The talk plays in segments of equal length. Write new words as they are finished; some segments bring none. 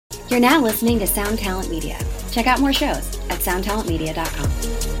You're now listening to Sound Talent Media. Check out more shows at soundtalentmedia.com.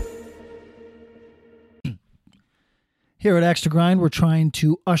 Here at Axe to Grind, we're trying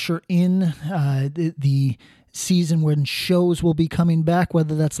to usher in the season when shows will be coming back,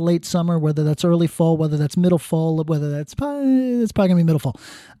 whether that's late summer, whether that's early fall, whether that's middle fall, whether it's probably going to be middle fall.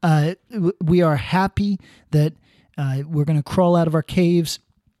 We are happy that we're going to crawl out of our caves,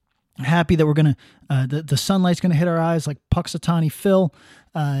 happy that we're going to, the sunlight's going to hit our eyes like Puxatawny Phil,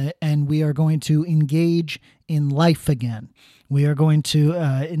 and we are going to engage in life again. We are going to,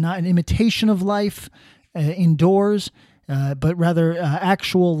 not an imitation of life indoors, but rather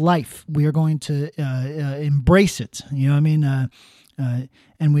actual life. We are going to embrace it, you know what I mean?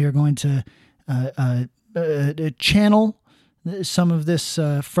 And we are going to channel some of this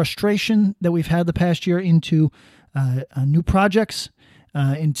frustration that we've had the past year into new projects,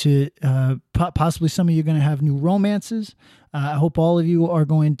 into possibly some of you are going to have new romances. I hope all of you are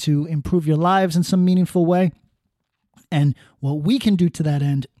going to improve your lives in some meaningful way. And what we can do to that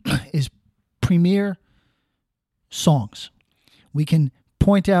end is premiere songs. We can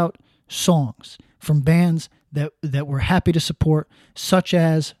point out songs from bands that we're happy to support, such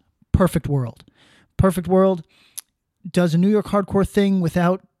as Perfect World. Perfect World does a New York hardcore thing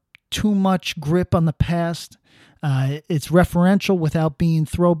without too much grip on the past. It's referential without being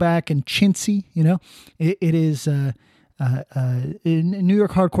throwback and chintzy. You know, it is New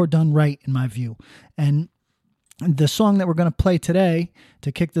York hardcore done right, in my view. And the song that we're going to play today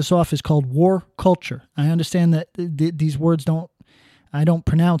to kick this off is called War Culture. I understand that these words I don't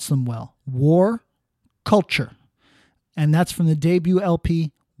pronounce them well. War Culture. And that's from the debut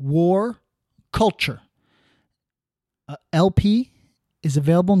LP, War Culture. LP is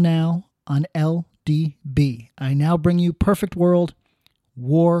available now on LDB. I now bring you Perfect World,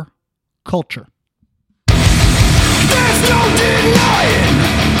 War Culture. There's no denying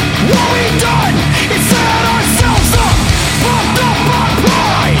what we've done. It's set ourselves up, pumped up our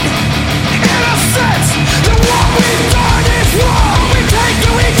pride. In a sense that what we've done is wrong. We take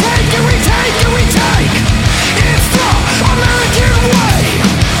and we take and we take and we take. It's the American way,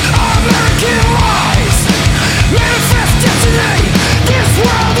 American lies. Manifest destiny, this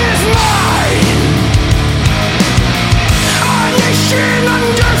world is mine. Our nation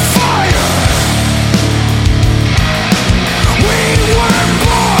under fire. We were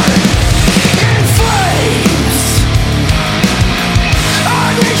born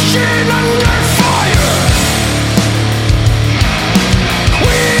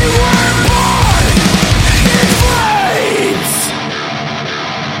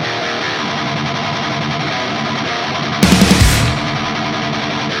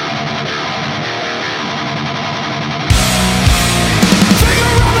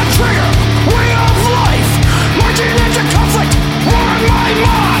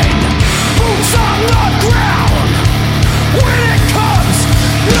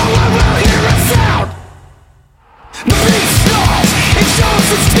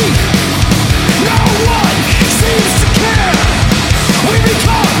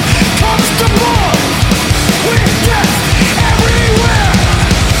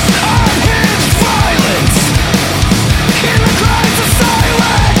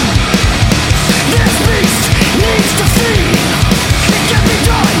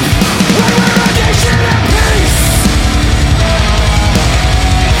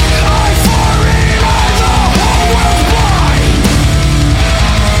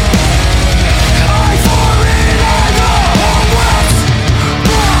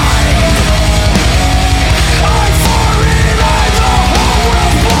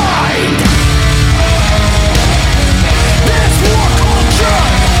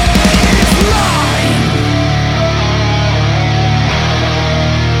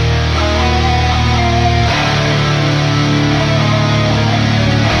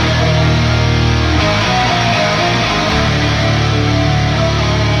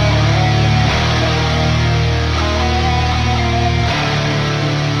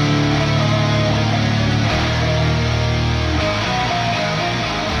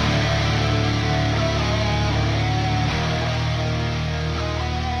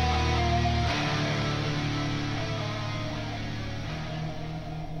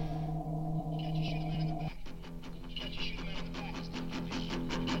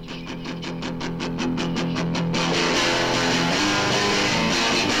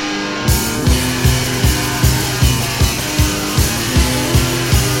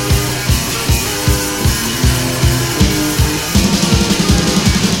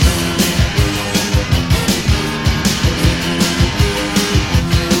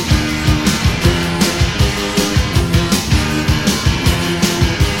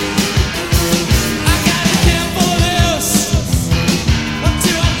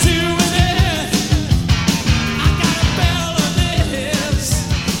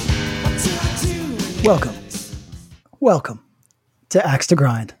Welcome to Axe to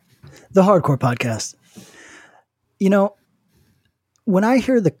Grind, the hardcore podcast. You know, when I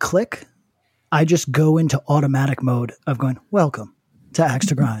hear the click, I just go into automatic mode of going, welcome to Axe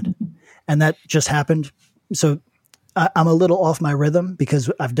to Grind. And that just happened. So I'm a little off my rhythm because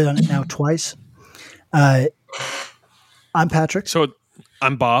I've done it now twice. I'm Patrick. So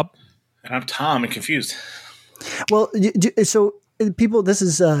I'm Bob. And I'm Tom. I'm confused. Well, so people, this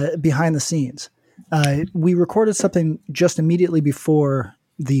is behind the scenes. We recorded something just immediately before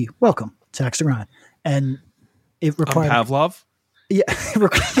the welcome to Axe to Grind, and it required Pavlov. Yeah,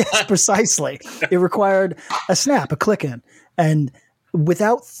 yes, precisely. It required a snap, a click in, and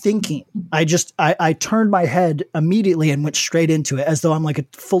without thinking, I turned my head immediately and went straight into it, as though I'm like a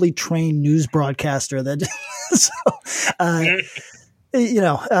fully trained news broadcaster. That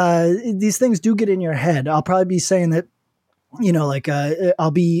these things do get in your head. I'll probably be saying that.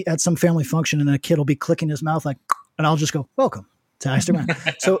 I'll be at some family function and a kid will be clicking his mouth like, and I'll just go, welcome to Axe to Grind.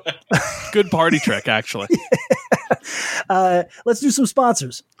 So good party trick, actually. Let's do some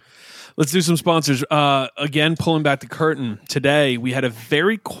sponsors. Again, pulling back the curtain. Today, we had a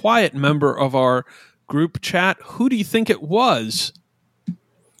very quiet member of our group chat. Who do you think it was?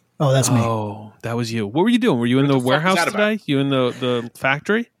 Oh, that's me. Oh, that was you. What were you doing? Were you in the warehouse today? You in the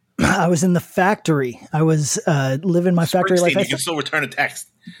factory? I was in the factory. I was living my factory life. You can still return a text.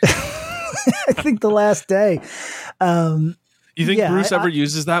 I think the last day. You think Bruce ever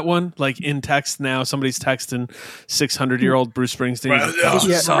uses that one? Like in text now, somebody's texting 600-year-old Bruce Springsteen. I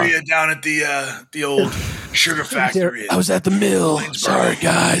was Maria down at the old sugar factory. I was at the mill. Sorry,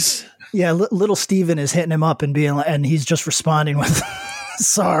 guys. Yeah, little Steven is hitting him up and and he's just responding with,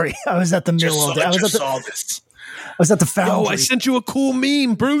 sorry, I was at the mill all day. I was at the foundry. Yo, I sent you a cool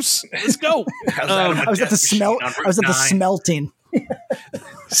meme, Bruce. Let's go. I was at the smelting.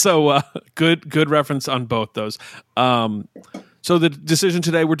 So good reference on both those. So the decision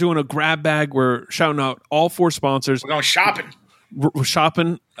today, we're doing a grab bag. We're shouting out all 4 sponsors. We're going shopping. We're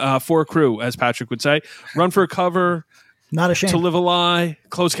shopping for a crew, as Patrick would say. Run for a Cover. Not ashamed. To Live a Lie.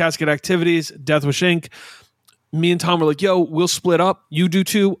 Closed Casket Activities. Deathwish Inc. Me and Tom were like, yo, we'll split up. You do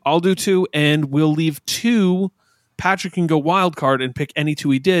 2, I'll do 2, and we'll leave 2. Patrick can go wild card and pick any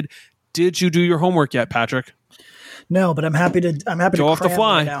 2 he did. Did you do your homework yet, Patrick? No, but I'm happy to go off the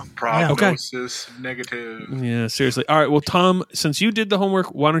fly. Right now. Prognosis negative. Yeah, seriously. All right. Well, Tom, since you did the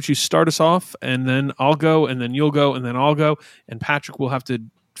homework, why don't you start us off, and then I'll go, and then you'll go, and then I'll go, and Patrick will have to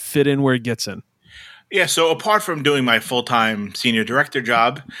fit in where he gets in. Yeah, so apart from doing my full-time senior director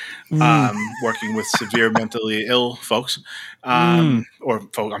job, working with severe mentally ill folks,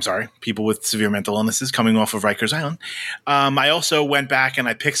 people with severe mental illnesses coming off of Rikers Island, I also went back and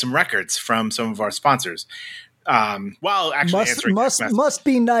I picked some records from some of our sponsors. While actually answering must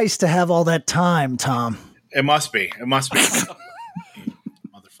be nice to have all that time, Tom. It must be. Motherfucker.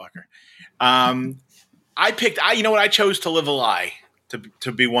 I chose To Live a Lie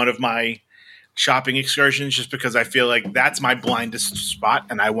to be one of my shopping excursions, just because I feel like that's my blindest spot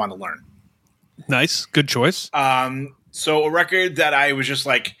and I want to learn. Nice. Good choice. So a record that I was just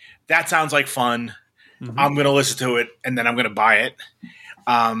like, that sounds like fun. Mm-hmm. I'm going to listen to it and then I'm going to buy it.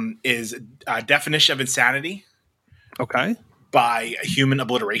 Is Definition of Insanity. Okay. By Human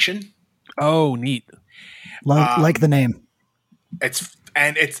Obliteration. Oh, neat. Like the name. It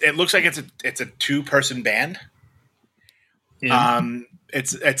looks like it's a 2-person band. Yeah.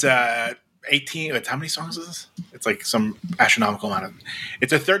 It's a 18. How many songs is this? It's like some astronomical amount of.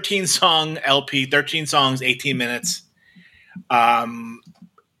 It's a 13-song LP, 13 songs, 18 minutes. It's a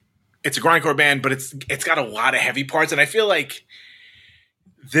grindcore band, but it's got a lot of heavy parts, and I feel like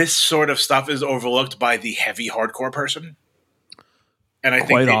this sort of stuff is overlooked by the heavy hardcore person. And I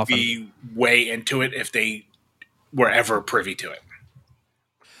think they'd be way into it if they were ever privy to it.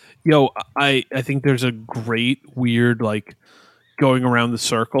 Yo, I think there's a great weird like going around the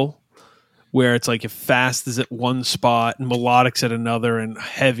circle where it's like if fast is at one spot and melodic's at another and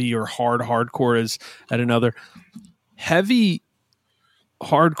heavy or hardcore is at another. Heavy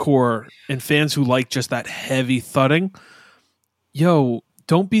hardcore and fans who like just that heavy thudding, yo,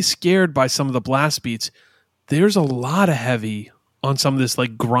 don't be scared by some of the blast beats. There's a lot of heavy on some of this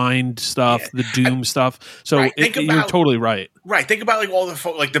like grind stuff, the doom stuff. So right. You're totally right. Right. Think about like all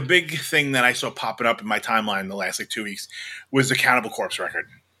the like the big thing that I saw popping up in my timeline in the last like 2 weeks was the Cannibal Corpse record.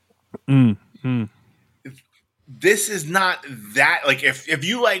 This is not that like if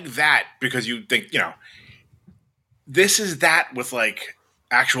you like that because you think, this is that with like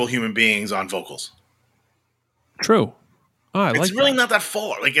actual human beings on vocals. True. Oh, it's really not that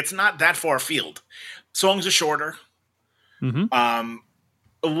far. Like it's not that far afield. Songs are shorter. Mm-hmm.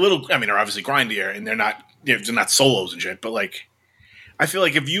 a little. I mean, they're obviously grindier, and they're not solos and shit. But like, I feel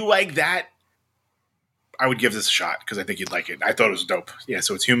like if you like that, I would give this a shot because I think you'd like it. I thought it was dope. Yeah,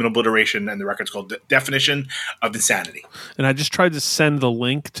 so it's Human Obliteration, and the record's called Definition of Insanity. And I just tried to send the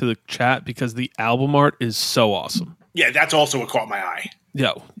link to the chat because the album art is so awesome. Yeah, that's also what caught my eye.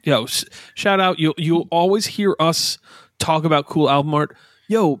 Yo, shout out. You'll always hear us talk about cool album art.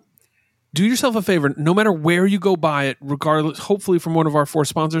 Yo, do yourself a favor. No matter where you go buy it, regardless, hopefully from one of our 4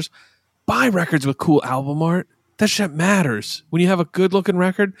 sponsors, buy records with cool album art. That shit matters. When you have a good looking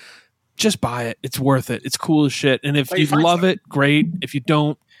record, just buy it. It's worth it. It's cool as shit. And if you love it, great. If you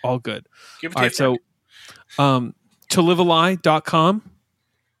don't, all good. All right, so tolivealie.com,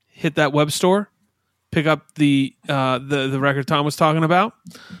 hit that web store, pick up the record Tom was talking about,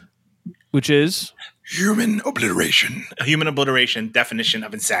 which is Human Obliteration. A Human Obliteration, Definition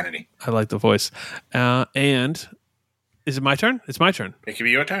of Insanity. I like the voice. And is it my turn? It's my turn. It could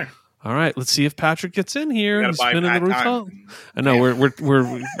be your turn. All right, let's see if Patrick gets in here. He's spinning the roof. I know we're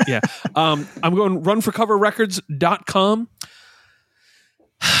yeah. I'm going runforcoverrecords.com.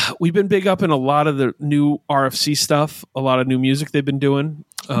 We've been big up in a lot of the new RFC stuff, a lot of new music they've been doing.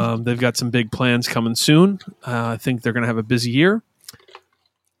 They've got some big plans coming soon. I think they're going to have a busy year.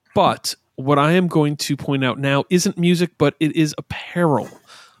 But what I am going to point out now isn't music, but it is apparel.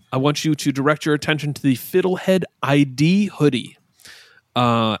 I want you to direct your attention to the Fiddlehead ID hoodie.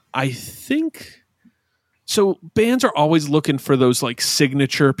 I think so. Bands are always looking for those like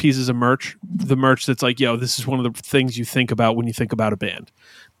signature pieces of merch, the merch that's like, yo, this is one of the things you think about when you think about a band.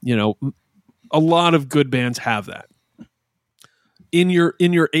 You know, a lot of good bands have that. In your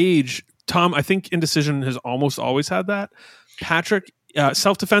age, Tom, I think Indecision has almost always had that. Patrick,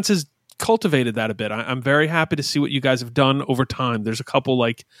 Self-Defense has cultivated that a bit. I'm very happy to see what you guys have done over time. There's a couple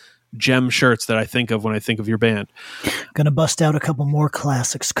like gem shirts that I think of when I think of your band. Gonna bust out a couple more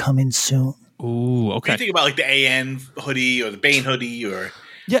classics coming soon. Ooh, okay. You think about like the AN hoodie or the Bane hoodie or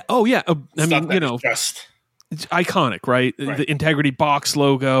oh yeah. I mean, you know, just it's iconic, right? The Integrity Box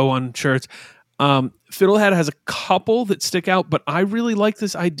logo on shirts. Fiddlehead has a couple that stick out, but I really like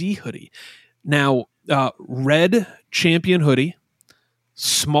this ID hoodie. Now, red Champion hoodie,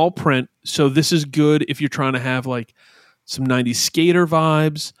 small print. So this is good if you're trying to have like some 90s skater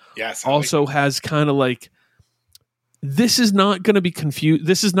vibes. Yes. Also has kind of like, this is not going to be confused.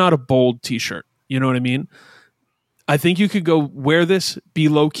 This is not a bold t-shirt. You know what I mean? I think you could go wear this, be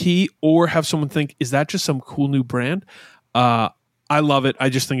low key, or have someone think, is that just some cool new brand? I love it. I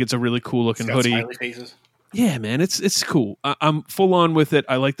just think it's a really cool looking hoodie. Smiley faces. Yeah, man, it's cool. I'm full on with it.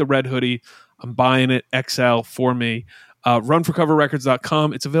 I like the red hoodie. I'm buying it XL for me.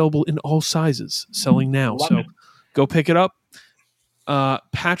 Runforcoverrecords.com. It's available in all sizes, selling now. Love so it. Go pick it up.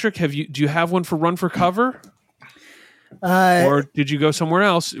 Patrick, do you have one for Run for Cover? Or did you go somewhere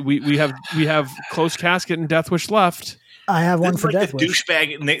else? We have Close Casket and Death Wish left. I have one for like Death the Wish.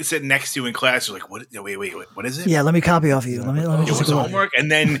 douchebag sitting next to you in class. You're like, what? Wait, what is it? Yeah, let me copy off of you. Let me Do just some homework,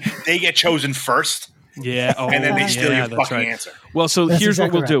 and then they get chosen first. Yeah, and then they steal your fucking right. answer. Well, so That's here's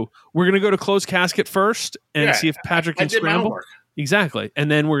exactly what we'll do. We're going to go to Close Casket first and see if Patrick can I did my scramble. homework. Exactly.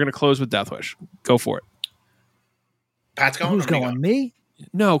 And then we're going to close with Death Wish. Go for it. Pat's going. Who's going? Me?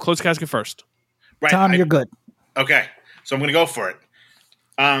 No, Close Casket first. Right, Tom, you're good. Okay, so I'm going to go for it.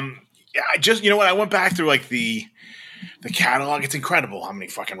 Yeah, I just, you know what? I went back through like the catalog. It's incredible how many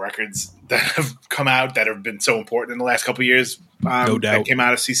fucking records that have come out that have been so important in the last couple of years. No doubt. That came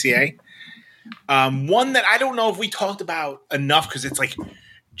out of CCA. One that I don't know if we talked about enough because it's like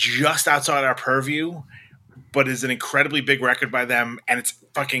just outside our purview, but is an incredibly big record by them, and it's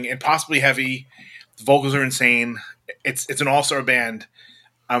fucking impossibly heavy. The vocals are insane. It's an all-star band.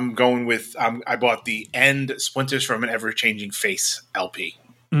 I'm going with I bought the End Splinters from an Ever-Changing Face LP.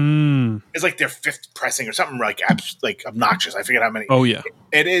 It's like their 5th pressing or something like obnoxious. I forget how many. Oh yeah,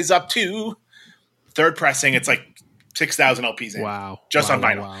 it is up to 3rd pressing. It's like 6,000 LPs in. Wow, just wow, on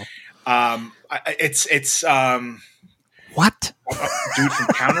vinyl. Wow. It's What? a dude from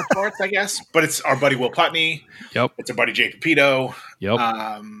Counterparts, I guess, but it's our buddy Will Putney. Yep. It's our buddy Jay Pepito. Yep.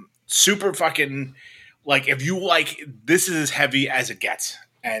 Super fucking like if you like this is as heavy as it gets,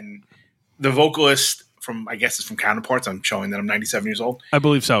 and the vocalist from from Counterparts. I'm showing that I'm 97 years old. I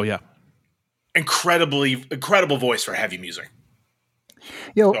believe so. Yeah. Incredible voice for heavy music.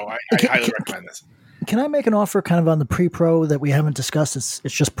 Yo, So I highly recommend this. Can I make an offer kind of on the pre-pro that we haven't discussed? It's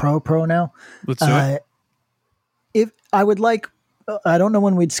just pro now. Let's do it. If I would like, I don't know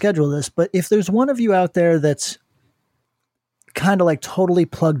when we'd schedule this, but if there's one of you out there that's kind of like totally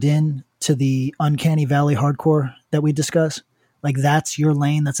plugged in to the Uncanny Valley hardcore that we discuss, like that's your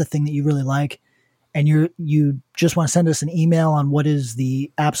lane, that's a thing that you really like, and you just want to send us an email on what is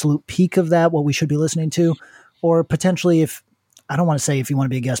the absolute peak of that, what we should be listening to, or potentially if I don't want to say if you want to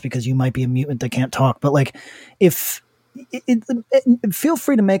be a guest because you might be a mutant that can't talk, but like if feel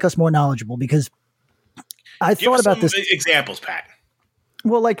free to make us more knowledgeable because I thought about this. Examples, Pat.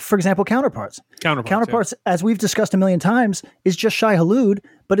 Well, like for example, Counterparts. Counterparts, as we've discussed a million times, is just Shai Hulud,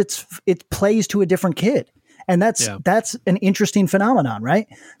 but it plays to a different kid, and that's an interesting phenomenon, right?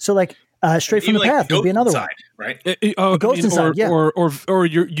 So like. Straight from the Path would be another Inside, one, right? Ghost Inside, or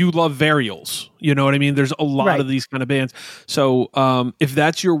you love Varials. You know what I mean? There's a lot of these kind of bands. So if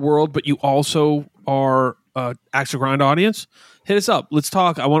that's your world, but you also are Axe to Grind audience, hit us up. Let's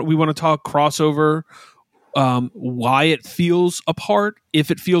talk. We want to talk crossover. Why it feels apart.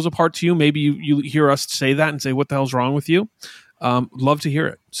 If it feels apart to you, maybe you hear us say that and say, "What the hell's wrong with you?" Love to hear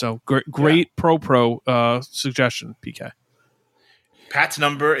it. So great pro suggestion, PK. Pat's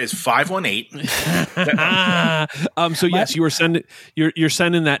number is 518. So yes, you were sending. You're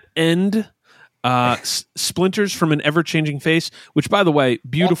sending that end Splinters from an Ever-Changing Face, which, by the way,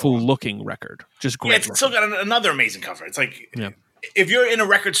 beautiful looking record, just great. Yeah, it's still got another amazing cover. It's like if you're in a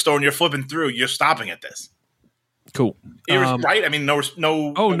record store and you're flipping through, you're stopping at this. Cool, right? I mean, no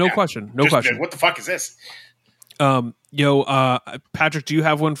question. What the fuck is this? Patrick, do you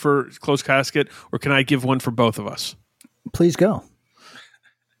have one for Closed Casket, or can I give one for both of us? Please go.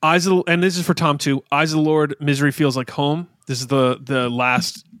 And this is for Tom too. Eyes of the Lord, Misery Feels Like Home. This is the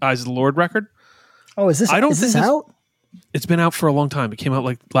last Eyes of the Lord record. Oh, is this out? It's been out for a long time. It came out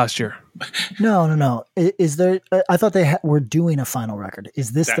like last year. No. Is there? I thought they were doing a final record.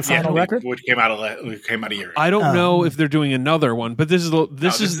 Is this the final record? Which came out a year ago. I don't know if they're doing another one, but this is it.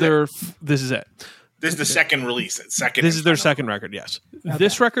 This is the second release. This is their second record. Yes,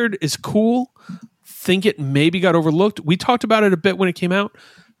 This record is cool. Think it maybe got overlooked. We talked about it a bit when it came out.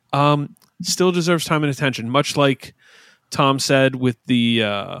 Still deserves time and attention. Much like Tom said with the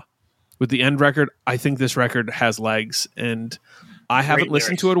End record, I think this record has legs, and I haven't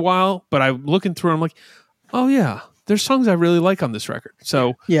listened to it a while. But I'm looking through, and I'm like, oh yeah, there's songs I really like on this record.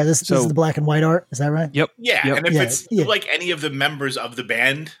 So this is the black and white art. Is that right? Yep. Yeah, and if it's like any of the members of the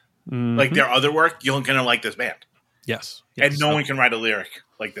band, like their other work, you're gonna like this band. Yes. And no one can write a lyric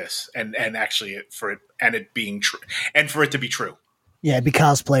like this, and actually it being true, and for it to be true. Yeah, it'd be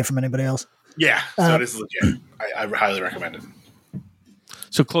cosplay from anybody else. Yeah, so it is legit. I highly recommend it.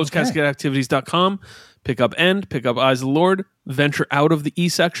 So closecaskedactivities.com, pick up End, pick up Eyes of the Lord, venture out of the E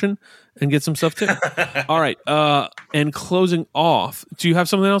section, and get some stuff too. All right, and closing off, do you have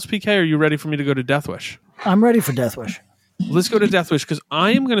something else, PK, or are you ready for me to go to Deathwish? I'm ready for Deathwish. Let's go to Deathwish, because I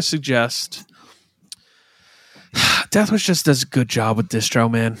am going to suggest... Deathwish just does a good job with distro,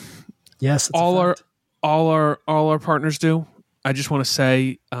 man. Yes, all our partners do. I just want to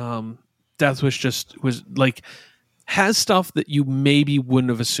say, Deathwish just was like has stuff that you maybe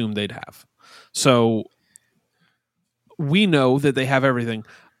wouldn't have assumed they'd have. So we know that they have everything.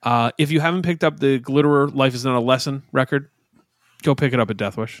 If you haven't picked up the Glitterer Life Is Not a Lesson record, go pick it up at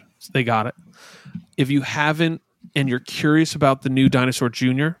Deathwish. They got it. If you haven't, and you're curious about the new Dinosaur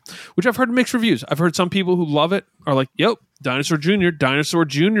Jr., which I've heard mixed reviews. I've heard some people who love it are like, yep, Dinosaur Jr.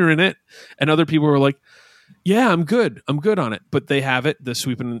 in it. And other people are like, yeah, I'm good on it. But they have it, the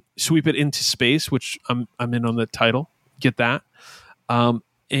Sweep It Into Space, which I'm in on the title. Get that.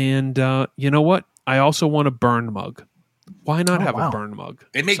 And you know what? I also want a Burn mug. Why not have a Burn mug?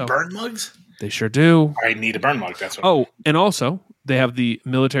 They make Burn mugs? They sure do. I need a Burn mug. That's what and also... they have the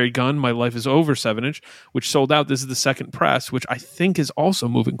Military Gun, My Life Is Over 7-inch, which sold out. This is the second press, which I think is also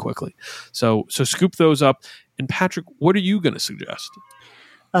moving quickly. So scoop those up. And Patrick, what are you going to suggest?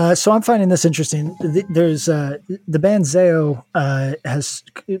 So I'm finding this interesting. There's the band Zao has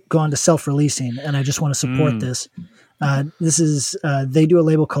gone to self-releasing, and I just want to support this. This is they do a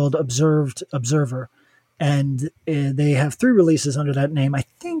label called Observer, and they have 3 releases under that name. I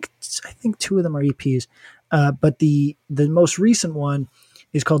think 2 of them are EPs. But the most recent one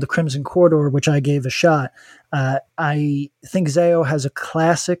is called The Crimson Corridor, which I gave a shot. I think Zao has a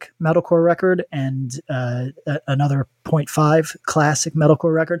classic metalcore record and another 0.5 classic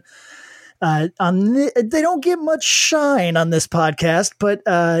metalcore record. They don't get much shine on this podcast, but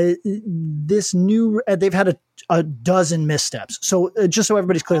this new they've had a dozen missteps. So just so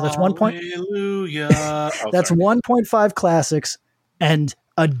everybody's clear, that's 1.5 classics and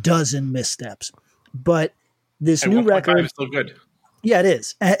a dozen missteps. But this new record is still good. Yeah, it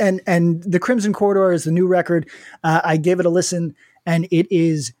is. And the Crimson Corridor is the new record. I gave it a listen, and it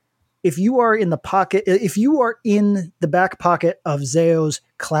is, if you are in the back pocket of Zao's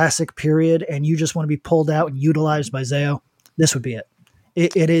classic period and you just want to be pulled out and utilized by Zao, this would be it.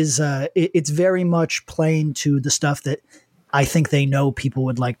 It's very much playing to the stuff that I think they know people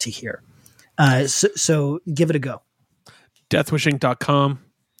would like to hear. So give it a go. Deathwishinc.com.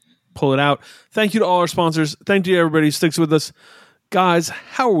 Pull it out. Thank you to all our sponsors. Thank you to everybody who sticks with us. Guys,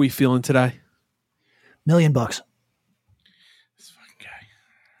 how are we feeling today? $1,000,000. This fucking guy.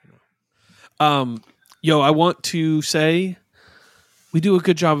 I want to say we do a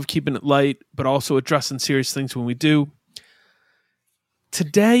good job of keeping it light, but also addressing serious things when we do.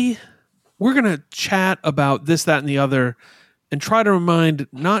 Today, we're going to chat about this, that, and the other, and try to remind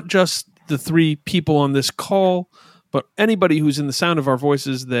not just the three people on this call, but anybody who's in the sound of our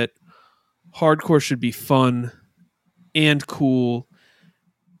voices that hardcore should be fun and cool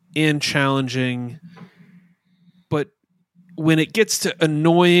and challenging. But when it gets to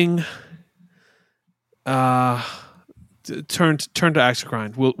annoying, turn to Axe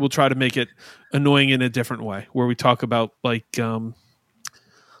Grind. We'll try to make it annoying in a different way, where we talk about like dumb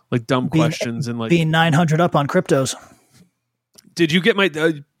questions and like being 900 up on cryptos. Did you get my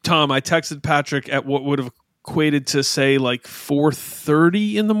Tom? I texted Patrick at what would have equated to say like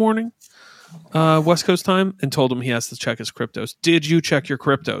 4:30 in the morning, West Coast time, and told him he has to check his cryptos. Did you check your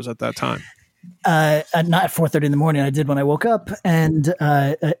cryptos at that time? Not at 4:30 in the morning. I did when I woke up, and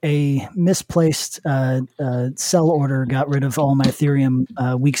a misplaced sell order got rid of all my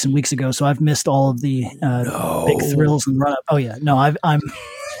Ethereum weeks and weeks ago. So I've missed all of the big thrills and run up. Oh yeah, no, I'm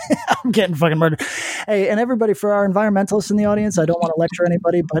I'm getting fucking murdered. Hey, and everybody, for our environmentalists in the audience, I don't want to lecture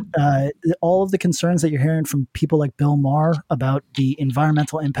anybody, but all of the concerns that you're hearing from people like Bill Maher about the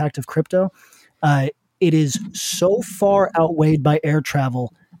environmental impact of crypto, it is so far outweighed by air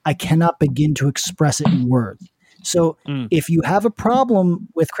travel, I cannot begin to express it in words. So if you have a problem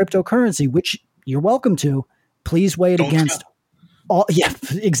with cryptocurrency, which you're welcome to, please weigh it against all. Yeah,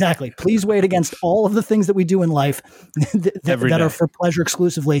 exactly. Please weigh it against all of the things that we do in life that are for pleasure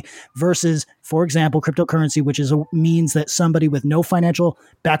exclusively versus, for example, cryptocurrency, which is a means that somebody with no financial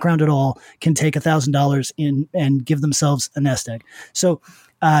background at all can take $1,000 in and give themselves a nest egg. So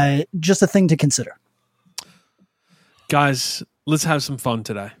just a thing to consider. Guys, let's have some fun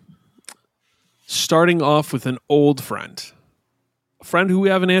today. Starting off with an old friend. A friend who we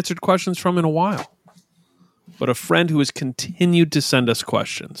haven't answered questions from in a while. But a friend who has continued to send us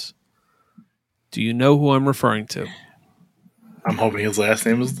questions. Do you know who I'm referring to? I'm hoping his last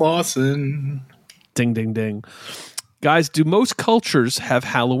name is Lawson. Ding, ding, ding. Guys, do most cultures have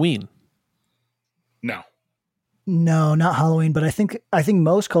Halloween? No. No, not Halloween, but I think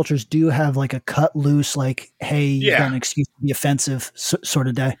most cultures do have like a cut loose, like, hey, you got an excuse to be offensive sort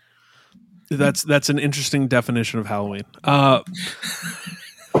of day. That's an interesting definition of Halloween.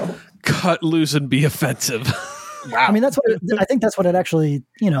 Cut loose and be offensive. Wow. I mean, I think that's what it actually,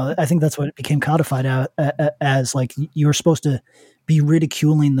 I think that's what it became codified out as, like, you were supposed to be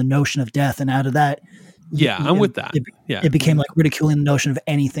ridiculing the notion of death. And out of that, I'm with that. It became like ridiculing the notion of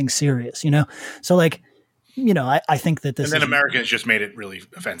anything serious, So like, I think that this. And then Americans just made it really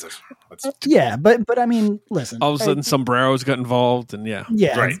offensive. But I mean, listen. All of a sudden, sombreros got involved, and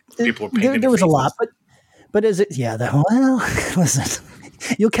right. People were painting there was a lot, but is it? Yeah, listen.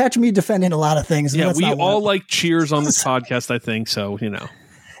 You'll catch me defending a lot of things. Yeah, we all like cheers on this podcast, I think. So,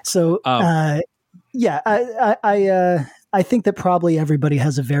 So, I think that probably everybody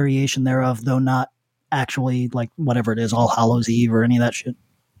has a variation thereof, though not actually like whatever it is, All Hallows Eve or any of that shit.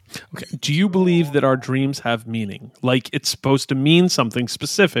 Okay. Do you believe that our dreams have meaning? Like it's supposed to mean something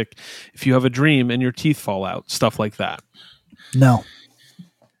specific if you have a dream and your teeth fall out, stuff like that? No.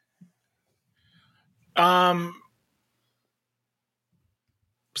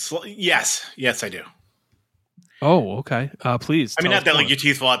 Yes, I do. Oh, okay. Please. I mean, not that like your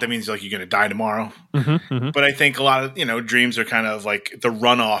teeth fall out. That means like you're going to die tomorrow. Mm-hmm. But I think a lot of dreams are kind of like the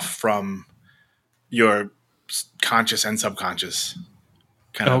runoff from your conscious and subconscious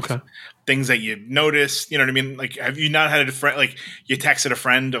kind of things that you notice. You know what I mean? Like, have you not had a friend like you texted a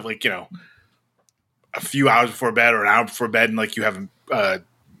friend of like a few hours before bed or an hour before bed, and like you have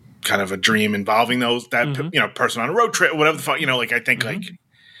kind of a dream involving that person on a road trip, whatever the fuck. Like I think like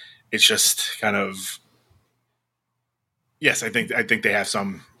it's just kind of. Yes, I think they have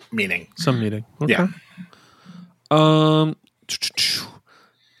some meaning. Some meaning. Okay. Yeah.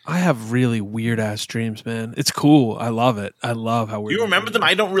 I have really weird ass dreams, man. It's cool. I love it. I love how weird. You remember them?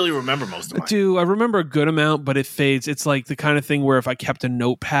 I don't really remember most of them. I do. I remember a good amount, but it fades. It's like the kind of thing where if I kept a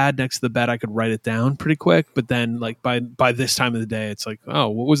notepad next to the bed, I could write it down pretty quick. But then, like by this time of the day, it's like, oh,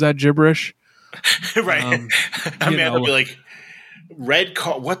 what was that gibberish? Right. I'll be like. Red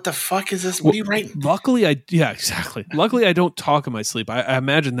car. What the fuck is this? What are you writing? Luckily, exactly. Luckily, I don't talk in my sleep. I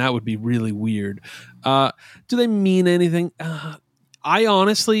imagine that would be really weird. Do they mean anything?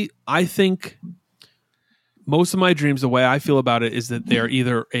 I think most of my dreams, the way I feel about it is that they're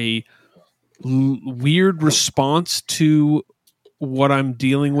either a weird response to what I'm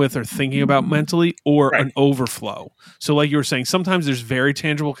dealing with or thinking about mentally, or an overflow. So like you were saying, sometimes there's very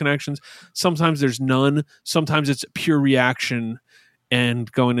tangible connections. Sometimes there's none. Sometimes it's pure reaction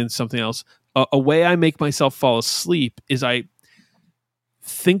and going into something else. A way I make myself fall asleep is I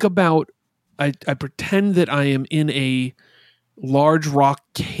think about, I pretend that I am in a large rock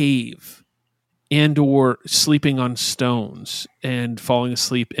cave and or sleeping on stones and falling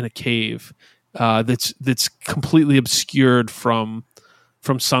asleep in a cave that's completely obscured from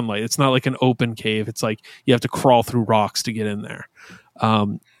sunlight. It's not like an open cave. It's like you have to crawl through rocks to get in there.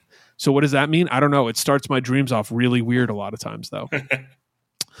 So what does that mean? I don't know. It starts my dreams off really weird a lot of times, though.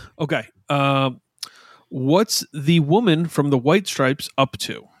 Okay. What's the woman from the White Stripes up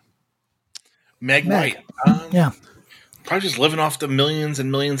to? Meg White. Yeah. Probably just living off the millions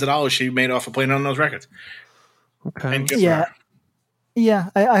and millions of dollars she made off of playing on those records. Okay. And good for her. Yeah,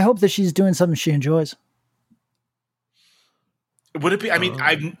 I hope that she's doing something she enjoys. Would it be? I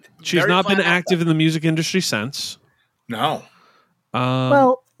mean, she's not been active in the music industry since. No.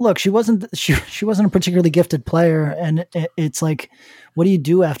 Well, look, she wasn't a particularly gifted player, and it's like, what do you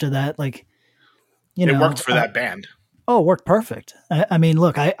do after that? Like, it worked for that band. Oh, it worked perfect. I mean,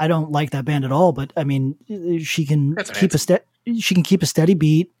 look, I don't like that band at all, but I mean, she can keep a steady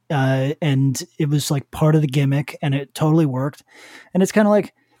beat, and it was like part of the gimmick, and it totally worked. And it's kind of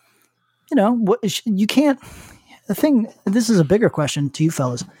like, you can't. The thing. This is a bigger question to you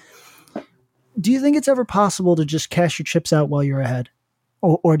fellas. Do you think it's ever possible to just cash your chips out while you're ahead,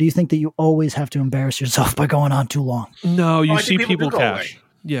 or do you think that you always have to embarrass yourself by going on too long? No, you see people cash.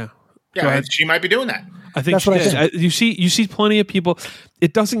 Yeah. Yeah, she might be doing that. I think you see plenty of people.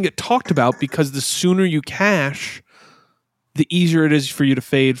 It doesn't get talked about because the sooner you cash, the easier it is for you to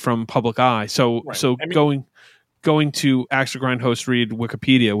fade from public eye. So going to Axe to Grind host read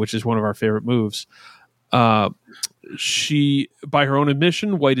Wikipedia, which is one of our favorite moves. She, by her own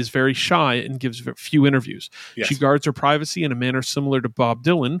admission, White is very shy and gives few interviews. Yes. She guards her privacy in a manner similar to Bob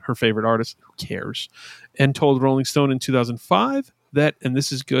Dylan, her favorite artist. Who cares? And told Rolling Stone in 2005 that, and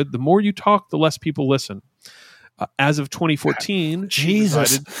this is good, the more you talk, the less people listen. As of 2014, she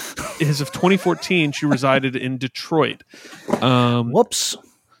resided in Detroit. Whoops.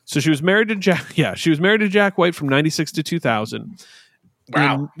 So she was married to Jack. Yeah, she was married to Jack White from 96 to 2000.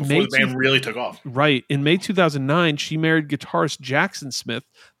 Wow, before the band really took off. Right. In May 2009, she married guitarist Jackson Smith,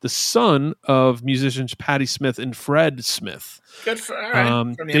 the son of musicians Patti Smith and Fred Smith. Good for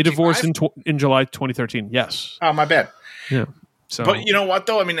her. They divorced in July 2013. Yes. Oh, my bad. Yeah. So, but you know what,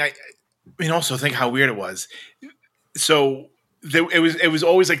 though? I mean, also think how weird it was. So it was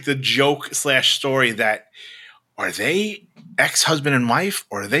always like the joke / story that, are they ex-husband and wife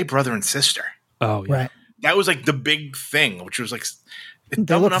or are they brother and sister? Oh, yeah. Right. That was like the big thing, which was like, it's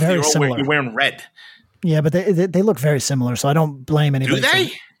they look very similar. You're wearing red. Yeah, but they look very similar, so I don't blame anybody. Do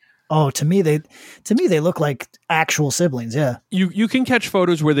they? Oh, to me they look like actual siblings. Yeah. You can catch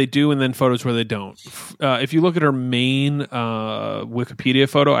photos where they do, and then photos where they don't. If you look at her main Wikipedia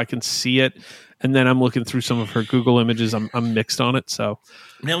photo, I can see it, and then I'm looking through some of her Google images. I'm mixed on it. So,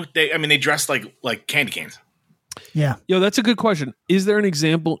 they dress like candy canes. Yeah. That's a good question. Is there an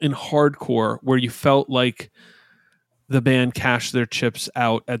example in hardcore where you felt like the band cashed their chips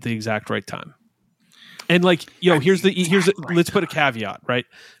out at the exact right time? And let's put a caveat, right?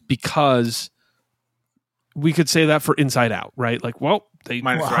 Because we could say that for Inside Out, right? Like, well, they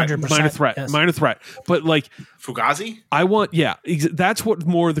minor threat. But like Fugazi, that's what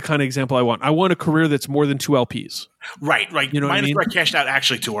more the kind of example I want. I want a career that's more than 2 LPs. Right. Minor Threat cashed out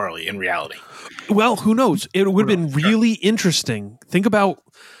actually too early in reality. Well, who knows? It would have been really interesting. Think about,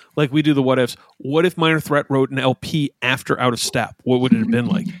 like we do the what ifs. What if Minor Threat wrote an LP after Out of Step? What would it have been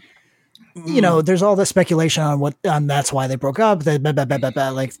like? There's all this speculation on that's why they broke up. Right.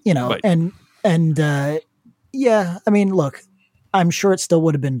 Yeah. I mean, look, I'm sure it still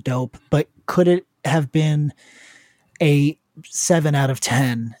would have been dope, but could it have been a 7 out of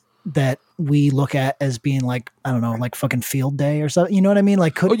 10 that we look at as being like, I don't know, like fucking Field Day or something? You know what I mean?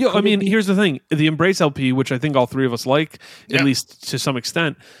 Like, here's the thing: the Embrace LP, which I think all three of us like, at least to some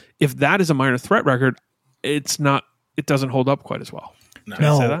extent. If that is a Minor Threat record, it doesn't hold up quite as well. No. Can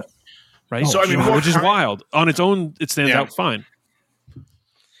I say that? Right. So which is wild on its own. It stands out fine.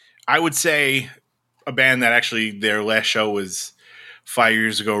 I would say a band that actually their last show was 5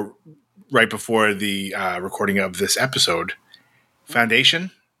 years ago, right before the recording of this episode.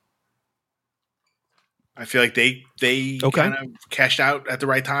 Foundation. I feel like they kind of cashed out at the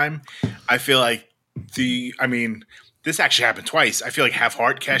right time. I feel like this actually happened twice. I feel like Have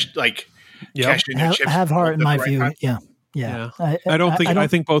Heart cashed in your chips. Have Heart, in my view, time. Yeah. I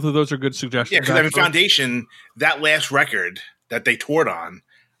think both of those are good suggestions. Yeah, because I mean, Foundation, that last record that they toured on,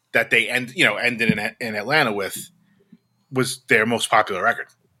 that they ended in Atlanta with, was their most popular record.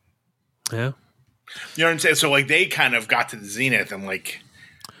 Yeah, you know what I'm saying. So like they kind of got to the zenith and like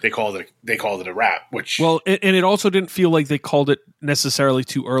they called it a wrap. Which and it also didn't feel like they called it necessarily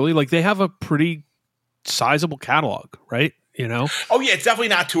too early. Like they have a pretty sizable catalog, right? You know. Oh yeah, it's definitely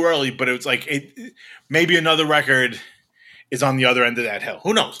not too early, but it was like maybe another record is on the other end of that hill.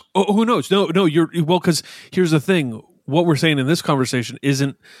 Who knows? Oh, who knows? No, because here's the thing. What we're saying in this conversation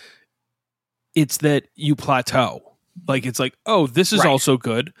it's that you plateau. Like, it's like, oh, this is also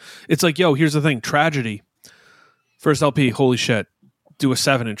good. It's like, yo, here's the thing. Tragedy. First LP, holy shit. Do a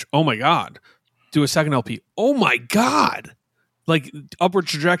 7-inch. Oh my God. Do a second LP. Oh my God. Like, upward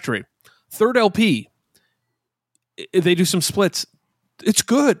trajectory. Third LP, they do some splits. It's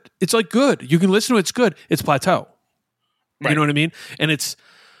good. It's like good. You can listen to it. It's good. It's plateau. You know what I mean? And it's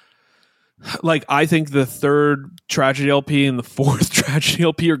like, I think the third Tragedy LP and the fourth Tragedy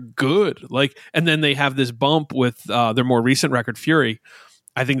LP are good. Like, and then they have this bump with their more recent record, Fury.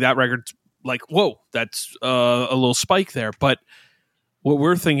 I think that record's like, whoa, that's a little spike there. But what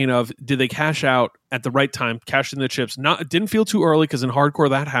we're thinking of, did they cash out at the right time, cash in the chips? It didn't feel too early, because in hardcore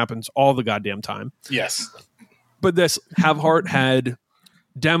that happens all the goddamn time. Yes. But this Have Heart had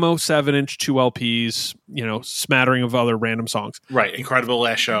demo, 7-inch, 2 LPs, smattering of other random songs. Right. Incredible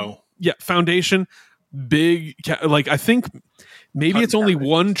last show. Yeah. Foundation, big, like, I think maybe it's only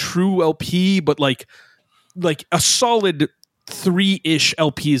one true LP, but like a solid 3-ish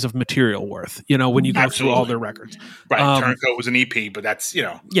LPs of material worth, when you go through all their records. Right. Turncoat was an EP, but that's,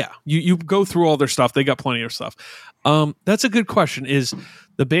 Yeah. You go through all their stuff. They got plenty of stuff. That's a good question, is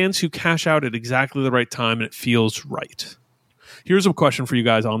the bands who cash out at exactly the right time and it feels right. Here's a question for you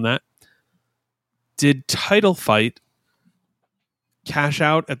guys on that. Did Title Fight cash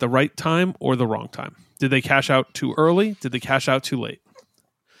out at the right time or the wrong time? Did they cash out too early? Did they cash out too late?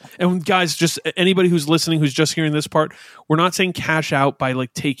 And guys, just anybody who's listening, who's just hearing this part, we're not saying cash out by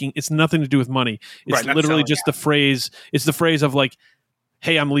like taking, it's nothing to do with money. It's literally just the phrase. It's the phrase of like,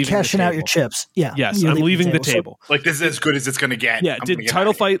 hey, I'm leaving cashing out your chips. Yeah. Yes, I'm leaving the table. So, like, this is as good as it's going to get. Yeah. Did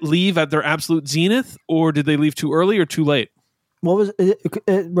Title Fight leave at their absolute zenith, or did they leave too early or too late? What was it?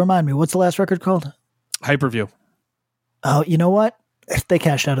 Remind me, what's the last record called? Hyperview. Oh, you know what? They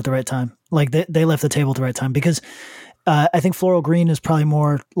cashed out at the right time. Like they left the table at the right time, because I think Floral Green is probably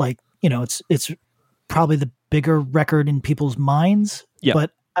more like, it's probably the bigger record in people's minds. Yeah.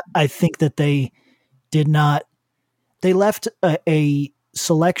 But I think that they left a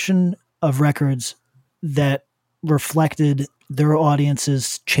selection of records that reflected their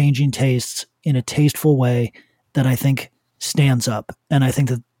audience's changing tastes in a tasteful way that I think stands up. And I think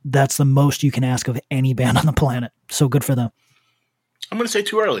that that's the most you can ask of any band on the planet. So good for them. I'm going to say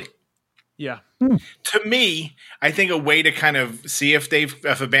too early. Yeah. To me, I think a way to kind of see if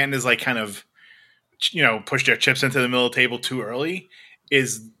a band is like kind of, push their chips into the middle of the table too early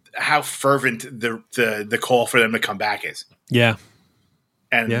is how fervent the call for them to come back is. Yeah.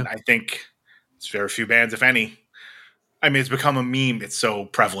 And I think it's very few bands, if any. I mean, it's become a meme. It's so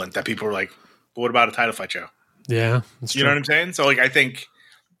prevalent that people are like, well, what about a Title Fight show? Yeah. You know what I'm saying? So like, I think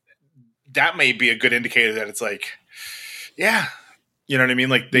that may be a good indicator that it's like, yeah. You know what I mean?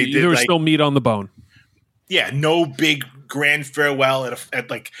 Like they did. There was still meat on the bone. Yeah, no big grand farewell at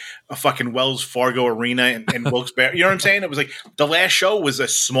like a fucking Wells Fargo arena in Wilkes-Barre. You know what I'm saying? It was like the last show was a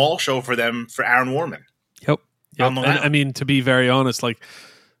small show for them, for Aaron Warman. Yep. And I mean, to be very honest, like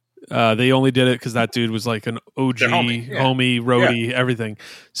they only did it because that dude was like an OG homie, roadie, everything.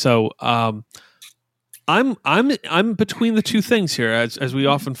 So I'm between the two things here, as we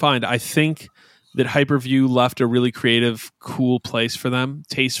often find. I think that Hyperview left a really creative, cool place for them.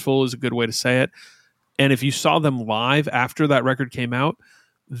 Tasteful is a good way to say it. And if you saw them live after that record came out,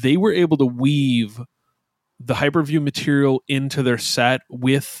 they were able to weave the Hyperview material into their set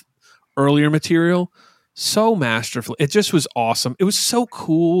with earlier material so masterfully. It just was awesome. It was so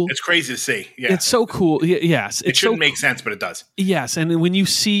cool. It's crazy to see. Yeah. It's so cool. Yes. It shouldn't make sense, but it does. Yes. And when you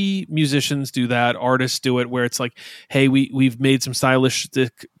see musicians do that, artists do it, where it's like, hey, we've made some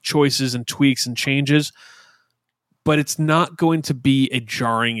stylistic choices and tweaks and changes, but it's not going to be a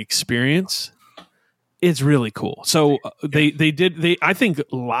jarring experience. It's really cool. So I think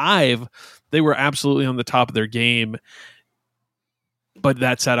live, they were absolutely on the top of their game. But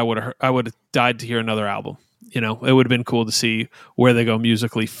that said, I would have died to hear another album. It would have been cool to see where they go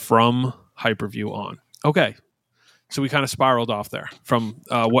musically from Hyperview on. Okay, so we kind of spiraled off there from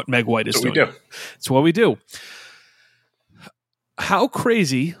what Meg White is doing. It's what we do. How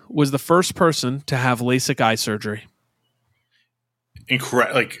crazy was the first person to have LASIK eye surgery?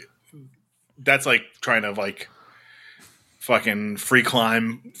 Incorrect. Like, that's like trying to like fucking free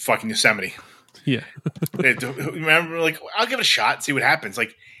climb fucking Yosemite. Yeah. Remember, like, I'll give it a shot, see what happens.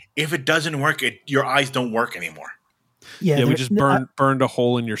 Like, if it doesn't work, your eyes don't work anymore. Yeah, we just burned a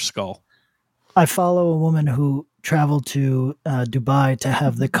hole in your skull. I follow a woman who traveled to Dubai to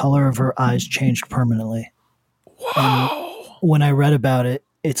have the color of her eyes changed permanently. Whoa! When I read about it,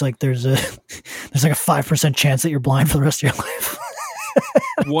 it's like there's like a 5% chance that you're blind for the rest of your life.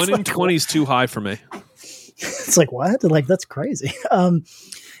 1 in 20 is too high for me. It's like, what? Like, that's crazy.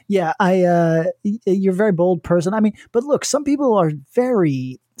 Yeah, you're a very bold person. I mean, but look, some people are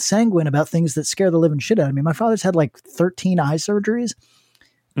very sanguine about things that scare the living shit out of me. My father's had like 13 eye surgeries.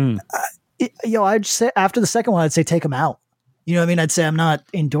 I'd say after the second one, I'd say take him out. You know what I mean? I'd say I'm not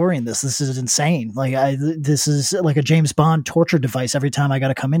enduring this. This is insane. Like this is like a James Bond torture device every time I got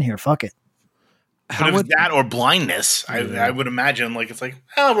to come in here. Fuck it. But if it's that or blindness, I would imagine like it's like,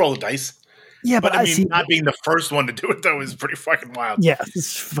 I'll roll the dice. Yeah, but I mean, not being the first one to do it though is pretty fucking wild. Yeah,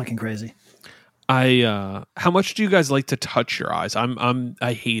 it's fucking crazy. How much do you guys like to touch your eyes?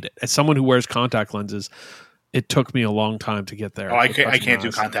 I hate it. As someone who wears contact lenses, it took me a long time to get there. Oh, I can't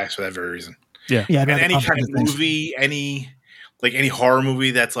do contacts for that very reason. Yeah. Yeah. And any kind of movie, any horror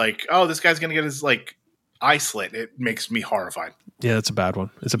movie that's like, oh, this guy's gonna get his like eye slit, it makes me horrified. Yeah, that's a bad one.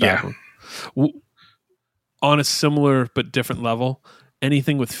 It's a bad one. On a similar but different level,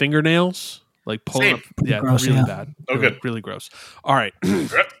 anything with fingernails, like pulling up, gross, really bad. Oh, really, good. Really gross. All right.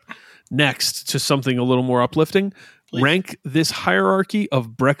 Next to something a little more uplifting. Please. Rank this hierarchy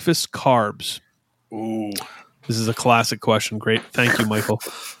of breakfast carbs. Ooh. This is a classic question. Great. Thank you, Michael.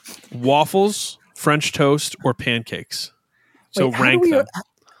 Waffles, French toast, or pancakes? So Wait, rank them.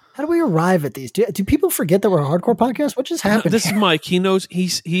 How do we arrive at these? Do people forget that we're a hardcore podcast? What just happened? This is Mike. He knows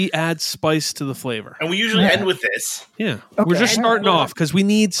he adds spice to the flavor. And we usually end with this. Yeah. Okay. We're just starting off because we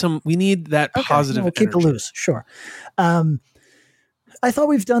need that positive we'll keep it energy. loose. Sure. I thought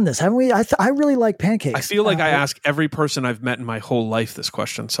we've done this, haven't we? I really like pancakes. I feel like I ask every person I've met in my whole life this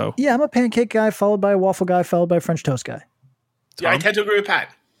question. So yeah, I'm a pancake guy, followed by a waffle guy, followed by a French toast guy. Yeah, I tend to agree with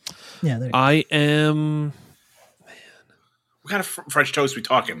Pat. Yeah, there you go. I am. What kind of French toast we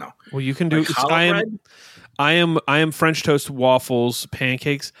talking though? Well, you can do. Like challah bread? I am French toast, waffles,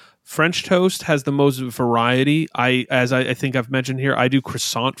 pancakes. French toast has the most variety. I think I've mentioned here, I do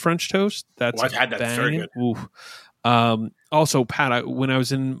croissant French toast. That's I've had that. It's very good. Ooh. Also, Pat, when I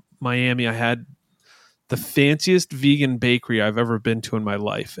was in Miami, I had the fanciest vegan bakery I've ever been to in my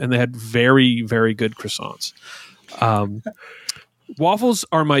life, and they had very, very good croissants. Waffles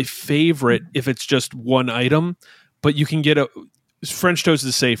are my favorite if it's just one item, but you can get French toast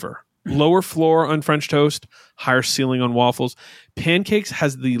is safer. Lower floor on French toast, higher ceiling on waffles. Pancakes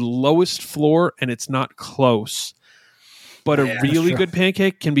has the lowest floor, and it's not close. But a really good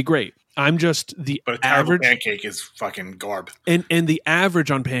pancake can be great. I'm just the but a terrible average pancake is fucking garb. and the average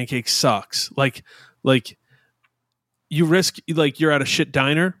on pancakes sucks. Like you risk, like, you're at a shit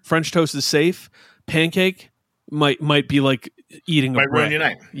diner. French toast is safe. Pancake might be like eating a Might ruin your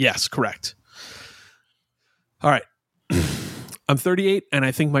night. Yes, correct. All right. I'm 38, and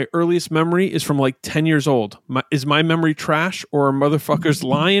I think my earliest memory is from like 10 years old. Is my memory trash, or are motherfuckers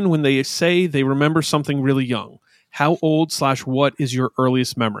lying when they say they remember something really young? How old / what is your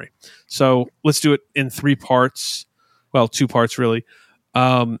earliest memory? So let's do it in 3 parts. Well, 2 parts really.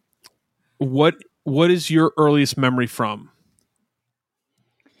 What is your earliest memory from?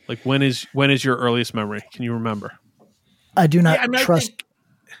 Like when is your earliest memory? Can you remember? I do not trust.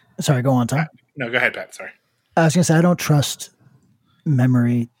 Sorry, go on, Tom. No, go ahead, Pat. Sorry. I was going to say I don't trust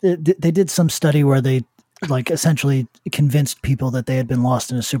memory. They did some study where they like essentially convinced people that they had been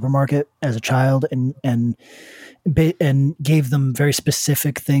lost in a supermarket as a child and gave them very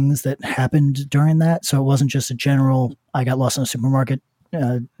specific things that happened during that. So it wasn't just a general, I got lost in a supermarket,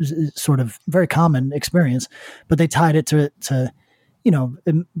 sort of very common experience, but they tied it to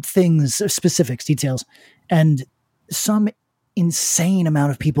things, specifics, details. And some insane amount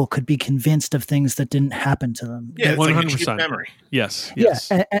of people could be convinced of things that didn't happen to them. Yeah, it's 100%. like a cheap memory. Yes. Yeah.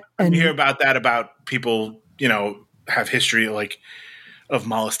 And you hear about that about people, have history like of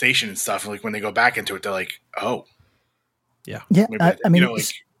molestation and stuff. Like when they go back into it, they're like, oh. Yeah. Yeah. Maybe,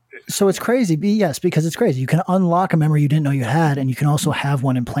 so it's crazy. Yes, because it's crazy. You can unlock a memory you didn't know you had, and you can also have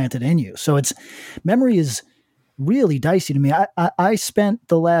one implanted in you. So memory is really dicey to me. I spent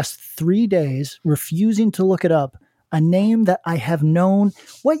the last 3 days refusing to look it up. A name that I have known.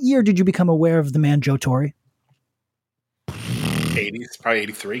 What year did you become aware of the man Joe Torre? 80s, probably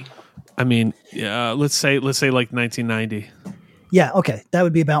 83. I mean, yeah, let's say like 1990. Yeah. Okay. That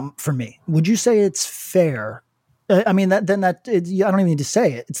would be about for me. Would you say it's fair? I mean, I don't even need to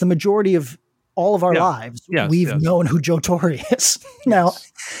say it. It's the majority of all of our lives. We've known who Joe Torre is. Now,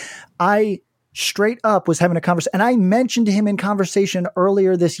 I straight up was having a conversation, and I mentioned him in conversation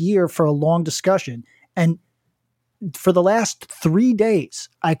earlier this year for a long discussion. And for the last 3 days,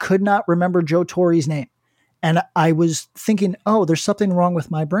 I could not remember Joe Torre's name. And I was thinking, oh, there's something wrong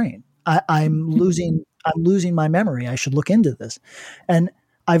with my brain. I'm losing my memory. I should look into this. And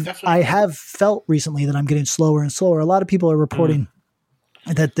I have felt recently that I'm getting slower and slower. A lot of people are reporting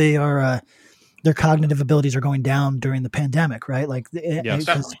that they are their cognitive abilities are going down during the pandemic, right? Like, yes,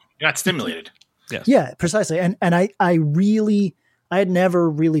 definitely. You're not stimulated. Yes. Yeah, precisely. And I had never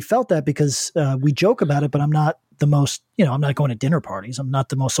really felt that because we joke about it, but I'm not the most, I'm not going to dinner parties. I'm not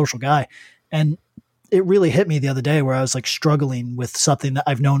the most social guy. And it really hit me the other day where I was like struggling with something that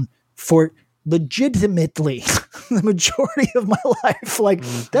I've known for legitimately the majority of my life. Like,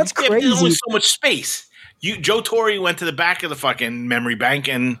 that's crazy. There's only so much space. Joe Torre went to the back of the fucking memory bank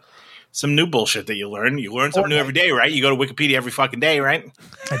and some new bullshit that you learn. You learn something new every day, right? You go to Wikipedia every fucking day, right?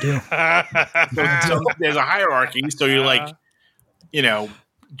 I do. So there's a hierarchy. So you're like,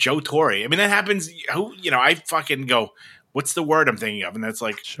 Joe Torre. I mean, that happens. I fucking go, what's the word I'm thinking of? And that's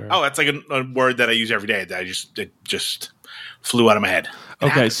like, oh, that's like a word that I use every day that it just flew out of my head.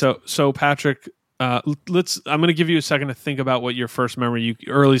 Okay, so Patrick, I'm going to give you a second to think about what your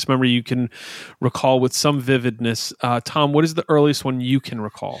earliest memory you can recall with some vividness. Tom, what is the earliest one you can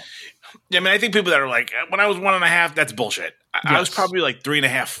recall? Yeah, I mean, I think people that are like, when I was 1.5, that's bullshit. I was probably like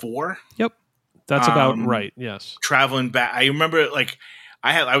 3.5, 4. Yep, that's about right. Yes, traveling back. I remember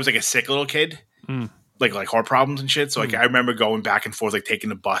I was like a sick little kid, like heart problems and shit. So like I remember going back and forth, like taking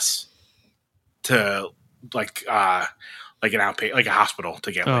the bus to like an outpatient, like a hospital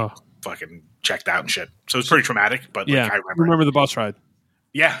to get fucking checked out and shit. So it's pretty traumatic. But yeah, I remember the bus ride.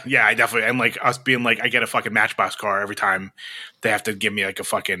 Yeah, I definitely. And like us being like, I get a fucking Matchbox car every time they have to give me like a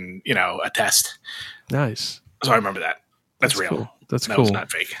fucking a test. Nice. So I remember that. That's real. Cool. That's that cool. Was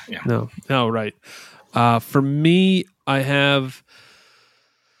not fake. Yeah. No, right. For me, I have.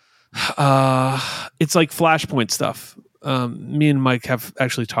 It's like Flashpoint stuff. Me and Mike have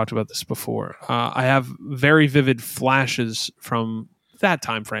actually talked about this before. I have very vivid flashes from that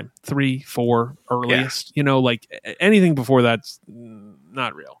time frame, 3, 4 earliest. Like anything before that's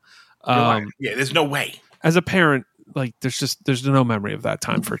not real. There's no way. As a parent, like there's no memory of that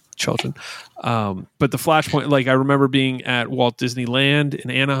time for children. But the Flashpoint, like I remember being at Walt Disneyland in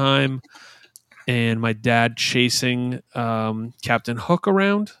Anaheim, and my dad chasing Captain Hook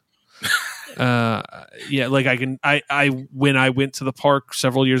around. Like I when I went to the park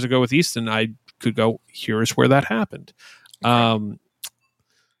several years ago with Easton, I could go, here's where that happened.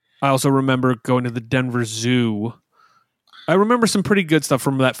 I also remember going to the Denver Zoo. I remember some pretty good stuff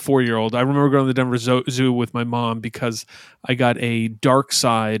from that 4-year-old. I remember going to the Denver Zoo with my mom because I got a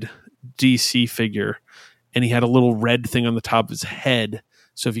Darkseid DC figure, and he had a little red thing on the top of his head.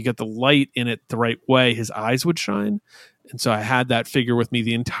 So if you got the light in it the right way, his eyes would shine. And so I had that figure with me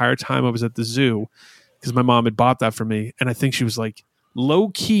the entire time I was at the zoo because my mom had bought that for me. And I think she was like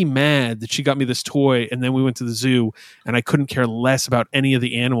low-key mad that she got me this toy. And then we went to the zoo, and I couldn't care less about any of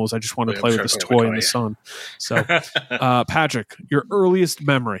the animals. I just wanted to play with this toy in the sun. So, Patrick, your earliest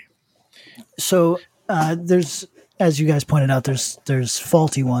memory. So there's, as you guys pointed out, there's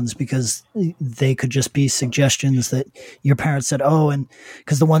faulty ones because they could just be suggestions that your parents said, and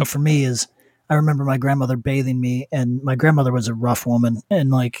because the one for me is, I remember my grandmother bathing me, and my grandmother was a rough woman,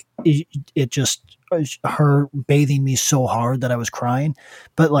 and like it just, her bathing me so hard that I was crying.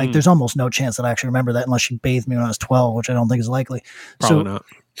 But like there's almost no chance that I actually remember that unless she bathed me when I was 12, which I don't think is likely. Probably not.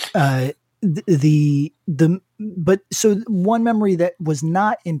 But one memory that was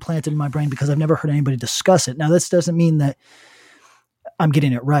not implanted in my brain because I've never heard anybody discuss it. Now this doesn't mean that I'm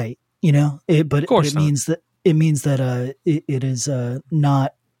getting it right, but it means that it is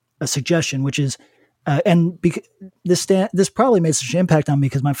not a suggestion, which is, this probably made such an impact on me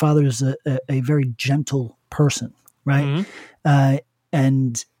because my father is a very gentle person, right?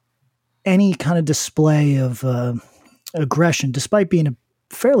 And any kind of display of aggression, despite being a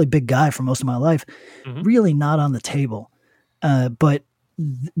fairly big guy for most of my life, really not on the table. But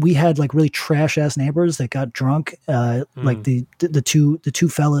we had like really trash ass neighbors that got drunk, like the two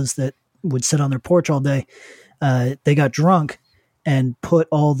fellas that would sit on their porch all day. They got drunk and put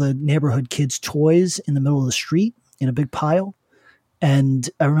all the neighborhood kids' toys in the middle of the street in a big pile. And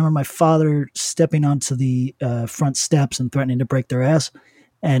I remember my father stepping onto the front steps and threatening to break their ass.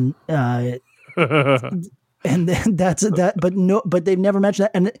 And and that's that. But they've never mentioned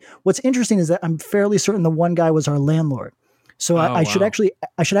that. And what's interesting is that I'm fairly certain the one guy was our landlord. So I should actually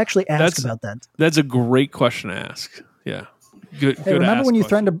ask about that. That's a great question to ask. Yeah. Good. Hey, remember when you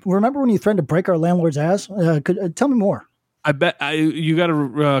threatened to break our landlord's ass? Tell me more. I bet you got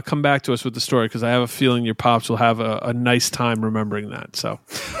to come back to us with the story because I have a feeling your pops will have a nice time remembering that. So,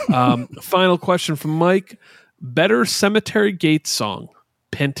 final question from Mike: better Cemetery Gates song,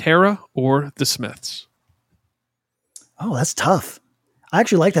 Pantera or The Smiths? Oh, that's tough. I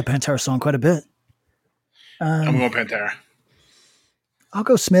actually like that Pantera song quite a bit. I'm going Pantera. I'll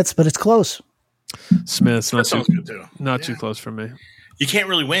go Smiths, but it's close. Smiths, not sounds good too. Not too close for me. You can't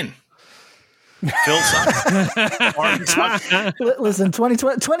really win. Phil sucks. Listen,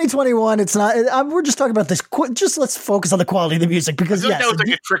 2021, it's not. We're just talking about this. Just let's focus on the quality of the music because that was like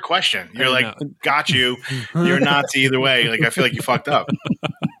a trick question. You're like, got you. You're a Nazi either way. Like, I feel like you fucked up.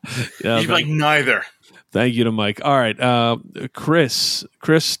 You'd be like, neither. Thank you to Mike. All right, Chris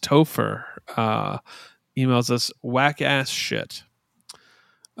Topher emails us whack ass shit.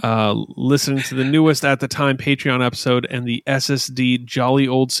 Listening to the newest at the time Patreon episode and the SSD Jolly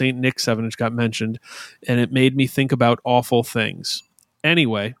Old Saint Nick 7-inch got mentioned, and it made me think about awful things.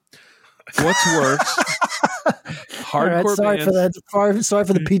 Anyway, what's worse? Hardcore right, sorry bands, for that. Sorry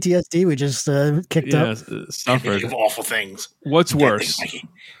for the PTSD we just kicked up. Suffered of awful things. What's worse?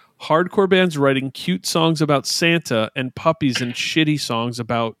 Hardcore bands writing cute songs about Santa and puppies and shitty songs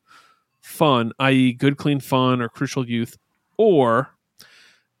about fun, i.e., Good Clean Fun or Crucial Youth, or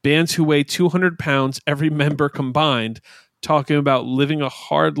bands who weigh 200 pounds, every member combined, talking about living a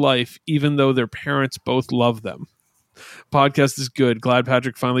hard life even though their parents both love them. Podcast is good. Glad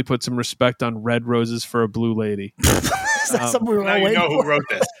Patrick finally put some respect on Red Roses for a Blue Lady. Is that something we were all waiting for? Who wrote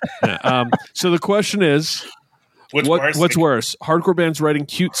this. Yeah, so the question is, what's worse? Hardcore bands writing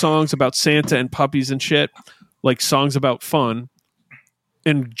cute songs about Santa and puppies and shit, like songs about fun,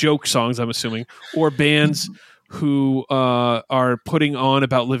 and joke songs, I'm assuming, or bands who are putting on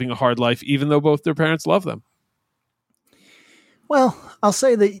about living a hard life, even though both their parents love them? Well, I'll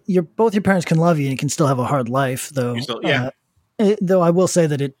say that both your parents can love you and you can still have a hard life, though. Though I will say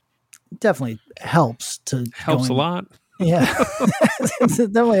that it definitely helps to helps a lot. Yeah,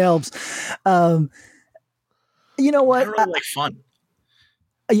 it definitely helps. You know what? I really like fun.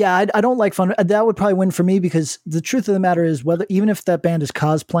 Yeah, I don't like fun. That would probably win for me because the truth of the matter is, even if that band is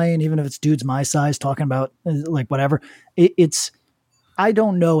cosplaying, even if it's dudes my size talking about like whatever, it's. I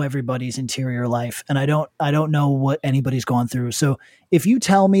don't know everybody's interior life, and I don't know what anybody's gone through. So if you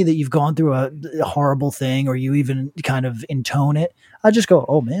tell me that you've gone through a horrible thing, or you even kind of intone it, I just go,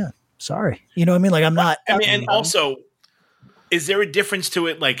 "Oh man, sorry." You know what I mean? Like I'm not. I mean, and also, is there a difference to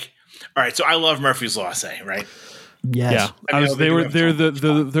it? Like, all right, so I love Murphy's Law, say, right? Yes. Yeah, they're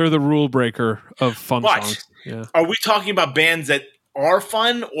the rule breaker of fun songs. Yeah. Are we talking about bands that are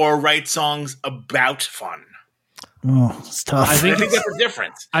fun or write songs about fun? Oh, it's tough. I think that's a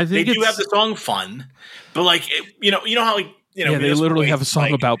difference. I think they do have the song "Fun," but like you know how like they literally have a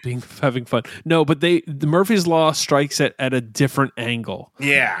song about having fun. No, but the Murphy's Law strikes it at a different angle.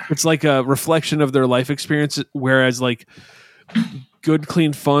 Yeah, it's like a reflection of their life experience, whereas like Good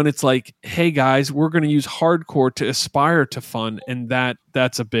Clean Fun, it's like, hey guys, we're going to use hardcore to aspire to fun, and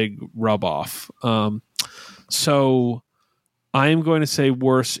that's a big rub off. So I am going to say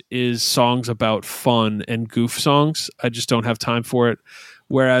worse is songs about fun and goof songs. I just don't have time for it.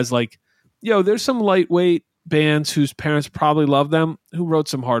 Whereas like, there's some lightweight bands whose parents probably love them who wrote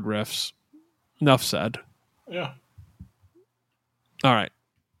some hard riffs. Enough said. Yeah. All right.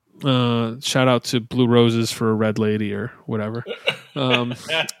 Shout out to Blue Roses for a Red Lady or whatever. All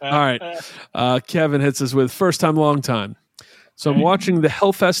right. Kevin hits us with first time, long time. So I'm watching the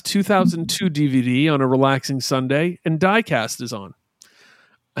Hellfest 2002 DVD on a relaxing Sunday, and Diecast is on.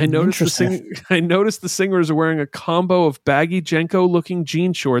 I noticed the singers are wearing a combo of baggy Jenko-looking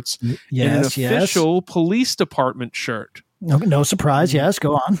jean shorts and an official police department shirt. No surprise. Yes,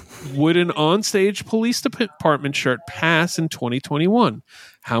 go on. Would an onstage police department shirt pass in 2021?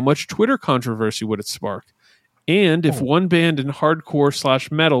 How much Twitter controversy would it spark? And if one band in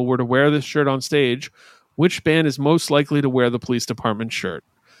hardcore/metal were to wear this shirt on stage, which band is most likely to wear the police department shirt?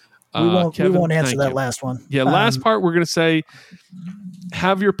 We won't answer that last one. Yeah, last part we're going to say,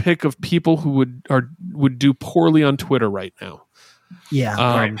 have your pick of people who would do poorly on Twitter right now. Yeah,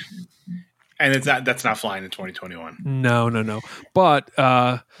 right. And that's not flying in 2021. No. But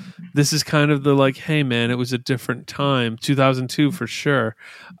this is kind of the like, hey man, it was a different time. 2002 for sure.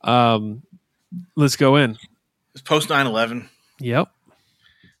 Let's go in. It's post 9/11. Yep.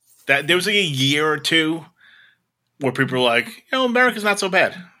 That there was like a year or two where people were like, America's not so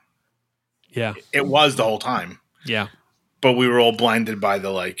bad. Yeah. It was the whole time. Yeah. But we were all blinded by the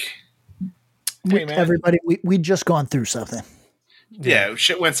like hey, man. Everybody, we just gone through something. Yeah,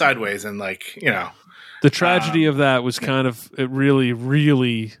 shit went sideways, and like, you know, the tragedy of that was kind of, it really,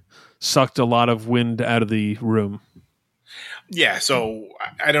 really sucked a lot of wind out of the room. Yeah, so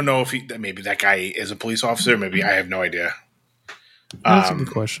I don't know if maybe that guy is a police officer. Maybe I have no idea. That's a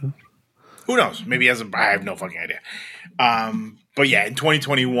good question. Who knows? Maybe I have no fucking idea. But yeah, in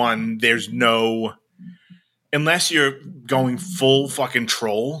 2021, there's no, unless you're going full fucking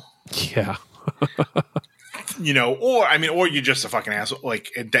troll. Yeah. You know, or you're just a fucking asshole. Like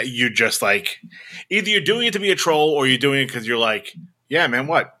that, you're just like, either you're doing it to be a troll, or you're doing it because you're like, yeah, man,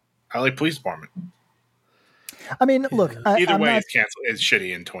 what? I like police department. I mean, look. Either way, it's canceled. It's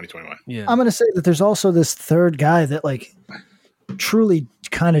shitty in 2021. Yeah, I'm going to say that there's also this third guy that like truly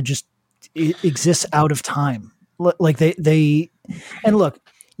kind of just exists out of time. Like they and look,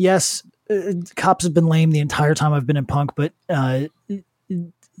 yes, cops have been lame the entire time I've been in punk, but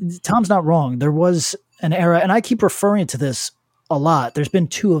Tom's not wrong. There was an era, and I keep referring to this a lot. There's been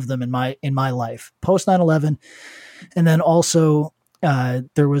two of them in my life, post 9/11, and then also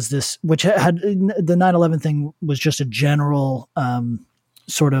there was this, which had the 9/11 thing was just a general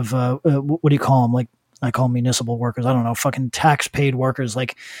sort of what do you call them? Like I call them municipal workers. I don't know, fucking tax paid workers,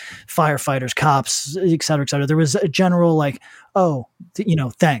 like firefighters, cops, et cetera, et cetera. There was a general like, oh,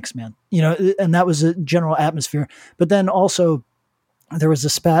 thanks, man. And that was a general atmosphere. But then also there was a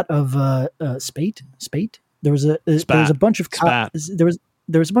spat of spate. There was a bunch of cops. There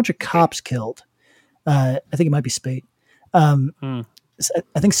was a bunch of cops killed. I think it might be spate. I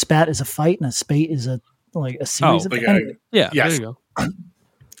think spat is a fight and a spate is a series of anyway. Yeah. Yes. There you go.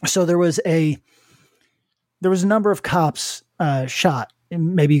 So there was a number of cops shot.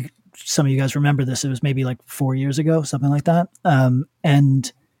 Maybe some of you guys remember this. It was maybe like 4 years ago, something like that.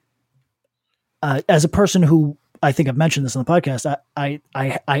 And as a person who, I think I've mentioned this on the podcast,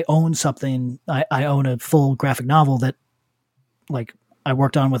 I own something. I own a full graphic novel that like I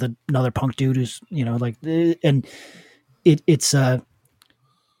worked on with another punk dude who's, and it's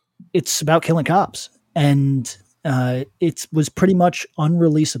about killing cops. And it was pretty much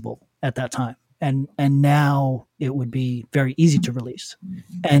unreleasable at that time. And now it would be very easy to release.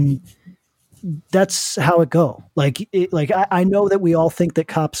 And that's how it go. I know that we all think that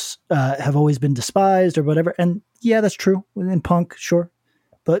cops have always been despised or whatever. And yeah, that's true in punk, sure.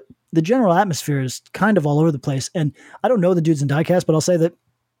 But the general atmosphere is kind of all over the place. And I don't know the dudes in Diecast, but I'll say that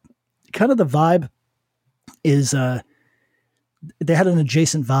kind of the vibe is they had an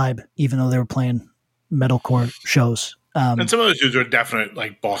adjacent vibe, even though they were playing metalcore shows. And some of those dudes were definite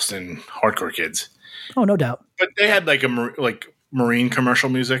like Boston hardcore kids. Oh, no doubt. But they had like marine commercial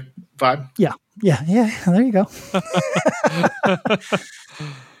music vibe. Yeah. There you go.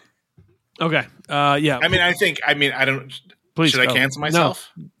 Okay. Yeah. I don't. Please. Should I cancel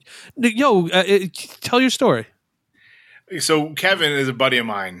myself? No. Yo, tell your story. So Kevin is a buddy of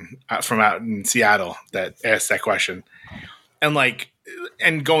mine from out in Seattle that asked that question, and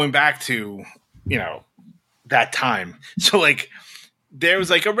going back to that time. So like there was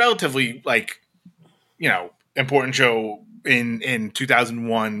like a relatively important show in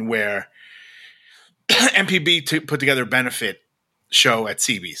 2001 where MPB put together a benefit show at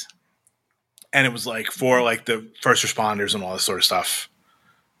CB's. And it was like for like the first responders and all this sort of stuff,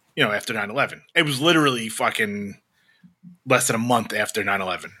 after 9/11. It was literally fucking less than a month after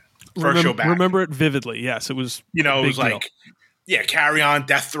 9/11. First show back. Remember it vividly. Yes, it was. It was like, Carry On,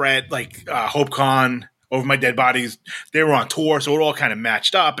 Death Threat, HopeCon, Over My Dead Bodies. They were on tour, so it all kind of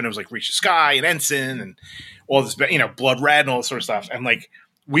matched up. And it was like Reach the Sky and Ensign and all this, Blood Red and all this sort of stuff. And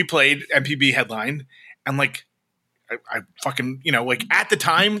we played MPB headline, and I fucking, at the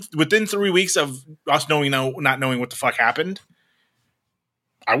time, within 3 weeks of us not knowing what the fuck happened,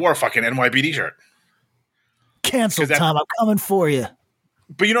 I wore a fucking NYPD shirt. Cancel, Tom. I'm coming for you.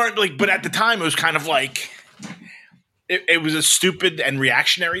 But but at the time, it was kind of like, it was a stupid and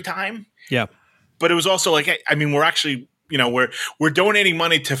reactionary time. Yeah. But it was also we're actually, we're donating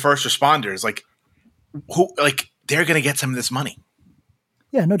money to first responders. They're going to get some of this money.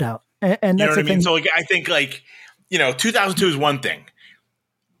 Yeah, no doubt. And that's the thing. So I think 2002 is one thing.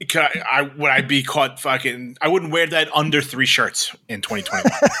 Would I be caught fucking? I wouldn't wear that under 3 shirts in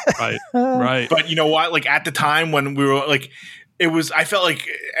 2021. Right. But you know what? At the time when we were it was. I felt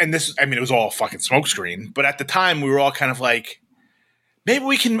and this. I mean, it was all fucking smokescreen. But at the time, we were all kind of maybe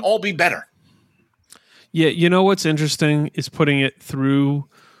we can all be better. Yeah, you know what's interesting is putting it through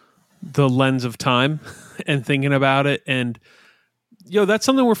the lens of time and thinking about it, and that's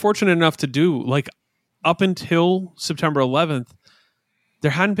something we're fortunate enough to do. Up until September 11th, there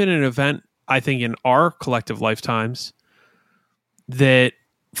hadn't been an event, I think, in our collective lifetimes that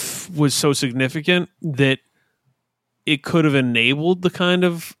was so significant that it could have enabled the kind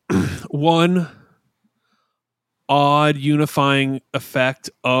of one odd unifying effect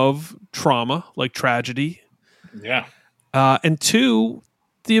of trauma, like tragedy. Yeah. And two,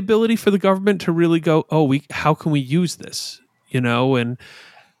 the ability for the government to really go, how can we use this? And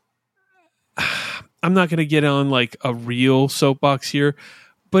I'm not going to get on like a real soapbox here,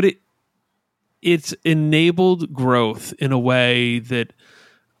 but it's enabled growth in a way that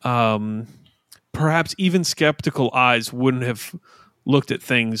perhaps even skeptical eyes wouldn't have looked at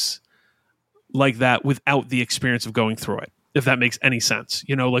things like that without the experience of going through it, if that makes any sense.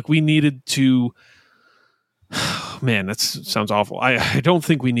 Like we needed to, man, that sounds awful. I don't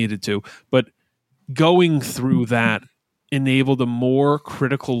think we needed to, but going through that enabled a more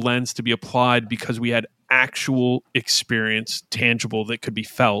critical lens to be applied because we had actual experience, tangible, that could be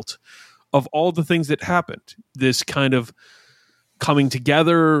felt of all the things that happened. This kind of coming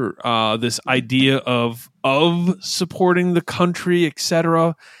together, this idea of supporting the country,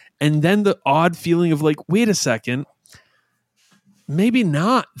 etc. And then the odd feeling of like, wait a second, maybe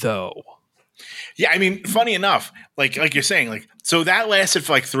not though. Yeah, I mean, funny enough, like you're saying, like, so that lasted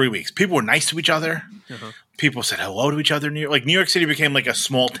for like 3 weeks. People were nice to each other. Uh-huh. People said hello to each other. New York City became like a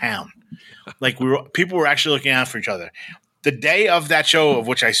small town. Like people were actually looking out for each other. The day of that show of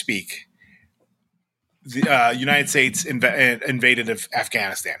which I speak, the United States invaded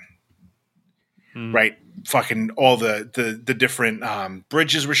Afghanistan. Right, fucking all the different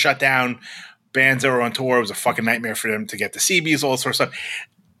bridges were shut down. Bands that were on tour, it was a fucking nightmare for them to get the CBs, all sorts of stuff.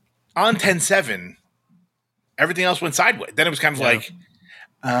 On 10/7, everything else went sideways. Then it was kind of like,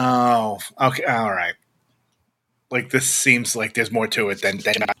 oh, okay, all right. Like this seems like there's more to it than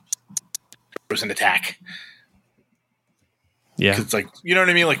it was an attack. Yeah, it's like, you know what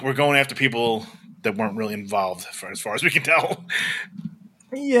I mean. Like we're going after people that weren't really involved, for as far as we can tell.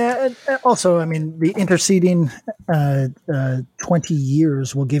 Yeah, and also, I mean, the interceding 20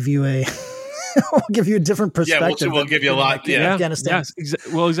 years will give you a will give you a different perspective. Yeah, we'll give you a lot. Yeah, Afghanistan. Yes,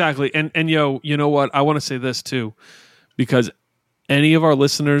 well, exactly. And you know what? I want to say this too, because any of our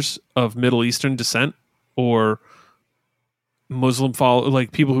listeners of Middle Eastern descent or Muslim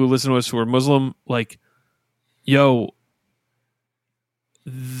like people who listen to us who are Muslim, like, the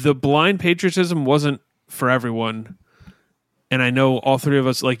blind patriotism wasn't for everyone. And I know all three of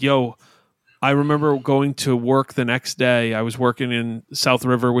us, like, I remember going to work the next day. I was working in South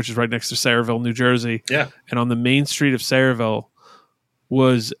River, which is right next to Sayreville, New Jersey. Yeah. And on the main street of Sayreville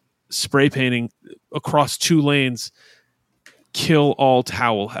was spray painting across 2 lanes, kill all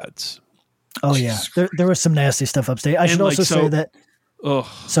towel heads. Oh, yeah. There was some nasty stuff upstate. I should also say that. Ugh.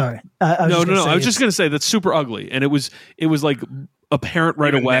 Sorry. No. I was just going to say that's super ugly. And it was like apparent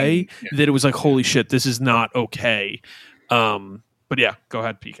right away that it was like, holy shit, this is not okay. But yeah, go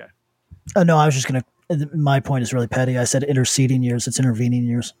ahead, PK. No, I was just going to, my point is really petty. I said interceding years. It's intervening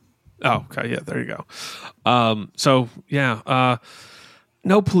years. Oh, okay. Yeah, there you go. So yeah,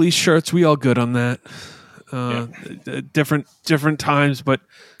 no police shirts. We all good on that. Different times, but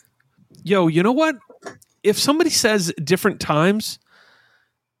you know what? If somebody says different times,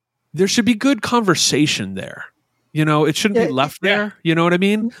 there should be good conversation there. It shouldn't be left there. You know what I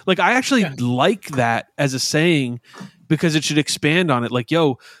mean? Like, I actually like that as a saying because it should expand on it. Like,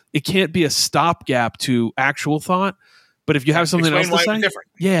 it can't be a stopgap to actual thought. But if you have something else to say, different.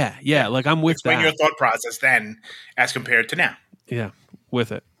 Yeah. Like, I'm with Explain that. your thought process then as compared to now. Yeah,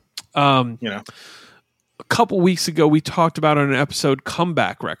 with it. A couple weeks ago, we talked about on an episode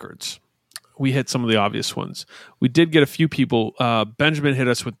comeback records. We hit some of the obvious ones. We did get a few people. Benjamin hit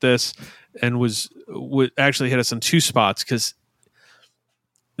us with this and would actually hit us on 2 spots because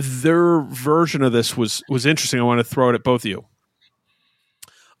their version of this was interesting. I want to throw it at both of you.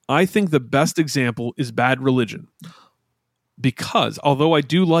 I think the best example is Bad Religion because although I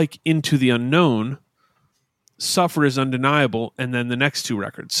do like Into the Unknown, Suffer is undeniable, and then the next 2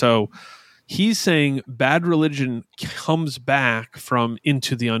 records. So he's saying Bad Religion comes back from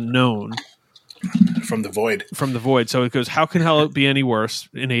Into the Unknown. From the void. So it goes, how can hell be any worse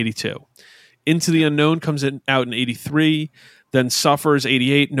in 82? Into the Unknown comes out in 83. Then Suffers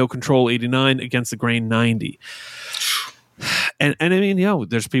 88, No Control 89, Against the Grain 90. And I mean,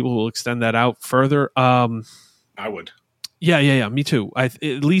 there's people who will extend that out further. I would. Yeah. Me too. At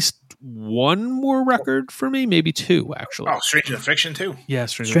least 1 more record for me, maybe 2 actually. Oh, Stranger Than Fiction too. Yeah,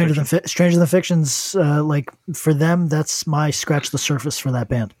 Stranger Than Fiction's like for them. That's my scratch the surface for that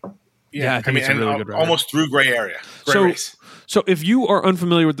band. Yeah, I think it's a really good record. Almost through Gray Area. So if you are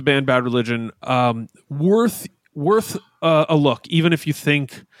unfamiliar with the band Bad Religion, worth a look, even if you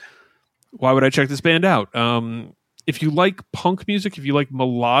think, why would I check this band out? if you like punk music, if you like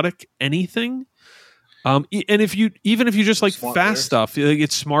melodic anything, and if you just like smart fast lyrics. Stuff,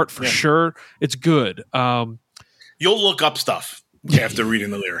 it's smart for sure. It's good. You'll look up stuff after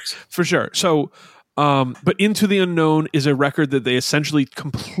reading the lyrics for sure. So, but Into the Unknown is a record that they essentially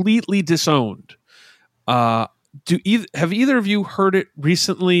completely disowned. Have either of you heard it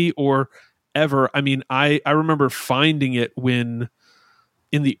recently or ever? I mean, I remember finding it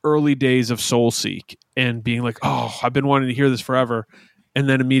in the early days of Soulseek and being like, oh, I've been wanting to hear this forever. And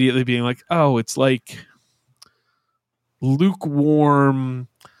then immediately being like, oh, it's like lukewarm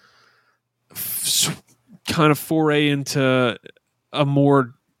kind of foray into a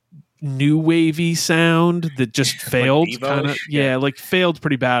more new wavy sound that just failed. Kind of, like failed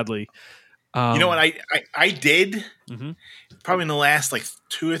pretty badly. You know what I did probably in the last like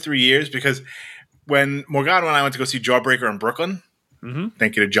 2 or 3 years, because when Morgado and I went to go see Jawbreaker in Brooklyn,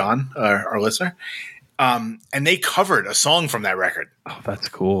 thank you to John, our listener, and they covered a song from that record. Oh, that's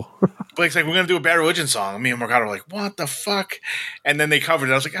cool. Blake's like, we're going to do a Bad Religion song. Me and Morgado were like, what the fuck? And then they covered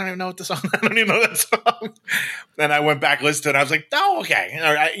it. I was like, I don't even know what the song. I don't even know that song. Then I went back, listened to it. I was like, oh, okay.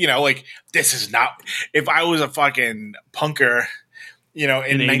 Like, this is not. If I was a fucking punker, in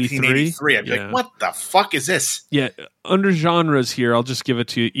 1983, I'd be like, what the fuck is this? Yeah. Under genres here, I'll just give it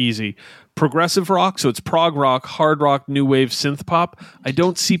to you easy. Progressive rock, so it's prog rock, hard rock, new wave, synth pop. I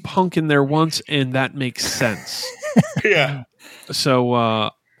don't see punk in there once, and that makes sense. Yeah. So,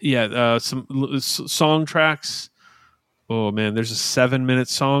 some song tracks. Oh man, there's a 7-minute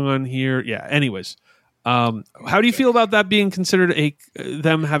song on here. Yeah. Anyways, how do you feel about that being considered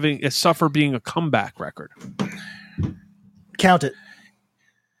them having a Suffer being a comeback record? Count it.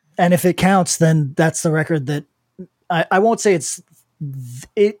 And if it counts, then that's the record that I won't say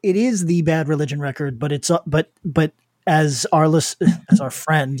it is the Bad Religion record, but it's but as our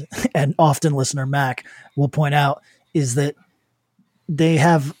friend and often listener Mac will point out, is that they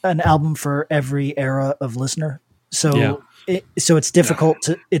have an album for every era of listener. So it's difficult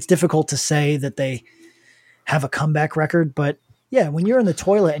to say that they have a comeback record, but yeah, when you're in the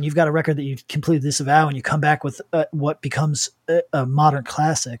toilet and you've got a record that you completely disavow and you come back with what becomes a modern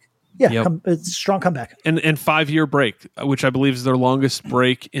classic. Yeah, it's a strong comeback. And 5-year break, which I believe is their longest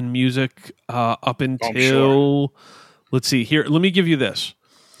break in music up until, let's see here. Let me give you this.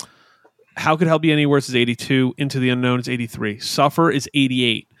 How Could Hell Be Any Worse is 82. Into the Unknown is 83. Suffer is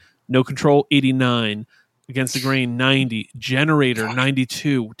 88. No Control, 89. Against the Grain, 90. Generator,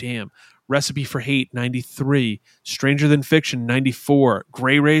 92. Damn. Recipe for Hate, 93. Stranger Than Fiction, 94.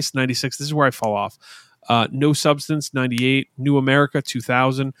 Gray Race, 96. This is where I fall off. No Substance, 98. New America,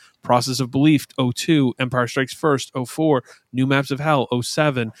 2000. Process of Belief, 02. Empire Strikes First, 04. New Maps of Hell,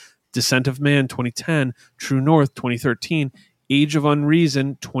 07. Descent of Man, 2010. True North, 2013. Age of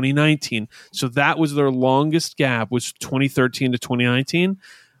Unreason, 2019. So that was their longest gap, was 2013 to 2019.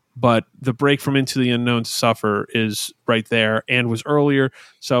 But the break from Into the Unknown to Suffer is right there and was earlier.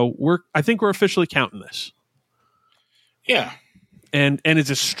 So I think we're officially counting this. Yeah. And it's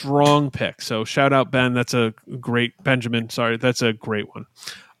a strong pick. So shout out Ben. That's a great Benjamin. Sorry, that's a great one.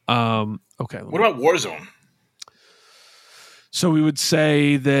 Okay. What about Warzone? So we would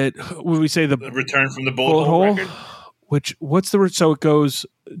say that the Return from the Bullet Hole record? So it goes,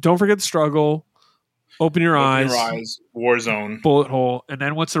 Don't Forget the Struggle, Open Your Eyes, Warzone, Bullet Hole, and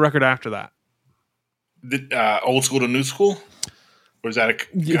then what's the record after that? The Old School to New School? Or is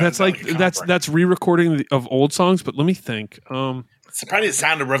that that's re-recording of old songs? But let me think. It's probably the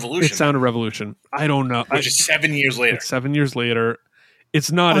Sound of Revolution. It's Sound of Revolution. I don't know. Which is 7 years later. It's 7 years later.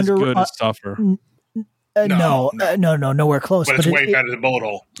 It's not as good as Suffer. No, nowhere close. But it's way better than Bullet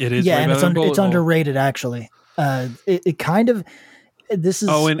Hole. It is. Yeah, and it's underrated actually. It kind of. This is.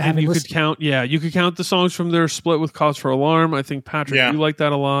 Oh, and you could count. Yeah, you could count the songs from their split with Cause for Alarm. I think Patrick, you like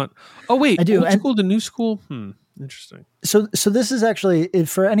that a lot. Oh wait, I do. Old School to New School. Interesting. So this is actually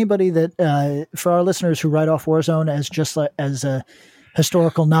for anybody that for our listeners who write off Warzone as just as a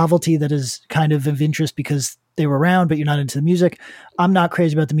historical novelty that is kind of interest because they were around, but you're not into the music. I'm not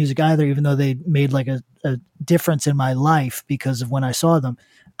crazy about the music either, even though they made like a difference in my life because of when I saw them.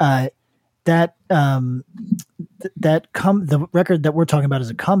 The record that we're talking about as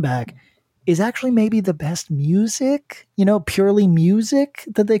a comeback is actually maybe the best music, purely music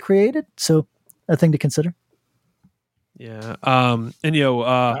that they created. So a thing to consider. Yeah.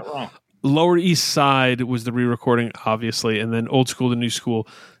 Lower East Side was the re-recording, obviously, and then Old School to New School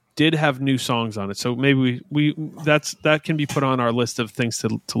did have new songs on it. So maybe that can be put on our list of things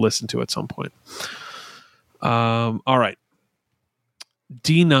to listen to at some point. All right.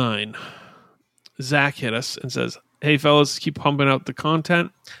 D9. Zach hit us and says, "Hey fellas, keep pumping out the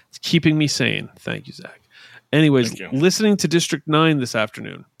content. It's keeping me sane." Thank you, Zach. Anyways, listening to District 9 this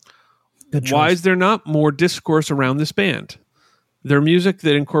afternoon. Why is there not more discourse around this band? Their music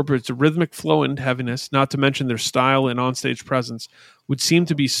that incorporates a rhythmic flow and heaviness, not to mention their style and onstage presence, would seem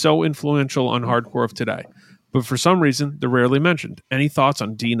to be so influential on hardcore of today. But for some reason, they're rarely mentioned. Any thoughts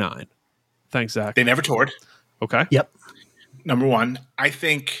on D9? Thanks, Zach. They never toured. Okay. Yep. Number one, I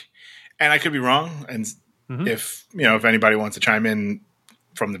think, and I could be wrong, and if anybody wants to chime in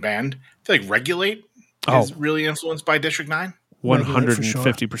from the band, I feel like Regulate is really influenced by District 9.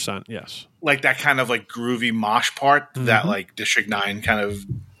 150%, yes. Like that kind of like groovy mosh part that like District 9 kind of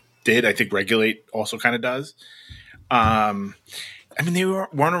did. I think Regulate also kind of does. I mean, they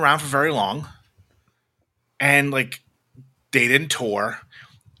weren't around for very long, and like they didn't tour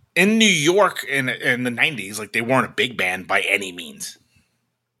in New York in the 90s. Like they weren't a big band by any means.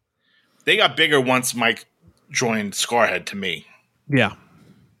 They got bigger once Mike joined Scarhead to me. Yeah.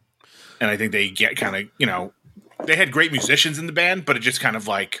 And I think they get kind of, they had great musicians in the band, but it just kind of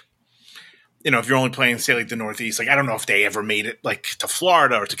like, if you're only playing, say, like the Northeast, like I don't know if they ever made it like to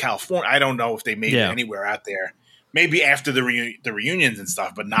Florida or to California. I don't know if they made it anywhere out there. Maybe after the reunions and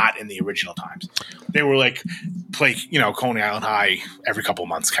stuff, but not in the original times. They were like play, Coney Island High every couple of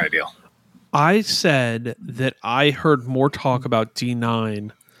months kind of deal. I said that I heard more talk about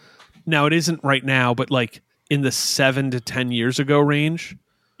D9. Now it isn't right now, but like in the 7 to 10 years ago range.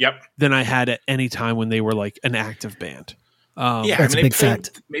 Yep. Than I had at any time when they were like an active band. That's a big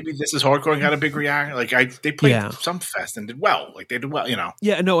fact. Maybe This Is Hardcore and got a big reaction. Like they played some fest and did well. Like they did well,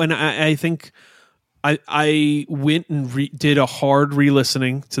 Yeah, no, and I think I went and did a hard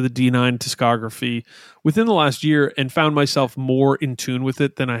re-listening to the D9 discography within the last year and found myself more in tune with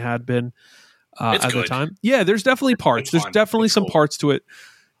it than I had been at the time. Yeah, there's definitely parts. There's definitely some parts to it.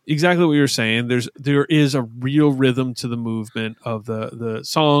 Exactly what you were saying. There is a real rhythm to the movement of the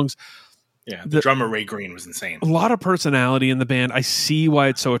songs. Yeah, the drummer Ray Green was insane. A lot of personality in the band. I see why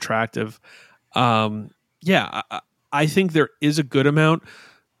it's so attractive. I think there is a good amount.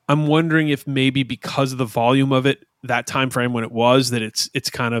 I'm wondering if maybe because of the volume of it, that time frame when it was, that it's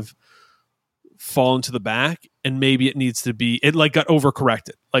kind of fallen to the back, and maybe it needs to be. It like got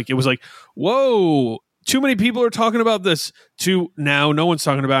overcorrected. Like it was like, whoa. Too many people are talking about this. To now, no one's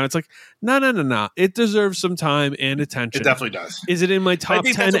talking about it. It's like, no. It deserves some time and attention. It definitely does. Is it in my top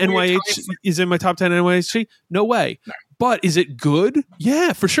 10 NYH? Is it in my top 10 NYHC? No way. No. But is it good?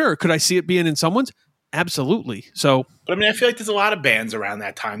 Yeah, for sure. Could I see it being in someone's? Absolutely. So, but I mean, I feel like there's a lot of bands around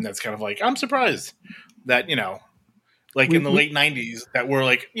that time that's kind of like, I'm surprised that like in the late '90s that were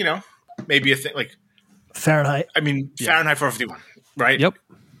like, maybe a thing like Fahrenheit. I mean, Fahrenheit 451, right? Yep.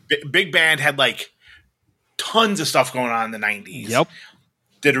 Big band had like tons of stuff going on in the 90s. Yep.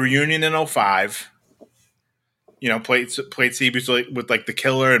 Did a reunion in 05. Played CBs with like The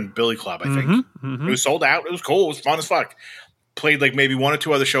Killer and Billy Club, I think. It was sold out. It was cool. It was fun as fuck. Played like maybe one or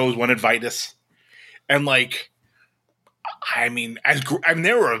two other shows, one at Vitus. And like, I mean,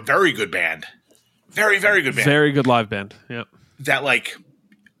 they were a very good band. Very, very good band. Very good live band. Yep. That like,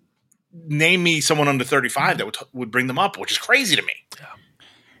 name me someone under 35 that would bring them up, which is crazy to me. Yeah.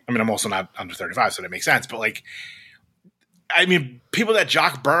 I mean, I'm also not under 35, so that makes sense. But like, I mean, people that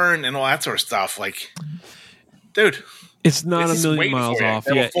Jock Byrne and all that sort of stuff, like, dude, it's not a million miles off.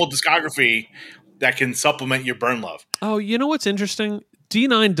 They have a full discography that can supplement your Byrne love. Oh, you know what's interesting?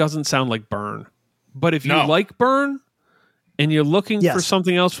 D9 doesn't sound like Byrne, but if you like Byrne and you're looking for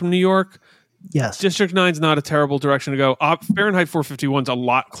something else from New York, District 9 is not a terrible direction to go. Fahrenheit 451 is a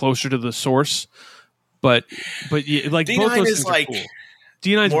lot closer to the source, but yeah, like D9 both those is things like. Are cool.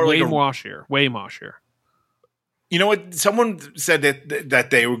 D9's way moshier. Way moshier. You know what? Someone said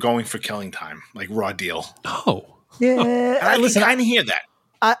that they were going for Killing Time, like Raw Deal. Oh. Yeah. I can kind of hear that.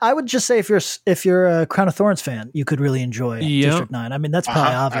 I would just say if you're a Crown of Thorns fan, you could really enjoy District 9. I mean, that's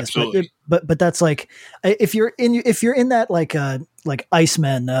probably obvious, but that's like if you're in that like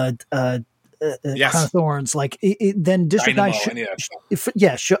Iceman, Crown of Thorns, like then District Dynamo,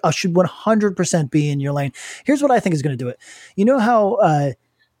 9 should 100% be in your lane. Here's what I think is going to do it. You know how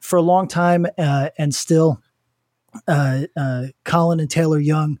for a long time and still Colin and Taylor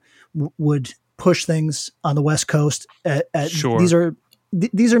Young would push things on the West Coast. Sure.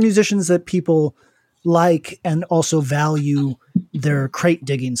 These are musicians that people like and also value their crate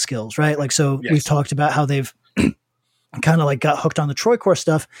digging skills, right? Like, so we've talked about how they've kind of like got hooked on the Troycore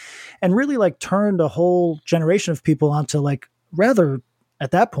stuff and really like turned a whole generation of people onto like rather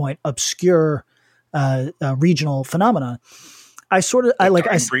at that point obscure regional phenomenon. Like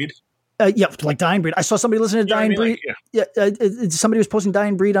Dying Breed. I saw somebody listening to Dying Breed. Somebody was posting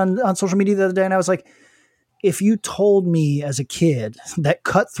Dying Breed on social media the other day, and I was like, if you told me as a kid that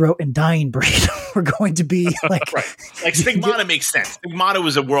Cutthroat and Dying Breed were going to be like, right. Like Stigmata makes sense. Stigmata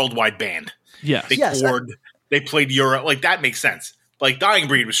was a worldwide band. Yes. They toured. They played Europe. Like that makes sense. Like Dying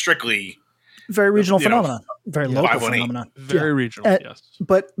Breed was strictly very regional phenomenon, very local phenomenon, very regional. Yes,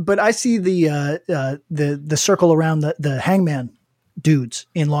 but I see the circle around the Hangman dudes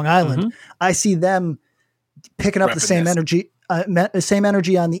in Long Island. I see them picking up the same energy, on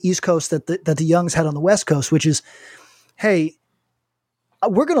the East Coast that the Youngs had on the West Coast, which is, hey,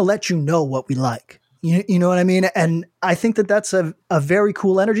 we're going to let you know what we like. You know what I mean? And I think that's a very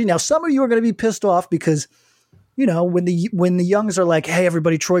cool energy. Now, some of you are going to be pissed off because, you know, when the Youngs are like, hey,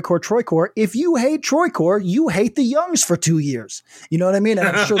 everybody, Troycore. If you hate Troycore, you hate the Youngs for 2 years. You know what I mean? And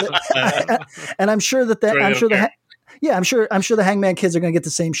I'm sure that, I'm sure the Hangman kids are going to get the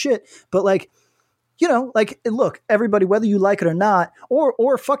same shit. But like, you know, like, look, everybody, whether you like it or not,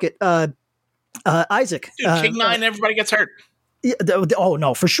 or fuck it, Isaac. Dude, King 9, everybody gets hurt. Oh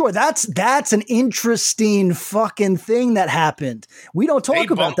no, for sure. That's an interesting fucking thing that happened. We don't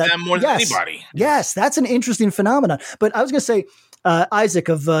talk about that them more than anybody. Yes, that's an interesting phenomenon. But I was going to say, Isaac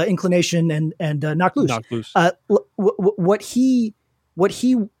of Inclination and Knock Loose. What he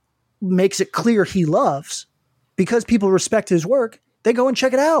makes it clear he loves, because people respect his work, they go and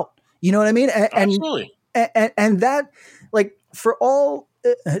check it out. You know what I mean? Absolutely. And that, like, for all.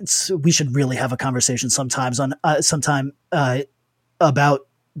 We should really have a conversation sometime about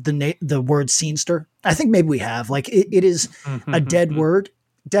the word scenester. I think maybe we have. Like it is a dead word,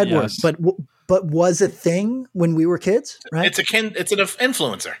 word, but was a thing when we were kids, right? It's an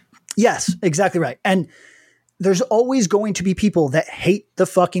influencer. Yes, exactly right. And there's always going to be people that hate the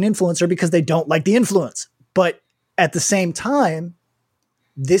fucking influencer because they don't like the influence. But at the same time,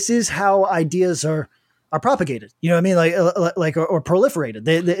 this is how ideas are propagated, you know what I mean? Like or proliferated.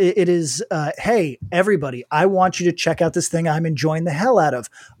 It is, hey, everybody, I want you to check out this thing I'm enjoying the hell out of.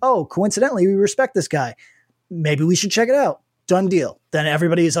 Oh, coincidentally, we respect this guy. Maybe we should check it out. Done deal. Then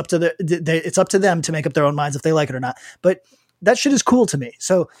everybody is it's up to them to make up their own minds if they like it or not. But that shit is cool to me.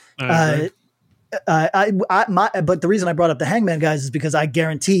 So, but the reason I brought up the Hangman guys is because I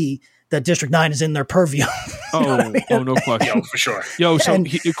guarantee that District 9 is in their purview. No question. Yo, for sure.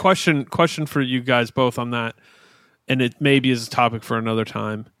 Question for you guys both on that, and it maybe is a topic for another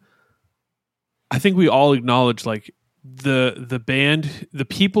time. I think we all acknowledge, like, the band, the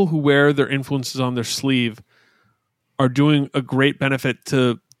people who wear their influences on their sleeve are doing a great benefit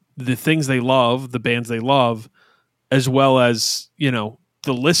to the things they love, the bands they love, as well as, you know,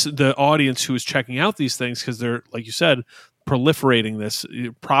 the audience who is checking out these things, because they're, like you said, proliferating this,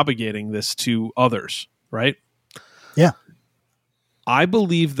 propagating this to others, right? Yeah. I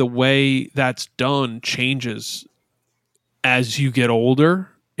believe the way that's done changes as you get older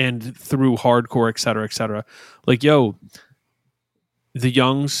and through hardcore, et cetera, et cetera. Like, yo, the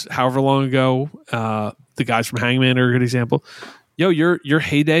Youngs, however long ago, the guys from Hangman are a good example. Yo, you're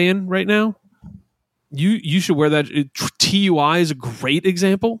heydaying right now. You should wear that. TUI is a great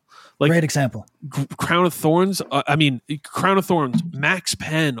example. Like, great example. Crown of Thorns. Crown of Thorns, Max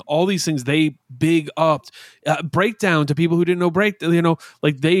Penn, all these things they big upped. Breakdown to people who didn't know breakdown. You know,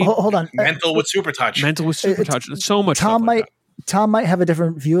 like they hold on. Mental with Super Touch. So much. Tom might have a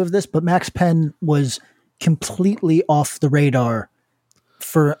different view of this, but Max Penn was completely off the radar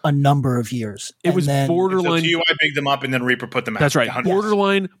for a number of years. It was borderline. So TUI bigged them up, and then Reaper put them out. That's right.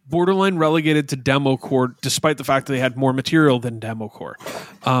 Borderline relegated to democore, despite the fact that they had more material than democore.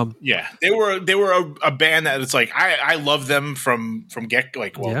 Yeah, they were a band that it's like I love them from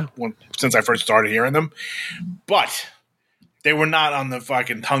since I first started hearing them, but they were not on the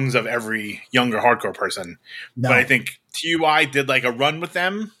fucking tongues of every younger hardcore person. No. But I think TUI did like a run with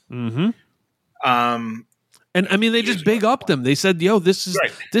them. Mm-hmm. And I mean, they just big upped them. They said, "Yo, this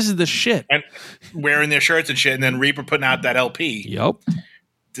is the shit." And wearing their shirts and shit, and then Reaper putting out that LP. Yep,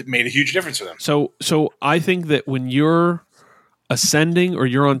 it made a huge difference for them. So I think that when you're ascending or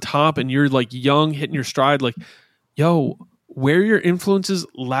you're on top and you're like young, hitting your stride, like, yo, wear your influences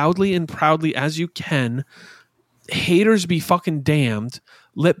loudly and proudly as you can. Haters be fucking damned.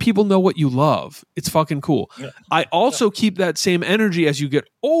 Let people know what you love. It's fucking cool. Yeah. I also keep that same energy as you get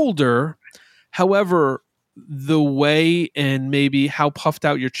older. However, the way and maybe how puffed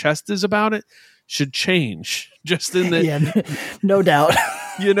out your chest is about it should change. Just in the no doubt.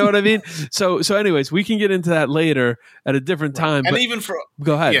 You know what I mean? So anyways, we can get into that later at a different time. And but even for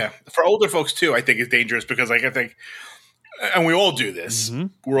go ahead. Yeah, for older folks too, I think it's dangerous because like I think, and we all do this.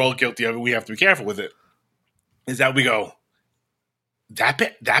 Mm-hmm. We're all guilty of it. We have to be careful with it. Is that we go, that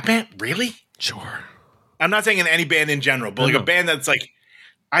band really? Sure. I'm not saying in any band in general, but like a band that's like,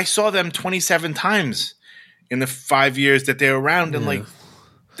 I saw them 27 times. in the 5 years that they were around, and like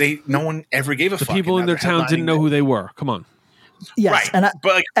no one ever gave a fuck. The people in their town didn't know who they were. Come on. Yes, right.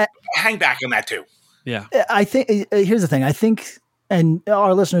 But like, hang back on that too. Yeah, I think here's the thing. I think, and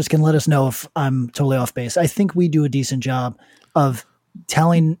our listeners can let us know if I'm totally off base. I think we do a decent job of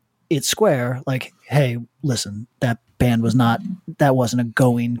telling it square, like, hey, listen, that band wasn't a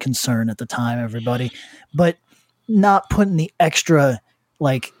going concern at the time, everybody, but not putting the extra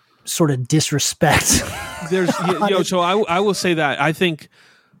like sort of disrespect. So I will say that I think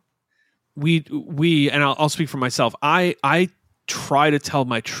we and I'll speak for myself. I try to tell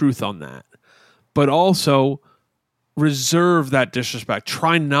my truth on that, but also reserve that disrespect.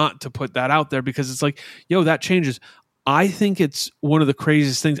 Try not to put that out there because it's like, that changes. I think it's one of the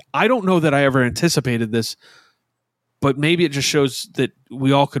craziest things. I don't know that I ever anticipated this, but maybe it just shows that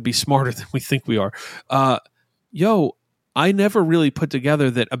we all could be smarter than we think we are. I never really put together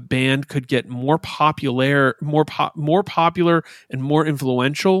that a band could get more popular and more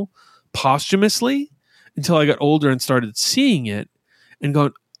influential posthumously until I got older and started seeing it and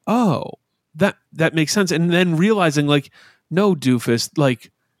going, oh, that makes sense. And then realizing like, no, doofus,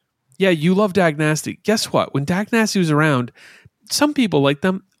 like, yeah, you love Dag Nasty. Guess what? When Dag Nasty was around, some people liked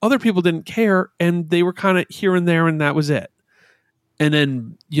them, other people didn't care, and they were kind of here and there, and that was it. And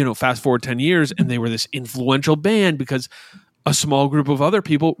then, fast forward 10 years, and they were this influential band because a small group of other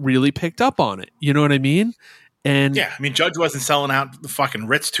people really picked up on it. You know what I mean? And yeah, I mean, Judge wasn't selling out the fucking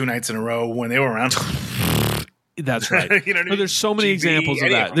Ritz 2 nights in a row when they were around. That's right. You know what I mean? There's so many examples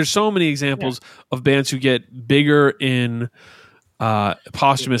of that. There's so many examples of bands who get bigger in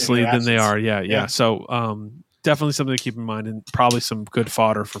posthumously than they are. Yeah. So definitely something to keep in mind, and probably some good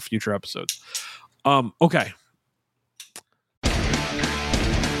fodder for future episodes. Okay.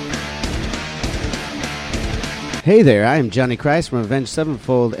 Hey there, I am Johnny Christ from Avenged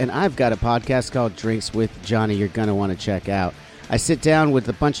Sevenfold, and I've got a podcast called Drinks with Johnny you're going to want to check out. I sit down with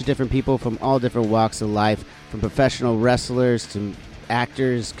a bunch of different people from all different walks of life, from professional wrestlers to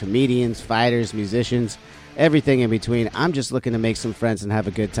actors, comedians, fighters, musicians, everything in between. I'm just looking to make some friends and have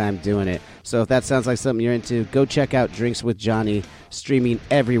a good time doing it. So if that sounds like something you're into, go check out Drinks with Johnny, streaming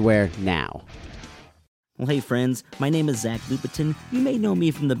everywhere now. Well, hey friends, my name is Zach Lupetin. You may know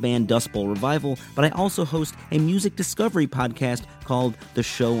me from the band Dust Bowl Revival, but I also host a music discovery podcast called The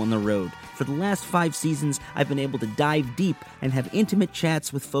Show on the Road. For the last 5 seasons, I've been able to dive deep and have intimate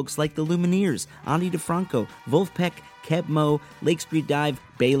chats with folks like the Lumineers, Ani DeFranco, Wolfpack, Keb Mo, Lake Street Dive,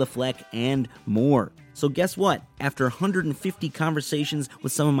 Bela Fleck, and more. So guess what? After 150 conversations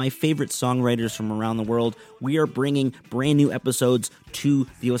with some of my favorite songwriters from around the world, we are bringing brand new episodes to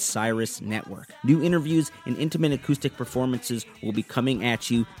the Osiris Network. New interviews and intimate acoustic performances will be coming at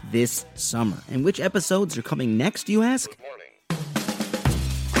you this summer. And which episodes are coming next, you ask?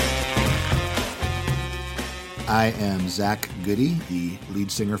 I am Zach Goody, the lead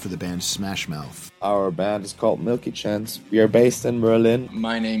singer for the band Smash Mouth. Our band is called Milky Chance. We are based in Berlin.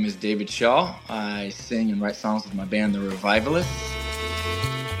 My name is David Shaw. I sing and write songs with my band, The Revivalists.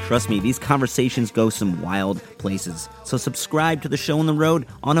 Trust me, these conversations go some wild places. So subscribe to The Show on the Road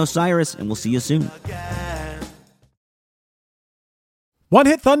on Osiris, and we'll see you soon. One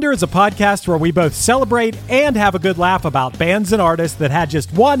Hit Thunder is a podcast where we both celebrate and have a good laugh about bands and artists that had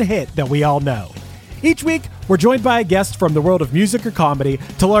just one hit that we all know. Each week, we're joined by a guest from the world of music or comedy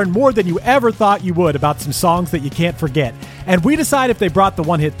to learn more than you ever thought you would about some songs that you can't forget. And we decide if they brought the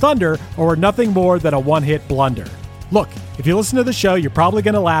one-hit thunder or were nothing more than a one-hit blunder. Look, if you listen to the show, you're probably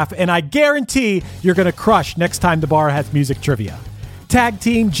going to laugh, and I guarantee you're going to crush next time the bar has music trivia. Tag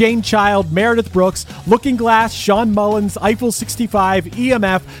Team, Jane Child, Meredith Brooks, Looking Glass, Sean Mullins, Eiffel 65,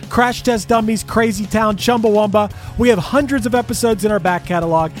 EMF, Crash Test Dummies, Crazy Town, Chumbawamba. We have hundreds of episodes in our back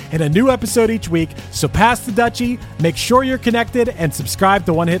catalog and a new episode each week, so pass the Dutchie, make sure you're connected, and subscribe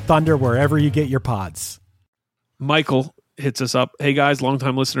to One Hit Thunder wherever you get your pods. Michael hits us up. Hey guys,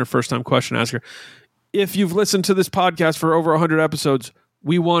 long-time listener, first-time question asker. If you've listened to this podcast for over 100 episodes,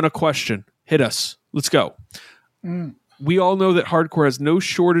 we want a question. Hit us. Let's go. We all know that hardcore has no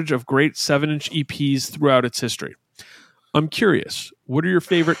shortage of great 7-inch EPs throughout its history. I'm curious, what are your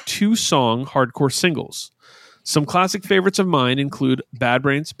favorite 2-song hardcore singles? Some classic favorites of mine include Bad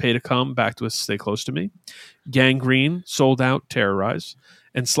Brains, Pay to Come, Back to Us, Stay Close to Me, Gangrene, Sold Out, Terrorize,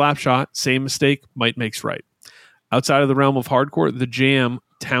 and Slapshot, Same Mistake, Might Makes Right. Outside of the realm of hardcore, The Jam,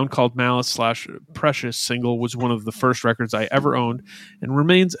 Town Called Malice / Precious single was one of the first records I ever owned and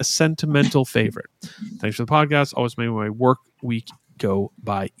remains a sentimental favorite. Thanks for the podcast. Always made my work week go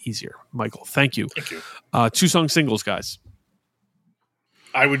by easier. Michael, thank you. Thank you. 2-song singles, guys.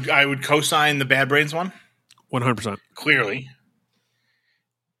 I would co-sign the Bad Brains one. 100%. Clearly.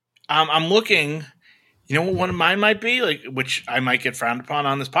 I'm looking. You know what one of mine might be? Like, which I might get frowned upon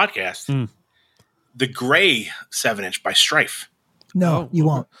on this podcast. The Gray 7-inch by Strife. No, you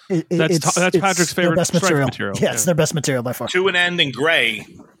won't. That's Patrick's favorite best material. Yeah, it's their best material by far. To an End and Gray.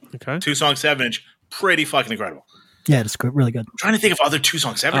 Okay. 2-song 7-inch. Pretty fucking incredible. Yeah, it's really good. I'm trying to think of other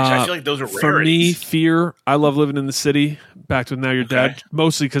 2-song 7-inch. I feel like those are rarities. For me, Fear, I Love Living in the City. Back to Now You're Dead.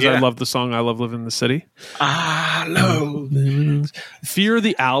 Mostly because I love the song I Love Living in the City. I love Fear,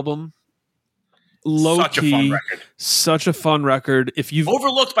 the album. Low such key, a fun record. Such a fun record. If you've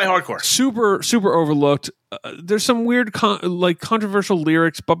overlooked by hardcore, super overlooked. There's some weird, controversial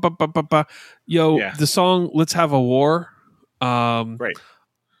lyrics. The song "Let's Have a War." Right.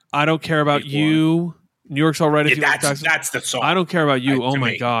 I don't care about you. New York's all right. If you that's the song. I don't care about you. Oh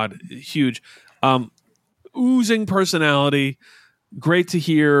my god, huge. Oozing personality. Great to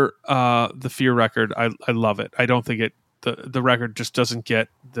hear the Fear record. I love it. I don't think the record just doesn't get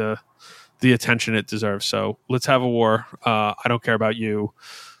the attention it deserves. So Let's Have a War. I don't care about you.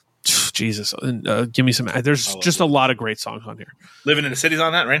 Jesus. Give me some. There's just a lot of great songs on here. Living in the City's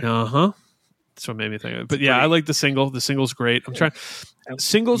on that, right? That's what made me think of it. But I like the single. The single's great. I'm trying.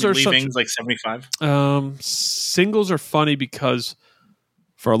 Singles are Leaving's like 75. Singles are funny because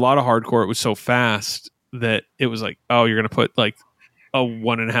for a lot of hardcore, it was so fast that it was like, oh, you're going to put like a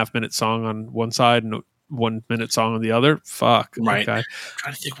 1.5 minute song on one side and a 1 minute song on the other. Fuck. Right. Okay. I'm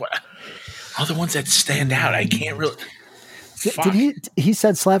trying to think what other ones that stand out. I can't really. Did he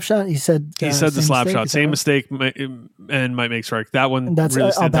said Slapshot? He said the Slapshot. Same mistake and Might Make Strike. That one. That's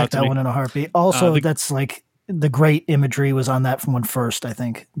really I'll back that me. one in a heartbeat. Also, that's like the great imagery was on that one first. I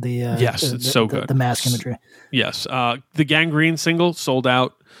think it's so good. The mask imagery. Yes, the Gangrene single sold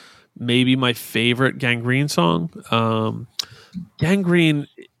out. Maybe my favorite Gangrene song. Gangrene.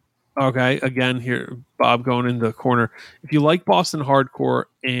 Okay, again here, Bob going in the corner. If you like Boston hardcore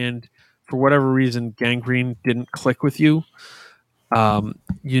and for whatever reason Gangrene didn't click with you,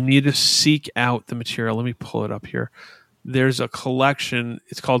 you need to seek out the material. Let me pull it up here. There's a collection.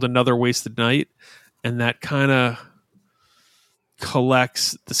 It's called Another Wasted Night, and that kind of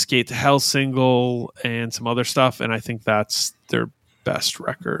collects the Skate to Hell single and some other stuff, and I think that's their best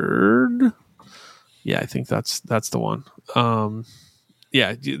record. Yeah, I think that's the one.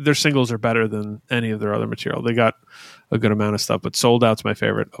 Their singles are better than any of their other material. They got a good amount of stuff, but Sold Out's my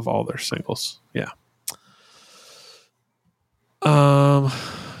favorite of all their singles. Yeah. So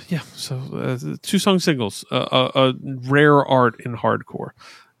 2-song singles, a rare art in hardcore.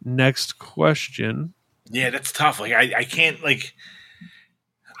 Next question. Yeah, that's tough. Like I can't like.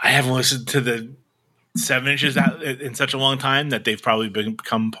 I haven't listened to the 7-inches out in such a long time that they've probably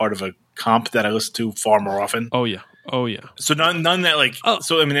become part of a comp that I listen to far more often. Oh yeah. So none that like. Oh.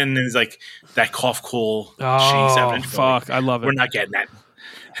 So I mean, and there's like that Cough Cool. Oh 7-inch. fuck! I love it. We're not getting that.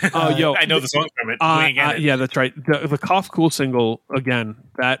 I know the song from it. Yeah, that's right. The Cough Cool single again.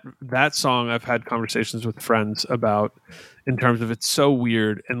 That song I've had conversations with friends about in terms of it's so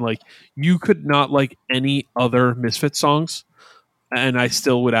weird and like you could not like any other Misfits songs, and I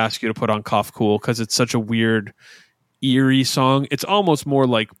still would ask you to put on Cough Cool because it's such a weird, eerie song. It's almost more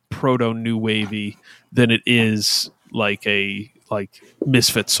like proto new wavy than it is like a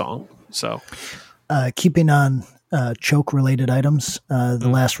Misfits song. So keeping on choke related items, the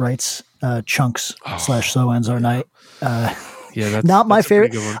Last Rites chunks / So Ends Our Night. That's not my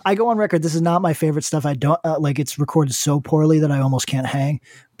favorite. I go on record. This is not my favorite stuff. I don't like. It's recorded so poorly that I almost can't hang,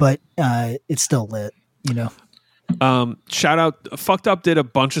 but it's still lit. You know. Shout out, Fucked Up did a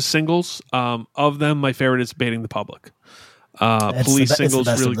bunch of singles. Of them, my favorite is Baiting the Public. Police singles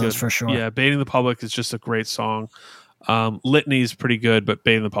really good for sure. Yeah, Baiting the Public is just a great song. Litany is pretty good, but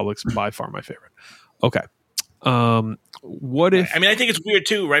Baiting the Public is by far my favorite. Okay. What if? I mean, I think it's weird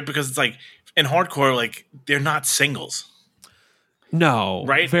too, right? Because it's like in hardcore, like they're not singles. No,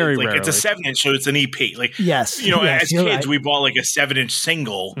 right? Very like rarely. It's a 7-inch, so it's an EP. Like yes, as kids, we bought like a 7-inch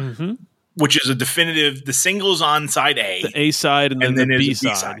single, which is a definitive. The single's on side A, the A side, and then the B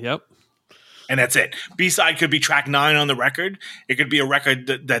side. Yep. And that's it. B side could be track 9 on the record. It could be a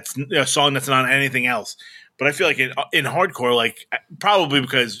record that's a song that's not on anything else. But I feel like in hardcore, like probably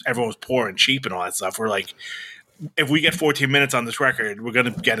because everyone was poor and cheap and all that stuff, we're like, if we get 14 minutes on this record, we're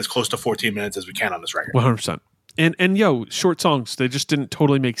going to get as close to 14 minutes as we can on this record. 100%. And short songs, they just didn't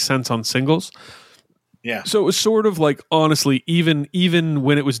totally make sense on singles. Yeah. So it was sort of like, honestly, even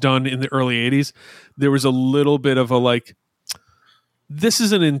when it was done in the early 80s, there was a little bit of a like, this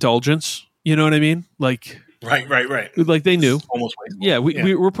is an indulgence. You know what I mean? Like, right. Like they knew. Almost wasteful. Yeah,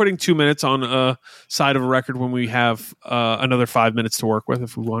 we're putting 2 minutes on a side of a record when we have another 5 minutes to work with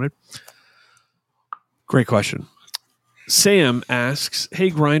if we wanted. Great question. Sam asks, "Hey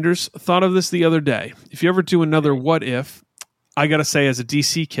Grinders, thought of this the other day. If you ever do another What If, I gotta say, as a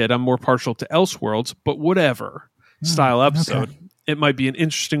DC kid, I'm more partial to Elseworlds, but whatever style episode, it might be an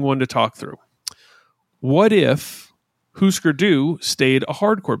interesting one to talk through. What if Husker Du stayed a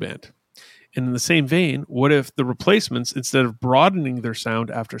hardcore band? And in the same vein, what if the Replacements, instead of broadening their sound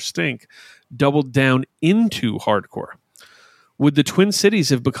after Stink, doubled down into hardcore? Would the Twin Cities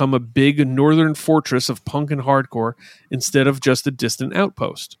have become a big northern fortress of punk and hardcore instead of just a distant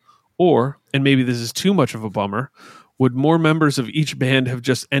outpost? Or, and maybe this is too much of a bummer, would more members of each band have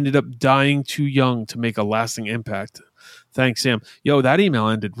just ended up dying too young to make a lasting impact? Thanks, Sam." Yo, that email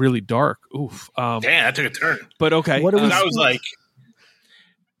ended really dark. Oof. Damn, that took a turn. But okay. What do we I was like,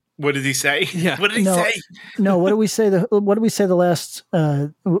 what did he say? Yeah. What did he say? No, what do we say? What do we say? The last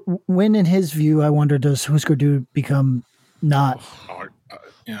when, in his view, I wonder, does Husker Du become not?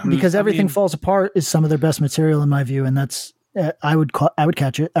 Because everything falls apart is some of their best material in my view, and that's I would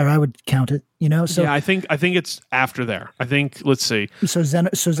catch it, or I would count it. So yeah, I think it's after there. I think, let's see. So Zen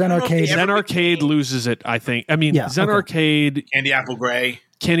Arcade loses it. I think. I mean, Zen Arcade, Candy Apple Gray,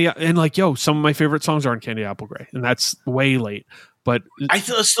 and some of my favorite songs are on Candy Apple Gray, and that's way late. But I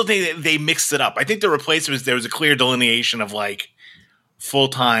still think that they mixed it up. I think the Replacements, there was a clear delineation of like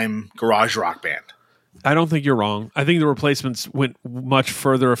full-time garage rock band. I don't think you're wrong. I think the Replacements went much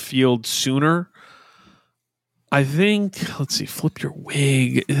further afield sooner. I think, let's see, Flip Your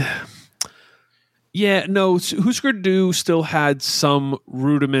Wig. Yeah, no, Husker Du still had some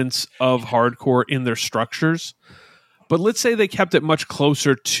rudiments of hardcore in their structures. But let's say they kept it much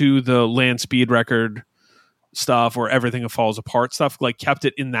closer to the Land Speed record stuff or Everything Falls Apart stuff, like kept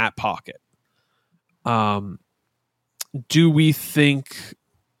it in that pocket. Do we think...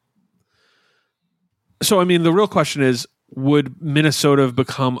 So, I mean, the real question is, would Minnesota have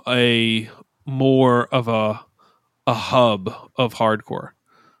become more of a hub of hardcore?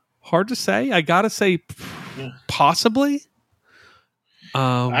 Hard to say. I gotta say, possibly.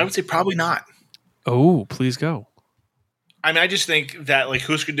 I would say probably not. Oh, please go. I mean, I just think that like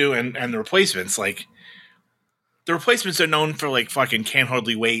Husker Du and the Replacements, like the Replacements are known for like fucking Can't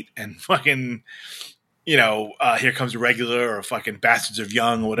Hardly Wait and fucking, Here Comes the Regular or fucking Bastards of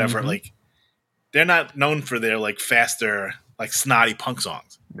Young or whatever. Mm-hmm. Like, they're not known for their like faster, like snotty punk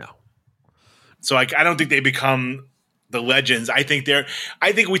songs. No. So like, I don't think they become the legends. I think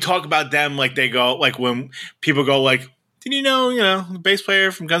we talk about them like they go, like when people go like, did you know, the bass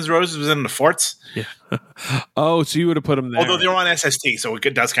player from Guns N' Roses was in the Forts? Yeah. Oh, so you would have put them there. Although they're on SST, so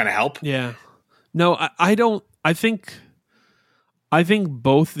it does kind of help. Yeah. No, I don't. I think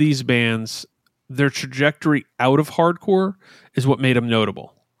both these bands, their trajectory out of hardcore is what made them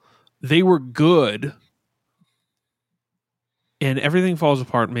notable. They were good, and Everything Falls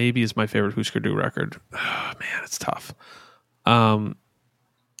Apart maybe is my favorite Husker Du record. Oh, man, it's tough. I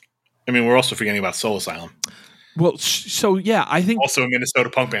mean, we're also forgetting about Soul Asylum. Well, so yeah, I think also a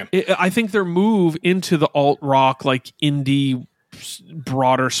Minnesota punk band. I think their move into the alt rock, like indie,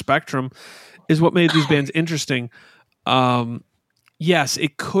 broader spectrum, is what made these bands interesting. Yes,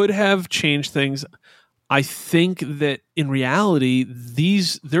 it could have changed things. I think that in reality,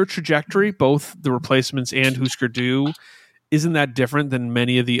 their trajectory, both the Replacements and Husker Du, isn't that different than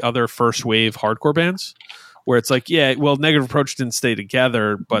many of the other first wave hardcore bands, where it's like, yeah, well, Negative Approach didn't stay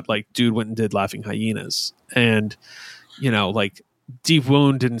together, but like Dude went and did Laughing Hyenas, and like Deep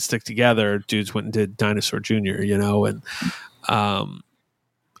Wound didn't stick together. Dudes went and did Dinosaur Jr., and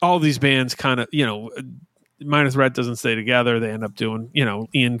all these bands kind of, Minor Threat doesn't stay together. They end up doing,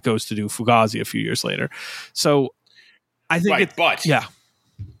 Ian goes to do Fugazi a few years later. So I think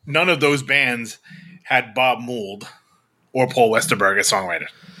none of those bands had Bob Mould or Paul Westerberg as songwriter.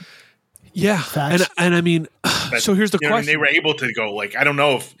 Yeah. And I mean, so here's the question. They were able to go like, I don't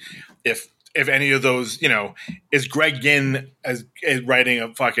know if any of those, is Greg Ginn as writing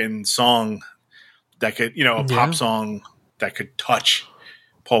a fucking song that could, a pop song that could touch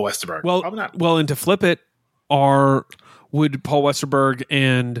Paul Westerberg. Well, probably not. Well, and to flip it, would Paul Westerberg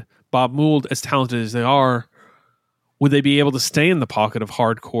and Bob Mould, as talented as they are, would they be able to stay in the pocket of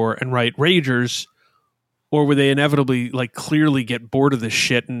hardcore and write ragers, or would they inevitably like clearly get bored of this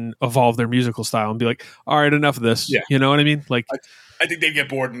shit and evolve their musical style and be like, all right, enough of this? Yeah. You know what I mean? Like, I think they'd get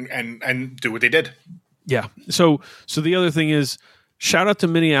bored and do what they did. Yeah. So the other thing is, shout out to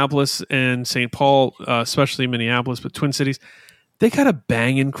Minneapolis and St. Paul, especially Minneapolis, but Twin Cities. They got a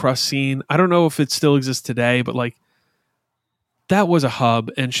banging crust scene. I don't know if it still exists today, but like that was a hub.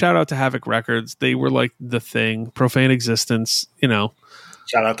 And shout out to Havoc Records. They were like the thing. Profane Existence,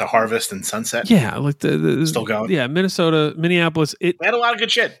 Shout out to Harvest and Sunset. Yeah, like the still going. Yeah, Minnesota, Minneapolis. They had a lot of good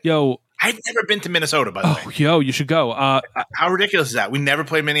shit. Yo, I've never been to Minnesota, by the way. Yo, you should go. How ridiculous is that? We never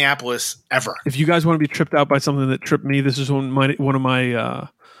played Minneapolis ever. If you guys want to be tripped out by something that tripped me, this is one of my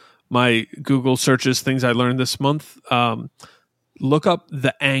my Google searches, things I learned this month. Look up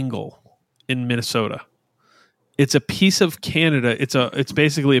the Angle in Minnesota. It's a piece of Canada. It's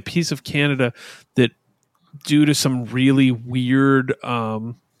basically a piece of Canada that, due to some really weird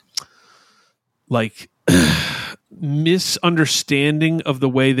misunderstanding of the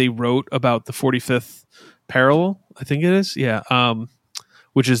way they wrote about the 45th parallel, I think it is,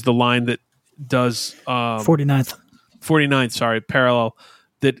 which is the line that does 49th parallel,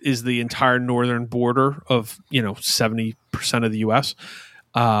 that is the entire northern border of 70% of the U.S.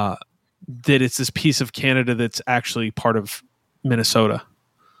 That it's this piece of Canada that's actually part of Minnesota.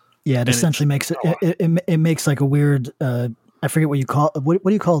 Yeah, it essentially makes it makes like a weird. I forget what you call. What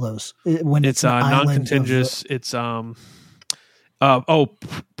do you call those when it's non-contiguous? It's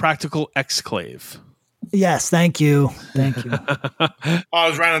practical exclave. Yes, thank you. I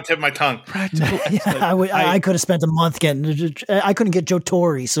was right on the tip of my tongue. Practical exclave. I could have spent a month getting. I couldn't get Joe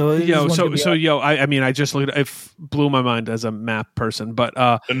Torre, so I just looked. It blew my mind as a map person, but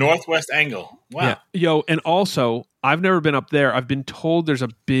the Northwest Angle. Wow. Yeah, and also I've never been up there. I've been told there's a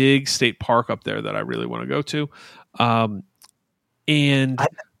big state park up there that I really want to go to. And I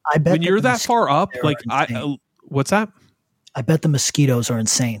bet when you're that far up, what's that? I bet the mosquitoes are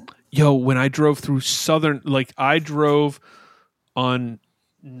insane. Yo, when I drove through I drove on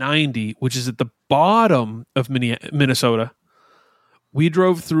 90, which is at the bottom of Minnesota. We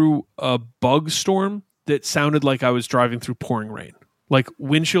drove through a bug storm that sounded like I was driving through pouring rain. Like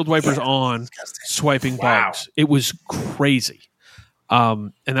windshield wipers on, swiping bugs. It was crazy.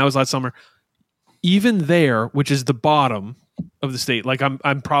 And that was last summer. Even there, which is the bottom of the state, like I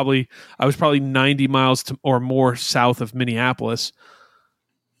was probably 90 miles or more south of Minneapolis.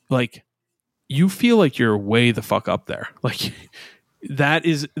 Like, you feel like you're way the fuck up there. Like, that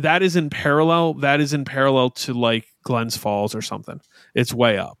is in parallel. That is in parallel to like Glens Falls or something. It's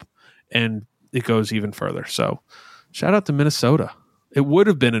way up, and it goes even further. So, shout out to Minnesota. It would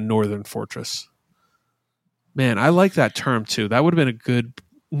have been a northern fortress. Man, I like that term too. That would have been a good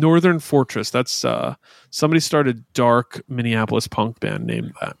northern fortress. That's somebody started dark Minneapolis punk band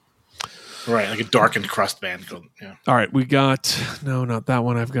named that. Right, like a darkened crust band. Yeah. All right, we got not that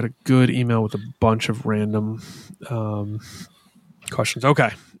one. I've got a good email with a bunch of random questions. Okay,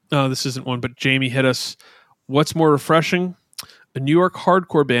 this isn't one, but Jamie hit us. What's more refreshing? A New York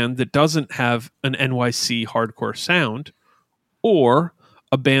hardcore band that doesn't have an NYC hardcore sound, or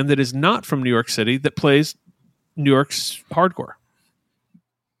a band that is not from New York City that plays New York's hardcore?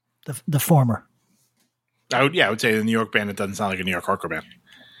 The former. I would say the New York band that doesn't sound like a New York hardcore band.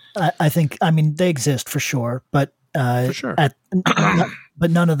 I think they exist for sure, but for sure. But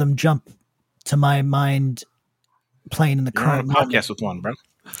none of them jump to my mind playing in the current moment. Podcast with one, bro.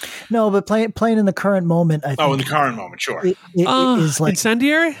 No, but playing in the current moment. I think in the current moment, sure. It is like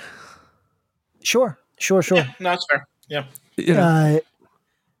Incendiary. Sure. Yeah, no, that's fair. Yeah. You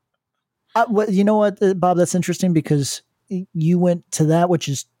know what, Bob? That's interesting because you went to that, which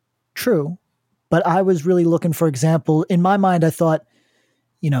is true, but I was really looking for example. In my mind, I thought,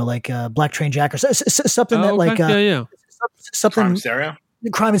 like Black Train Jack or something something. Crime Stereo.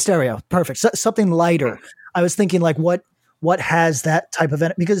 Crime and Stereo, perfect. Something lighter. I was thinking like what has that type of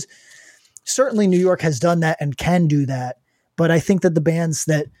because certainly New York has done that and can do that, but I think that the bands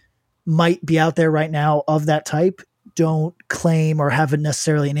that might be out there right now of that type don't claim or have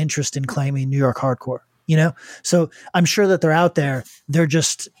necessarily an interest in claiming New York hardcore. So I'm sure that they're out there. Their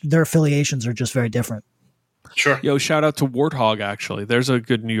affiliations are just very different. Sure. Yo, shout out to Warthog. Actually, there's a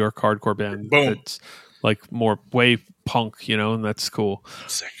good New York hardcore band. Boom. That's like more way punk, and that's cool.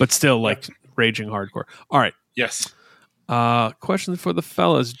 Sick. But still like raging hardcore. All right. Yes. Question for the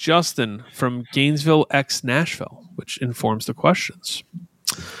fellas. Justin from Gainesville x Nashville, which informs the questions.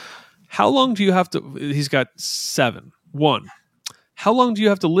 How long do you have to? He's got 7. 1. How long do you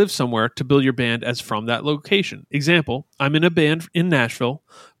have to live somewhere to build your band as from that location? Example, I'm in a band in Nashville,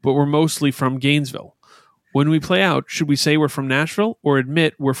 but we're mostly from Gainesville. When we play out, should we say we're from Nashville or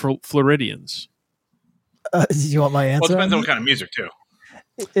admit we're Floridians? Do you want my answer? Well, it depends on what kind of music, too.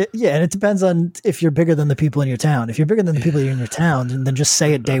 And it depends on if you're bigger than the people in your town. If you're bigger than the people in your town, then just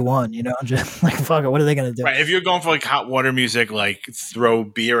say it day one, just like, fuck it, what are they going to do? Right. If you're going for like hot water music, like throw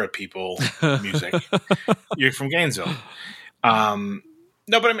beer at people music, you're from Gainesville. No,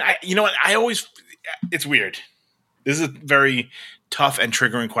 but I mean, you know what? It's weird. This is a very tough and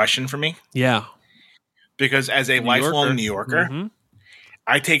triggering question for me. Yeah. Because as a lifelong New Yorker,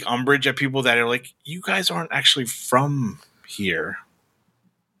 I take umbrage at people that are like, you guys aren't actually from here.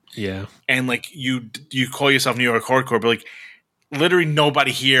 Yeah. And like you call yourself New York hardcore, but like literally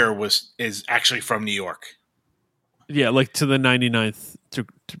nobody here is actually from New York. Yeah, like to the 99th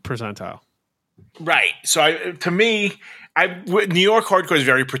percentile. Right. So to me, New York hardcore is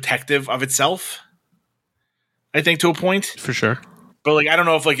very protective of itself. I think to a point, for sure. But like, I don't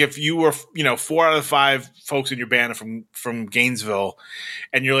know if you were, 4 out of 5 folks in your band are from Gainesville,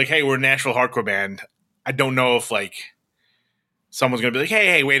 and you're like, hey, we're a Nashville hardcore band. I don't know if like someone's gonna be like,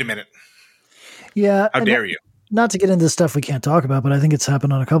 hey, wait a minute. Yeah. How dare you? Not to get into stuff we can't talk about, but I think it's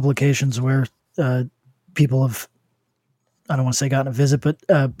happened on a couple occasions where people have, I don't want to say gotten a visit,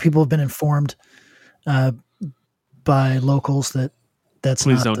 but people have been informed by locals that's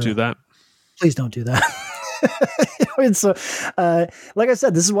Please don't do that. Please don't do that. And so, like I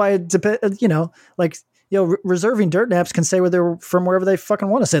said, this is why it depends. Reserving dirt naps can say where they're from wherever they fucking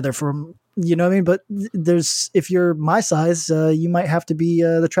want to say they're from. You know what I mean? But if you're my size, you might have to be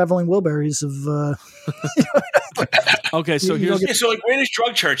the traveling Wilburys of. Okay, so where does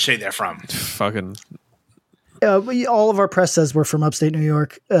Drug Church say they're from? Fucking. All of our press says we're from upstate New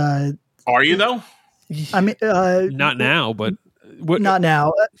York. Are you though? I mean, not now, but. Not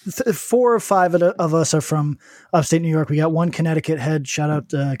now. 4 or 5 of us are from upstate New York. We got one Connecticut head. Shout out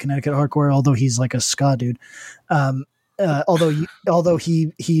Connecticut hardcore, although he's like a ska dude. Although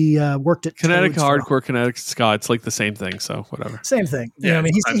he worked at Connecticut hardcore, Connecticut ska, it's like the same thing. So whatever. Same thing. Yeah, I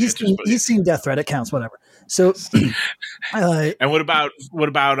mean, he's seen Death Threat. It counts. Whatever. So, and what about?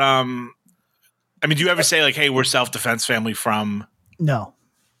 I mean, do you ever say like, "Hey, we're self-defense family from"? No.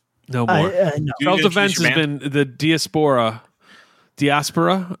 No more. No. Self-defense has been the diaspora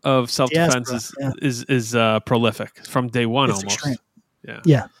of self-defense is prolific from day one. It's almost extreme.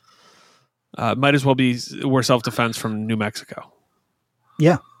 Yeah might as well be we're self-defense from New Mexico.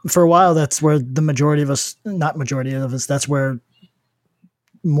 Yeah, for a while that's where the majority of us, that's where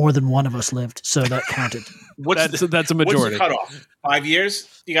more than one of us lived, so that counted. That's a majority. What's the cutoff? 5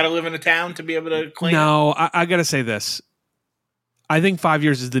 years? You got to live in a town to be able to claim? No, I got to say this. I think 5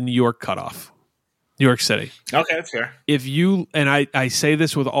 years is the New York cutoff. New York City. Okay, that's fair. If you, and I say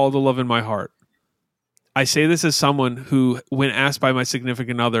this with all the love in my heart, I say this as someone who, when asked by my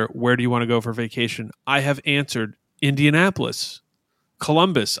significant other, where do you want to go for vacation? I have answered Indianapolis,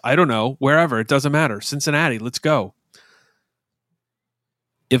 Columbus, I don't know, wherever, it doesn't matter. Cincinnati, let's go.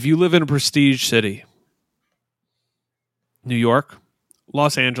 If you live in a prestige city, New York,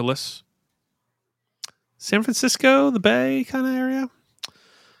 Los Angeles, San Francisco, the Bay kind of area.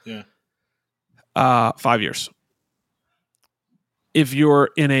 Yeah. 5 years. If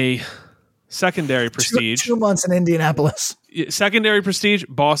you're in a secondary prestige, 2 months in Indianapolis. Secondary prestige,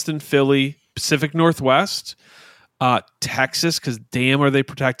 Boston, Philly, Pacific Northwest, Texas, because damn are they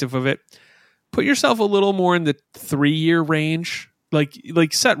protective of it. Put yourself a little more in the 3-year range,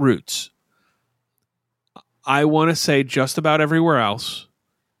 like set roots. I want to say just about everywhere else,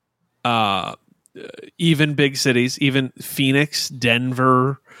 even big cities, even Phoenix,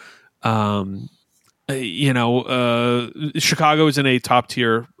 Denver. Chicago is in a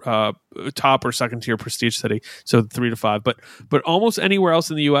top or second tier prestige city, so 3 to 5. But almost anywhere else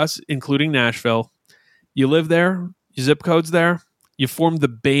in the U.S., including Nashville, you live there, your zip code's there, you form the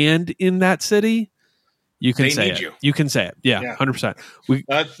band in that city. You can say it. You can say it. Yeah, 100%.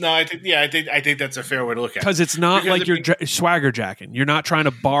 I think that's a fair way to look at it. Because it's not like you're swagger jacking. You're not trying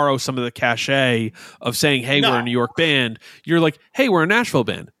to borrow some of the cachet of saying, "Hey, we're a New York band." You're like, "Hey, we're a Nashville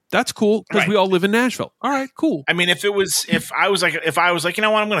band." That's cool because we all live in Nashville. All right, cool. I mean, if I was like, you know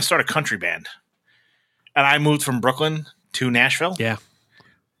what, I'm going to start a country band, and I moved from Brooklyn to Nashville. Yeah,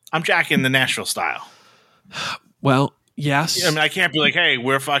 I'm jacking the Nashville style. Well, yes. I mean, I can't be like, hey,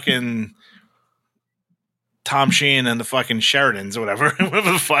 we're fucking Tom Sheen and the fucking Sheridans or whatever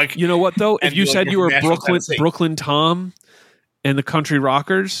the fuck. You know what though? If you said you were Brooklyn Tom and the Country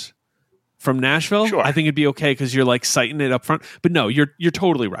Rockers from Nashville, sure, I think it'd be okay because you're like citing it up front. But no, you're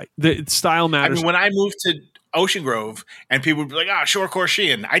totally right. The style matters. I mean, when I moved to Ocean Grove and people would be like, Shorecore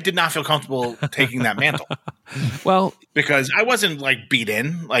Sheehan, I did not feel comfortable taking that mantle. Well, because I wasn't like beat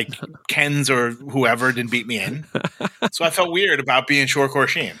in, like Ken's or whoever didn't beat me in. So I felt weird about being Shorecore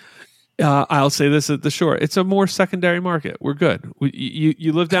Sheehan. I'll say this at the Shore. It's a more secondary market. We're good.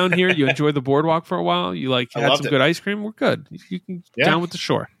 You live down here. You enjoy the boardwalk for a while. You had some good ice cream. We're good. You can down with the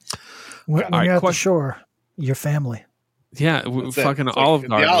Shore. When you're at the Shore, your family. Yeah, fucking Olive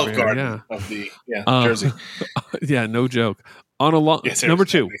Garden. The Olive Garden of the Jersey. Yeah, no joke. Number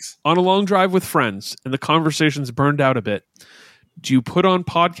 2, on a long drive with friends and the conversation's burned out a bit, do you put on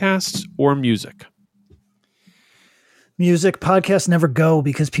podcasts or music? Music. Podcasts never go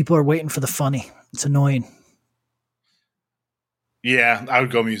because people are waiting for the funny. It's annoying. Yeah, I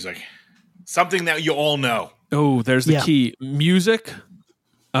would go music. Something that you all know. Oh, there's the key. Music.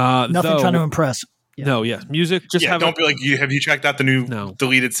 Nothing trying to impress. Yeah. No, music. Just don't be like, have you checked out the new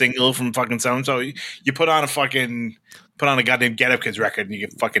deleted single from fucking so and so? You put on a goddamn Get Up Kids record and you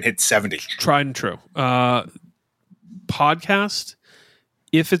can fucking hit 70. Tried and true. Podcast.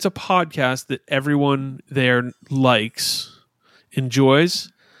 If it's a podcast that everyone there likes, enjoys,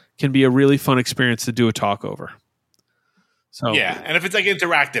 can be a really fun experience to do a talk over. So and if it's like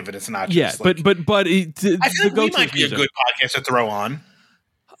interactive and it's not just but I feel like we might be a good podcast to throw on.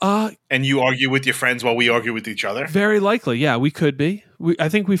 And you argue with your friends while we argue with each other. Very likely, yeah, we could be. I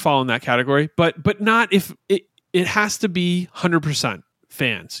think we fall in that category, but not if it has to be 100%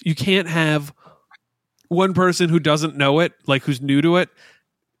 fans. You can't have one person who doesn't know it, like who's new to it.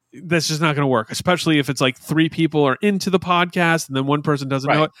 That's just not going to work, especially if it's like 3 people are into the podcast and then one person doesn't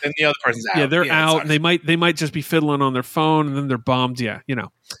know it. Then the other person's out. Yeah, they're out, and they might just be fiddling on their phone, and then they're bummed. Yeah,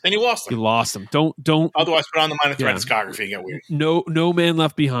 Then you lost them. You lost them. Don't. Otherwise, put on the Minor Threat discography and get weird. No man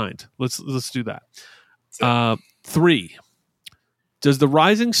left behind. Let's do that. 3. Does the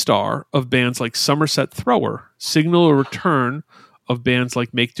rising star of bands like Somerset Thrower signal a return of bands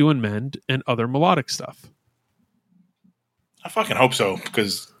like Make Do and Mend and other melodic stuff? I fucking hope so,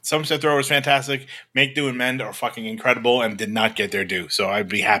 because Somerset Thrower is fantastic. Make Do and Mend are fucking incredible and did not get their due. So I'd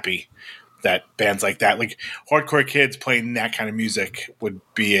be happy that bands like that, like hardcore kids playing that kind of music, would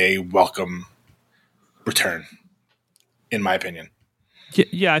be a welcome return, in my opinion.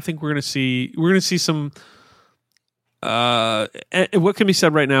 Yeah, I think we're gonna see some. What can be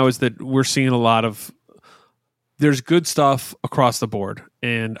said right now is that we're seeing a lot of. There's good stuff across the board,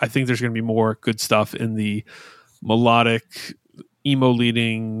 and I think there's going to be more good stuff in the melodic, emo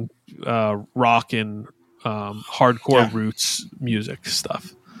leading, rock and hardcore roots music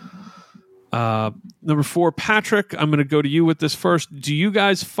stuff. Number 4, Patrick, I'm going to go to you with this first. Do you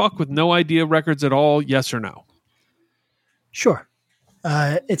guys fuck with No Idea Records at all? Yes or no? Sure.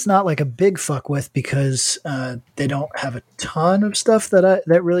 It's not like a big fuck with, because they don't have a ton of stuff that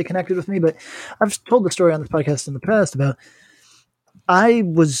really connected with me. But I've told the story on this podcast in the past about I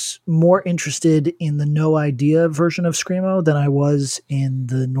was more interested in the No Idea version of Screamo than I was in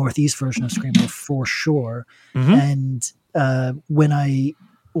the Northeast version of Screamo, for sure. Mm-hmm. And when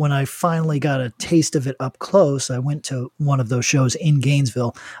I finally got a taste of it up close, I went to one of those shows in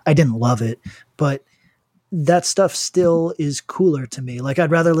Gainesville. I didn't love it, but that stuff still is cooler to me. Like,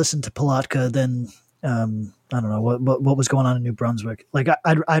 I'd rather listen to Palatka than I don't know what was going on in New Brunswick. Like,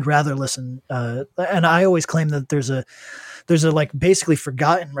 I'd rather listen. And I always claim that there's a like basically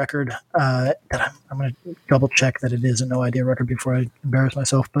forgotten record that I'm going to double check that it is a No Idea record before I embarrass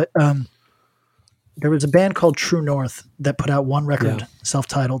myself. But there was a band called True North that put out one record,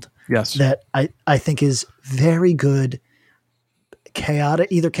 self-titled. Yes, that I think is very good.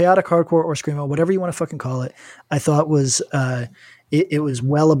 Either chaotic hardcore or screamo, whatever you want to fucking call it. I thought was it was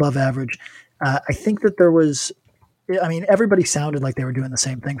well above average. I think that there was. I mean, everybody sounded like they were doing the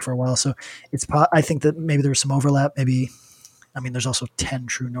same thing for a while, so I think that maybe there was some overlap. Maybe. I mean, there's also 10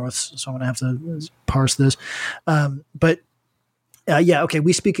 True Norths, so I'm going to have to parse this. But okay.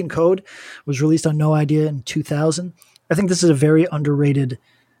 We Speak in Code was released on No Idea in 2000. I think this is a very underrated.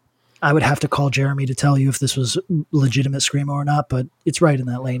 I would have to call Jeremy to tell you if this was legitimate screamo or not, but it's right in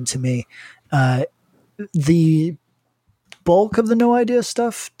that lane to me. The bulk of the No Idea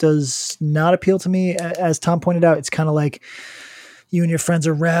stuff does not appeal to me. As Tom pointed out, it's kind of like you and your friends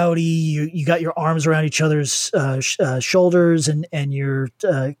are rowdy. You got your arms around each other's shoulders, and you're.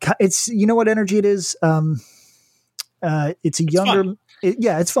 It's what energy it is. It's a younger.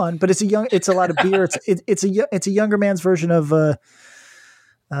 It's fun, but it's a lot of beer. It's a younger man's version of.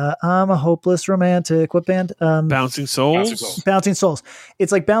 I'm a hopeless romantic. What band? Bouncing Souls. Bouncing Souls.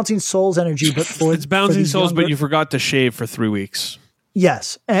 It's like Bouncing Souls energy, but it's Bouncing Souls, but you forgot to shave for 3 weeks.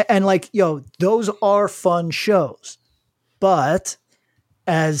 Yes, and like those are fun shows, but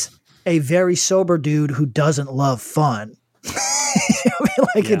as a very sober dude who doesn't love fun,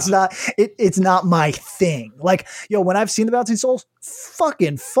 it's not my thing. Like when I've seen the Bouncing Souls,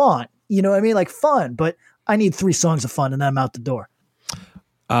 fucking fun. You know what I mean? Like fun, but I need 3 songs of fun and then I'm out the door.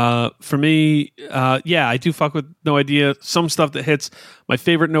 For me, I do fuck with No Idea. Some stuff that hits. My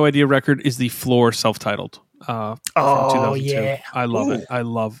favorite No Idea record is the Floor self-titled. From 2002. Yeah. I love it. I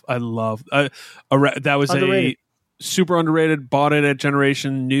love. That was underrated. A super underrated. Bought it at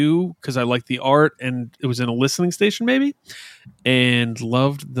Generation New because I liked the art and it was in a listening station maybe, and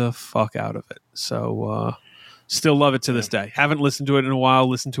loved the fuck out of it. So still love it to this day. Haven't listened to it in a while.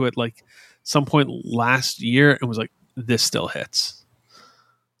 Listened to it like some point last year and was like, this still hits.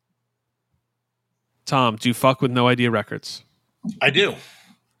 Tom, do you fuck with No Idea records? I do.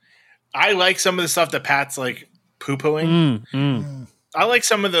 I like some of the stuff that Pat's like poo-pooing. I like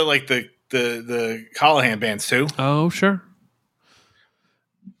some of the Callahan bands too. Oh, sure.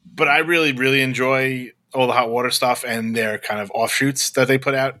 But I really, really enjoy all the Hot Water stuff and their kind of offshoots that they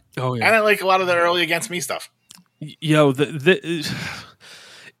put out. Oh, yeah. And I like a lot of their early Against Me stuff. Yo,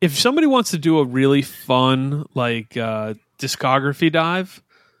 if somebody wants to do a really fun discography dive,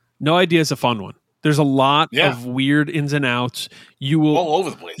 No Idea is a fun one. There's a lot of weird ins and outs. You will all over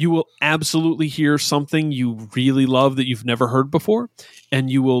the place. You will absolutely hear something you really love that you've never heard before, and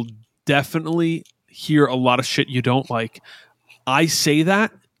you will definitely hear a lot of shit you don't like. I say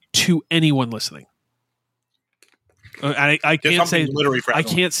that to anyone listening. I can't say I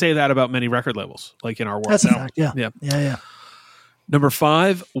can't say that about many record labels like in our world. That's a fact. Yeah. Number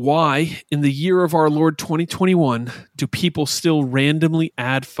 5, why in the year of our Lord 2021 do people still randomly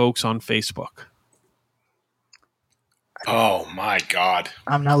add folks on Facebook? Oh my God.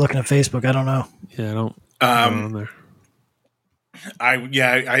 I'm not looking at Facebook. I don't know. Yeah, I don't. On there.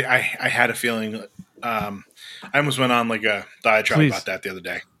 I had a feeling. I almost went on like a diatribe about that the other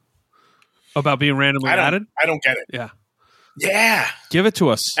day. About being randomly added? I don't get it. Yeah. Yeah. Give it to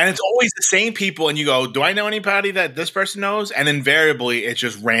us. And it's always the same people, and you go, do I know anybody that this person knows? And invariably, it's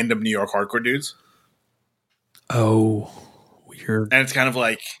just random New York hardcore dudes. Oh, weird. And it's kind of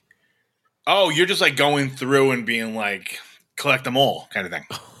like, oh, you're just like going through and being like, collect them all kind of thing.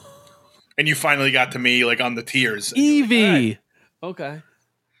 And you finally got to me like on the tiers. Eevee. Like, okay.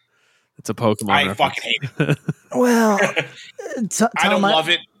 It's a Pokemon I reference. fucking hate it. Well, I don't love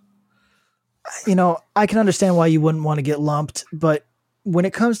it. You know, I can understand why you wouldn't want to get lumped, but when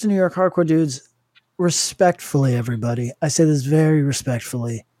it comes to New York hardcore dudes, respectfully, everybody, I say this very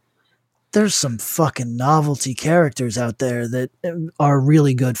respectfully, there's some fucking novelty characters out there that are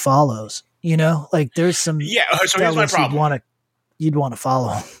really good follows. You know, like there's some so here's my problem. You'd want to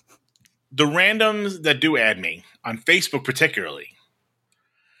follow. The randoms that do add me on Facebook, particularly,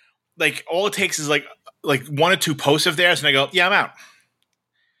 like all it takes is like 1 or 2 posts of theirs, and I go, yeah, I'm out.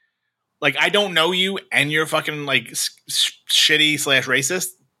 Like, I don't know you and you're fucking like shitty / racist,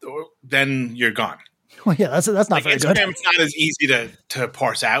 then you're gone. Well, yeah, that's not like, very Instagram, good. it's not as easy to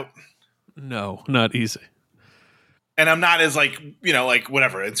parse out. No, not easy. And I'm not as like, you know, like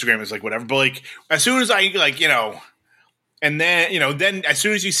whatever. Instagram is like whatever. But like as soon as I like, you know, and then, you know, then as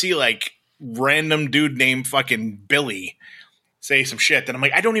soon as you see like random dude named fucking Billy say some shit, then I'm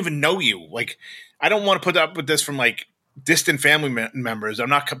like, I don't even know you. Like, I don't want to put up with this from like distant family members. I'm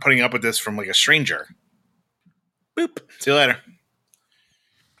not putting up with this from like a stranger. Boop. See you later.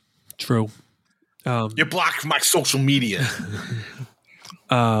 True. You're blocked from my social media.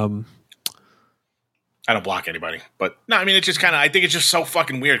 I don't block anybody, but no, I mean, it's just kind of, I think it's just so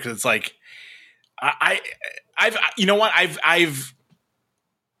fucking weird because it's like, I've, you know what? I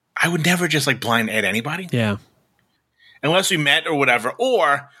would never just like blind add anybody. Yeah. Unless we met or whatever.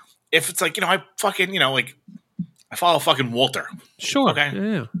 Or if it's like, you know, I fucking, you know, like I follow fucking Walter. Sure. Okay.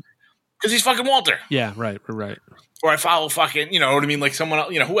 Yeah. Because he's fucking Walter. Yeah. Right. Or I follow fucking, you know what I mean? Like someone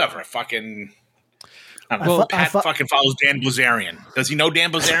else, you know, whoever. Fucking, I don't know. Pat fucking follows Dan Blazarian. Does he know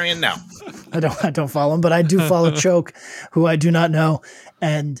Dan Blazarian? No. I don't follow him, but I do follow Choke, who I do not know.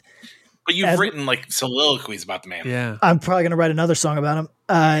 And but you've written like soliloquies about the man. Yeah. I'm probably going to write another song about him.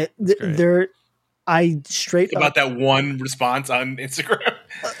 About that one response on Instagram.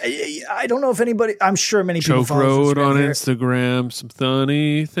 I don't know if anybody. I'm sure many people follow Road on Instagram. Some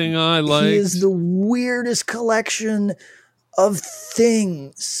funny thing I like. He is the weirdest collection of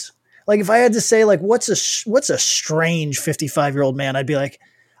things. Like if I had to say, like, what's a strange 55-year-old man, I'd be like,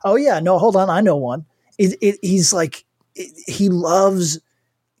 oh yeah, no, hold on, I know one. He's like, he loves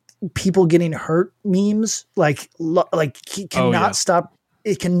people getting hurt memes. Like he cannot stop.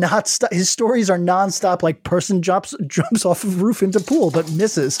 It cannot stop. His stories are nonstop. Like person jumps off of roof into pool, but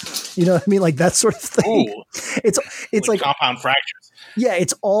misses. You know what I mean? Like that sort of thing. Ooh. It's like compound fractures. Yeah,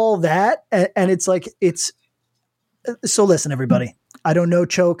 it's all that, and it's like it's. So listen, everybody. I don't know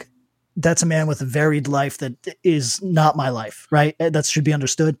Choke. That's a man with a varied life that is not my life, right? That should be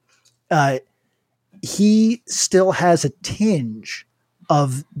understood. He still has a tinge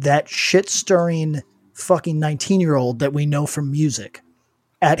of that shit-stirring fucking 19-year-old that we know from music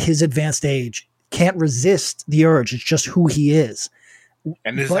at his advanced age. Can't resist the urge. It's just who he is.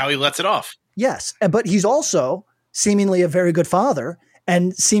 And this is how he lets it off. Yes. But he's also seemingly a very good father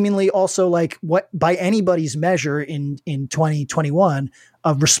and seemingly also like what by anybody's measure in 2021,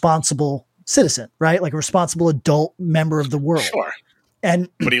 a responsible citizen, right? Like a responsible adult member of the world. Sure.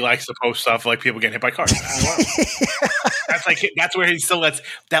 But he likes to post stuff like people getting hit by cars. That's where he still lets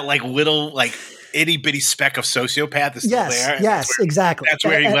that like little like itty bitty speck of sociopath is still there. Yes, exactly. That's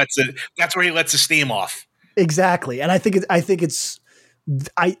where he lets it. That's where he lets the steam off. Exactly, and I think it's.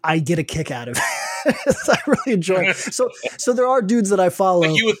 I get a kick out of it. I really enjoy it. So there are dudes that I follow.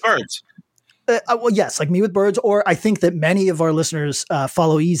 Like you with birds. Well, yes, like me with birds, or I think that many of our listeners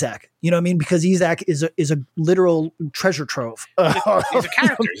follow Ezak. You know what I mean? Because Ezak is a literal treasure trove. He's a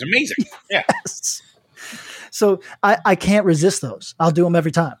character. He's amazing. Yeah. Yes. So I can't resist those. I'll do them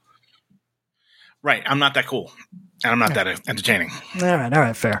every time. Right. I'm not that cool. And I'm not that entertaining. All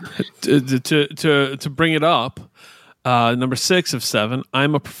right, fair. To bring it up, number 6 of 7,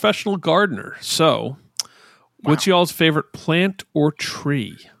 I'm a professional gardener. So, what's y'all's favorite plant or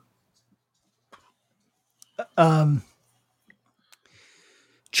tree?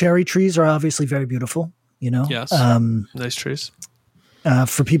 Cherry trees are obviously very beautiful, you know? Yes. Nice trees.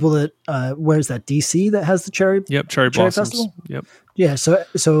 For people that, where's that, DC that has the cherry? Yep, cherry blossoms. Festival? Yep. Yeah, so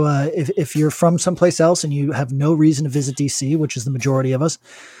if you're from someplace else and you have no reason to visit DC, which is the majority of us,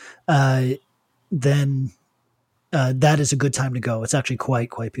 then that is a good time to go. It's actually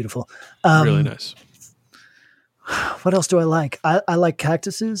quite beautiful. Really nice. What else do I like? I like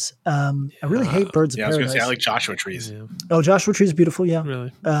cactuses. I really hate birds of paradise. I was going to say I like Joshua trees. Yeah. Oh, Joshua trees, beautiful. Yeah,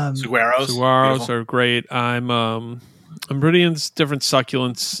 really. Saguaros are great. I'm pretty into different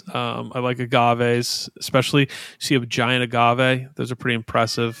succulents. I like agaves, especially. See a giant agave; those are pretty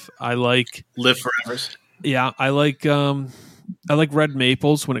impressive. I like live forevers. Yeah, I like red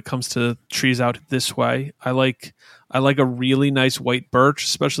maples when it comes to trees out this way. I like a really nice white birch,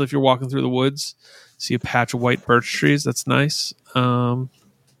 especially if you're walking through the woods. See a patch of white birch trees. That's nice.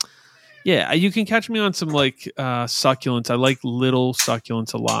 Yeah, you can catch me on some like succulents. I like little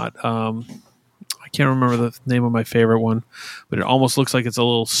succulents a lot. I can't remember the name of my favorite one, but it almost looks like it's a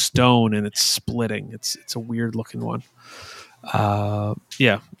little stone and it's splitting. It's a weird looking one.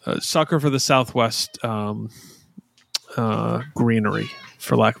 Sucker for the Southwest greenery,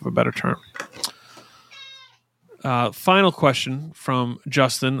 for lack of a better term. Final question from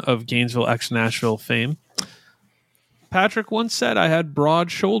Justin of Gainesville X Nashville fame. Patrick once said I had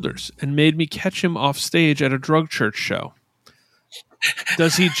broad shoulders and made me catch him off stage at a drug church show.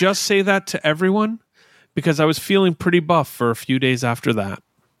 Does he just say that to everyone? Because I was feeling pretty buff for a few days after that.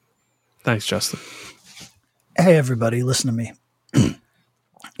 Thanks, Justin. Hey, everybody, listen to me.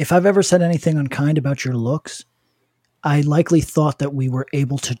 If I've ever said anything unkind about your looks, I likely thought that we were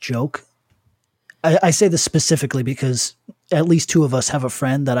able to joke. I say this specifically because at least 2 of us have a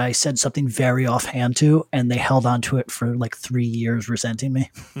friend that I said something very offhand to, and they held on to it for like 3 years, resenting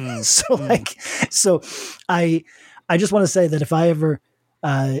me. So I just want to say that if I ever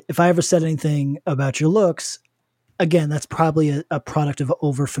said anything about your looks, again, that's probably a product of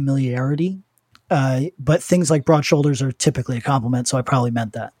over familiarity. But things like broad shoulders are typically a compliment, so I probably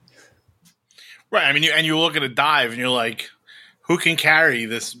meant that. Right. I mean, you look at a dive and you're like, who can carry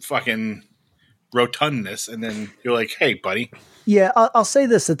this fucking rotundness? And then you're like, hey, buddy. Yeah, I'll say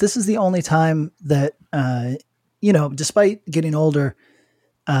that this is the only time that, despite getting older,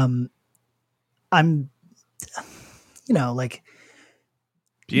 I'm, like,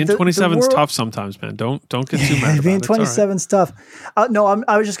 being 27 is tough sometimes, man. Don't get too mad about being it. 27 is tough. No,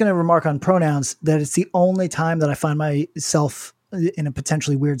 I was just going to remark on pronouns that it's the only time that I find myself in a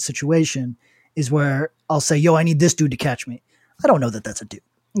potentially weird situation is where I'll say, yo, I need this dude to catch me. I don't know that that's a dude.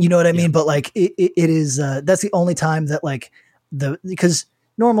 You know what I mean? But like it is, that's the only time that like because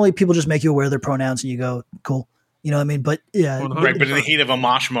normally people just make you aware of their pronouns and you go, cool. You know what I mean? But yeah. Right. But in the heat of a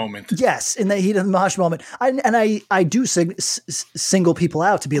mosh moment. Yes. In the heat of the mosh moment. I do single people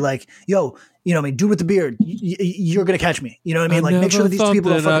out to be like, yo, you know what I mean? Dude with the beard, you're going to catch me. You know what I mean? Like make sure that these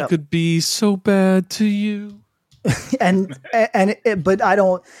people don't fuck it up. Could be so bad to you. But I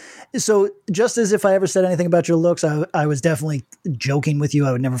don't. So just as if I ever said anything about your looks, I was definitely joking with you.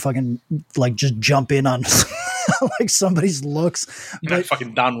 I would never fucking like just jump in on like somebody's looks. But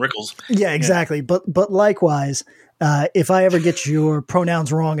fucking Don Rickles. Yeah, exactly. Yeah. But likewise, if I ever get your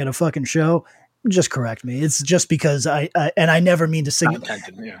pronouns wrong at a fucking show, just correct me. It's just because I never mean to sing.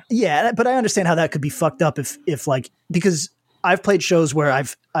 Yeah, but I understand how that could be fucked up if like because I've played shows where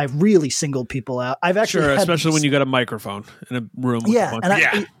I've really singled people out. I've actually especially when you got a microphone in a room. With a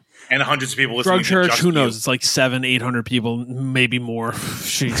bunch and hundreds of people listening. Drug church, who knows? It's like 700-800 people, maybe more.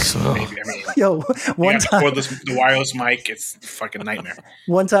 Jeez. Maybe. I mean, yo, one time the wireless mic, it's a fucking nightmare.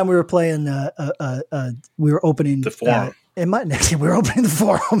 One time we were playing. We were opening the Forum. We were opening the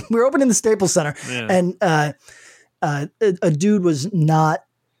Forum. We were opening the Staples Center, and a dude was not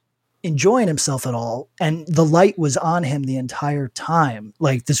enjoying himself at all, and the light was on him the entire time,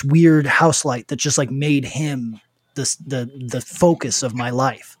 like this weird house light that just like made him the focus of my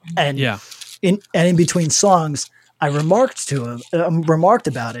life. And in between songs, I remarked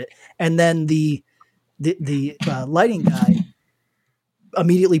about it, and then the lighting guy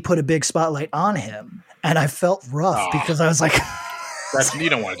immediately put a big spotlight on him, and I felt rough because I was like, you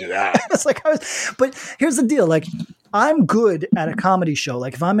don't want to do that. But here's the deal. Like, I'm good at a comedy show.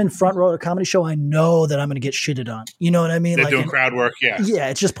 Like, if I'm in front row at a comedy show, I know that I'm going to get shitted on. You know what I mean? They're doing crowd work. Yeah. Yeah.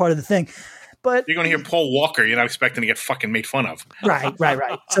 It's just part of the thing. But you're going to hear Paul Walker. You're not expecting to get fucking made fun of. Right.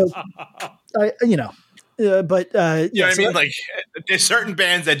 So, you know what I mean? Like, there's certain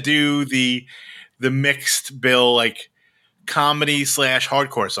bands that do the mixed bill, like comedy /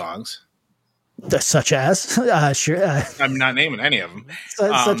 hardcore songs. Such as, sure. I'm not naming any of them,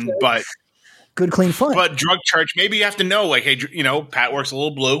 but good, clean fun. But Drug Church, maybe you have to know, like, hey, Pat works a little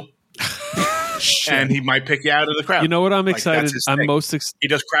blue, and he might pick you out of the crowd. You know what I'm excited? He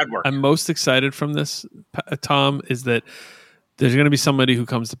does crowd work. I'm most excited from this, Tom, is that there's going to be somebody who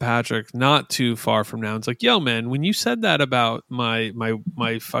comes to Patrick not too far from now. It's like, yo, man, when you said that about my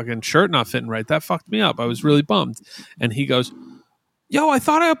fucking shirt not fitting right, that fucked me up. I was really bummed. And he goes, yo, I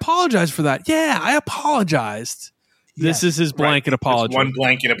thought I apologized for that. Yeah, I apologized. This is his blanket apology. One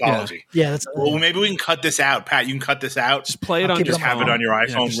blanket apology. Yeah. Well, maybe we can cut this out, Pat. You can cut this out. Just play it on. Just have it on your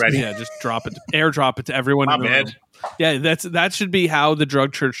iPhone ready. Yeah, just drop it. AirDrop it to everyone in the room. Yeah, that should be how the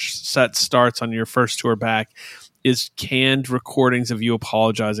Drug Church set starts on your first tour back. Is canned recordings of you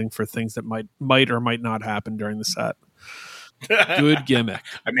apologizing for things that might or might not happen during the set. Good gimmick.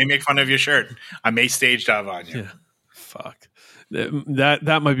 I may make fun of your shirt. I may stage dive on you. Yeah. Fuck.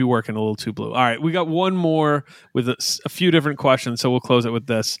 That might be working a little too blue. All right, we got one more with a few different questions, so we'll close it with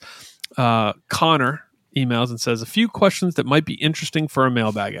this. Connor emails and says, a few questions that might be interesting for a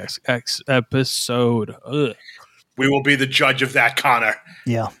mailbag episode. Ugh. We will be the judge of that, Connor.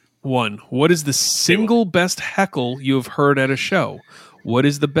 Yeah. 1. What is the single best heckle you have heard at a show? What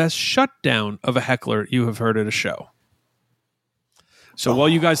is the best shutdown of a heckler you have heard at a show? So while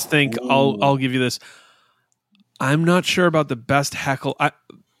you guys think, I'll give you this. I'm not sure about the best heckle. Let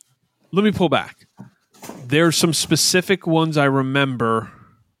me pull back. There's some specific ones I remember.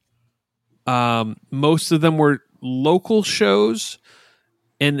 Most of them were local shows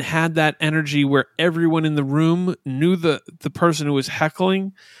and had that energy where everyone in the room knew the person who was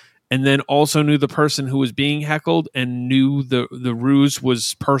heckling and then also knew the person who was being heckled and knew the ruse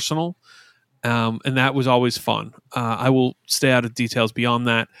was personal. And that was always fun. I will stay out of details beyond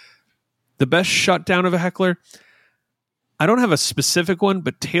that. The best shutdown of a heckler, I don't have a specific one,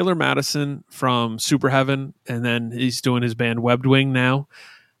 but Taylor Madison from Super Heaven, and then he's doing his band Webbed Wing now.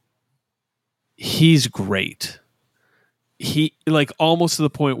 He's great. He, like, almost to the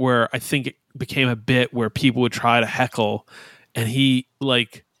point where I think it became a bit where people would try to heckle, and he,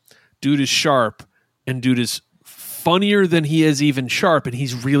 like, dude is sharp, and dude is funnier than he is even sharp, and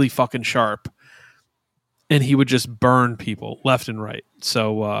he's really fucking sharp. And he would just burn people left and right.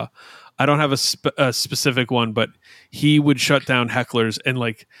 So, I don't have a specific one, but he would shut down hecklers and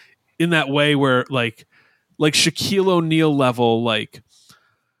like in that way where like Shaquille O'Neal level, like,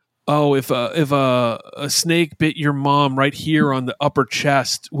 oh, if a snake bit your mom right here on the upper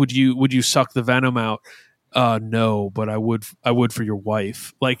chest, would you suck the venom out? No, but I would for your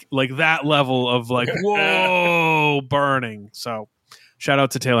wife. Like that level of like, whoa, burning. So shout out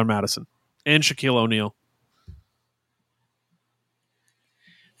to Taylor Madison and Shaquille O'Neal.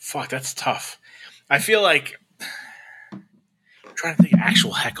 Fuck, that's tough. I feel like I'm trying to think of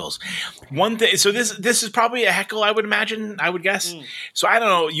actual heckles. One thing, so this is probably a heckle, I would imagine, I would guess. So I don't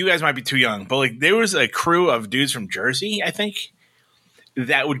know, you guys might be too young, but like there was a crew of dudes from Jersey, I think,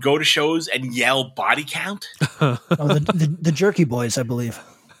 that would go to shows and yell body count. The Jerky Boys, I believe.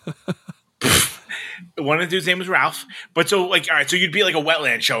 One of the dudes' name was Ralph. But so like, all right, so you'd be like a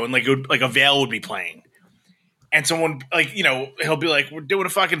Wetland show and like a Veil would be playing. And someone, like, you know, he'll be like, we're doing a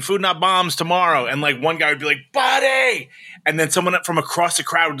fucking Food Not Bombs tomorrow. And, like, one guy would be like, body! And then someone from across the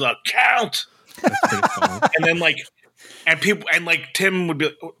crowd would be like, count! That's pretty funny. And then, like, and people, and, like, Tim would be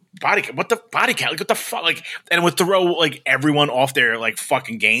like, body count? What the body count? Like, what the fuck? Like, and would throw, like, everyone off their, like,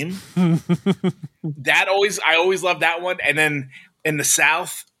 fucking game. I always loved that one. And then in the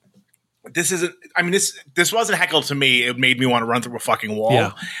South, this wasn't a heckle to me. It made me want to run through a fucking wall.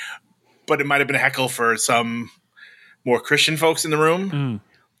 Yeah. But it might have been a heckle for some more Christian folks in the room.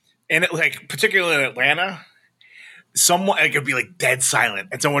 And it, like, particularly in Atlanta, someone, like, it'd be like dead silent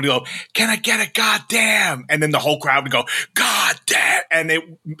and someone would go, can I get a goddamn? And then the whole crowd would go, goddamn. And it,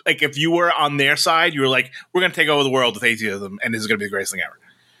 like, if you were on their side, you were like, we're going to take over the world with atheism and this is going to be the greatest thing ever.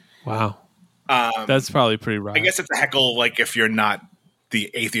 Wow. That's probably pretty right. I guess it's a heckle, like, if you're not the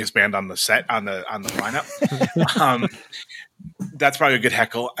atheist band on the set, on the lineup. that's probably a good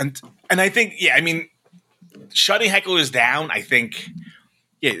heckle. And I think, yeah, I mean, shutting hecklers down, I think,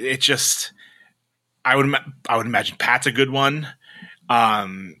 yeah, it just, I would imagine Pat's a good one.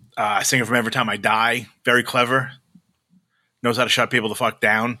 Singer from Every Time I Die, very clever, knows how to shut people the fuck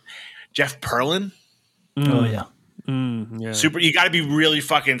down. Jeff Perlin. Oh yeah. Yeah. Super. You got to be really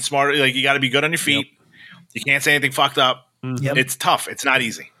fucking smart. Like, you got to be good on your feet. Yep. You can't say anything fucked up. Yep. It's tough. It's not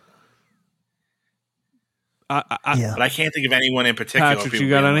easy. Yeah. But I can't think of anyone in particular. Patrick, you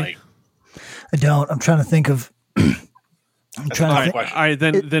got any? Like, I don't. I'm trying to think of. All right,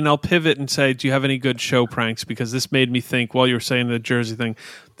 then I'll pivot and say, do you have any good show pranks? Because this made me think while you were saying the Jersey thing,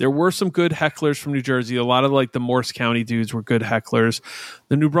 there were some good hecklers from New Jersey. A lot of like the Morse County dudes were good hecklers.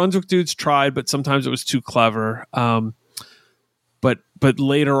 The New Brunswick dudes tried, but sometimes it was too clever. But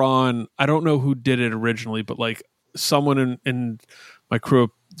later on, I don't know who did it originally, but like someone in my crew of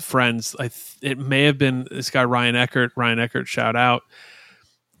friends, it may have been this guy Ryan Eckert, shout out,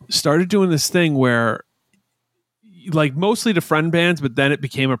 started doing this thing where, like, mostly to friend bands, but then it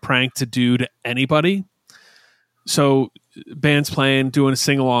became a prank to do to anybody. So bands playing, doing a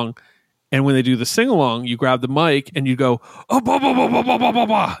sing-along, and when they do the sing-along, you grab the mic and you go, oh, bah, bah, bah, bah, bah, bah, bah,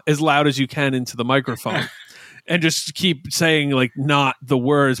 bah, as loud as you can into the microphone. And just keep saying, like, not the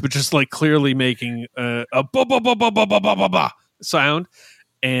words, but just, like, clearly making a bah, bah, bah, bah, bah, bah, bah, bah, bah sound.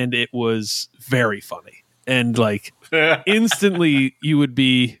 And it was very funny. And, like, instantly you would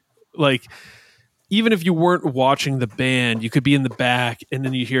be, like... Even if you weren't watching the band, you could be in the back, and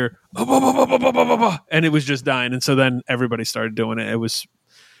then you hear, oh, bah, bah, bah, bah, bah, bah, bah, and it was just dying. And so then everybody started doing it.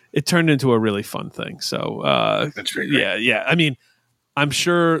 It turned into a really fun thing. So, that's really great. Yeah. I mean, I'm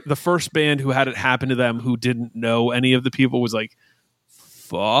sure the first band who had it happen to them who didn't know any of the people was like,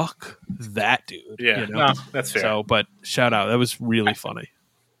 fuck that dude. Yeah, you know? No, that's fair. So, but shout out. That was really funny.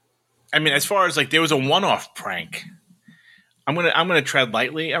 I mean, as far as like, there was a one-off prank. I'm gonna tread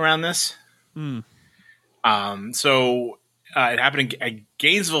lightly around this. So it happened at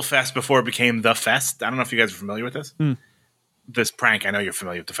Gainesville Fest before it became The Fest. I don't know if you guys are familiar with this. This prank, I know you're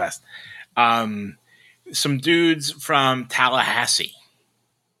familiar with The Fest. Some dudes from Tallahassee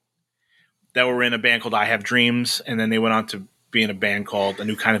that were in a band called I Have Dreams, and then they went on to be in a band called A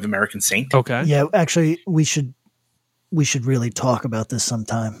New Kind of American Saint. Okay. Yeah, actually, we should really talk about this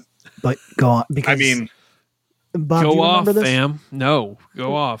sometime. But go on, because I mean, Bob, go do you off, remember this? fam. No,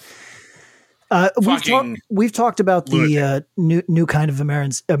 go off. We've talked about the new kind of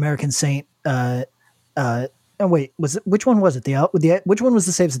American Saint. Oh wait, which one was it? Which one was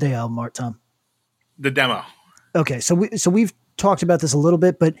the Saves the Day album, Art Tom? The demo. Okay, so we've talked about this a little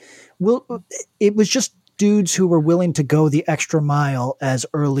bit, but it was just dudes who were willing to go the extra mile as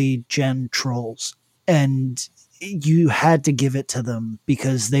early gen trolls, and you had to give it to them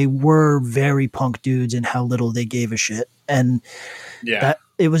because they were very punk dudes in how little they gave a shit, and that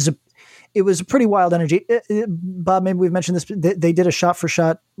it was a pretty wild energy. Bob, maybe we've mentioned this. They did a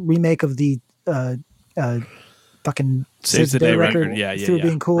shot-for-shot remake of the fucking Saves the Day record. Yeah.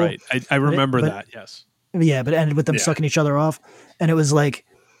 Being cool. Right. I remember that, yes. Yeah, but it ended with them sucking each other off. And it was like,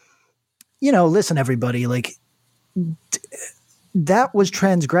 listen, everybody, like, that was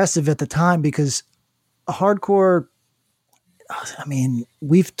transgressive at the time because hardcore, I mean,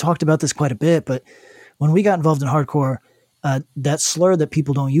 we've talked about this quite a bit, but when we got involved in hardcore, that slur that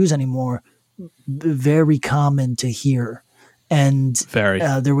people don't use anymore, very common to hear. And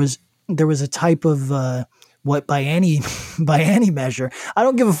there was a type of what by any measure, I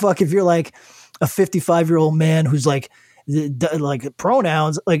don't give a fuck if you're like a 55-year-old man who's like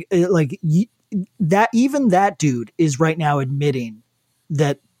pronouns that even that dude is right now admitting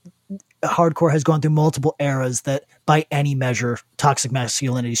that hardcore has gone through multiple eras that by any measure toxic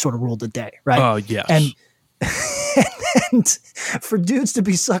masculinity sort of ruled the day, right? Oh yes. And for dudes to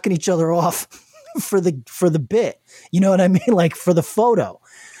be sucking each other off for the bit, you know what I mean? Like for the photo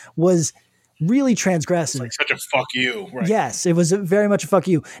was really transgressive. It's like such a fuck you. Right? Yes, it was very much a fuck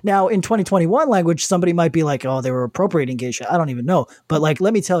you. Now in 2021 language, somebody might be like, oh, they were appropriating gay shit. I don't even know. But like,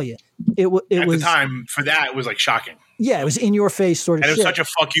 let me tell you, it was at the time for that, it was like shocking. Yeah, it was in your face sort of and it was shit. such a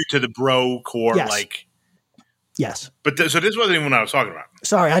fuck you to the bro core. Yes. Like, yes. But so this wasn't even what I was talking about.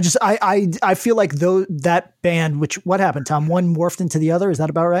 Sorry, I feel like that band, what happened, Tom? One morphed into the other. Is that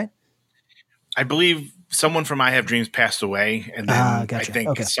about right? I believe someone from I Have Dreams passed away, and then gotcha. I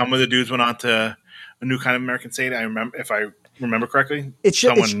think some of the dudes went on to A New Kind of American Saint. I remember, if I remember correctly,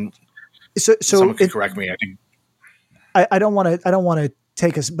 someone could correct me. I think I don't want to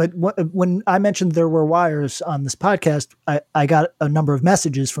take us, but when I mentioned There Were Wires on this podcast, I got a number of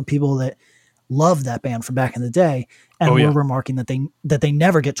messages from people that loved that band from back in the day and were remarking that they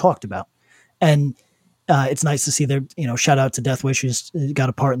never get talked about. And it's nice to see their, shout out to Death Wish, who's got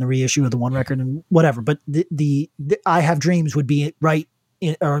a part in the reissue of the One record and whatever. But the I Have Dreams would be right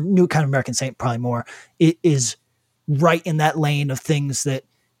in, or New Kind of American Saint probably more. It is right in that lane of things that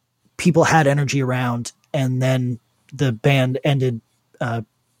people had energy around, and then the band ended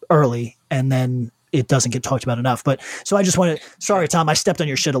early, and then it doesn't get talked about enough. But so I just wanted, sorry, Tom, I stepped on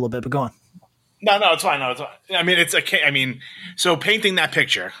your shit a little bit, but go on. No, it's fine. No, it's fine. I mean, so painting that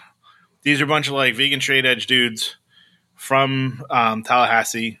picture, these are a bunch of like vegan straight edge dudes from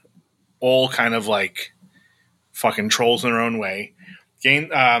Tallahassee, all kind of like fucking trolls in their own way.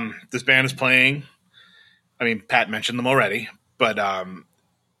 This band is playing. I mean, Pat mentioned them already, but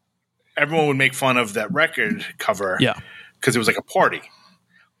everyone would make fun of that record cover, because it was like a party.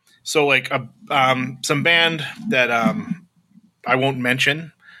 So like some band that I won't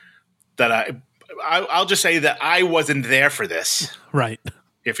mention, that I'll just say that I wasn't there for this, right?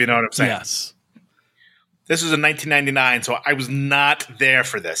 If you know what I'm saying. Yes. This was in 1999, so I was not there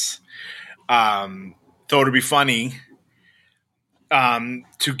for this. Thought it'd be funny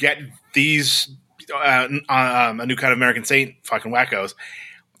to get these a New Kind of American Saint fucking wackos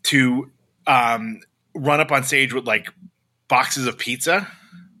to run up on stage with like boxes of pizza,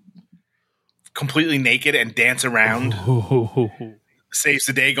 completely naked, and dance around. Saves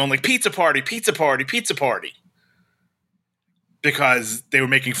the day, going like pizza party, pizza party, pizza party, because they were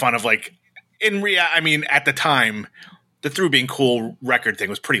making fun of like I mean, at the time, the Through Being Cool record thing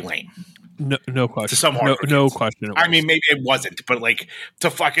was pretty lame. No question. To some hardcore no kids. question. I mean, maybe it wasn't, but like to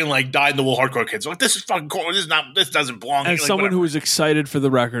fucking like dyed-in-the-wool hardcore kids, like this is fucking cool. This doesn't belong. As like, someone whatever. who was excited for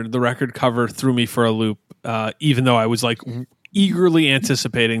the record cover threw me for a loop. Even though I was like eagerly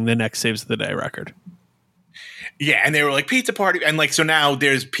anticipating the next Saves the Day record. Yeah, and they were like pizza party, and like so now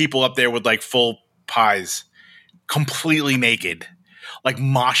there's people up there with like full pies, completely naked, like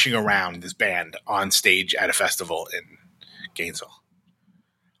moshing around this band on stage at a festival in Gainesville.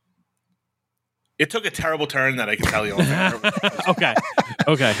 It took a terrible turn that I can tell you.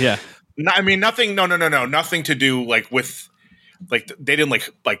 Okay, yeah. I mean, nothing. No, nothing to do like with like they didn't like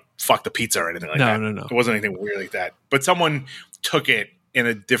fuck the pizza or anything like that. No. It wasn't anything weird like that. But someone took it in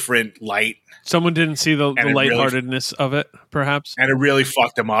a different light. Someone didn't see the lightheartedness of it, perhaps. And it really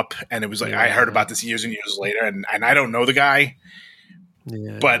fucked him up. And it was like, I heard about this years and years later, and I don't know the guy,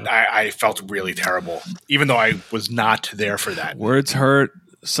 but I felt really terrible, even though I was not there for that. Words hurt.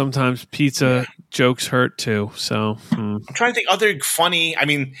 Sometimes pizza jokes hurt too. So I'm trying to think other funny. I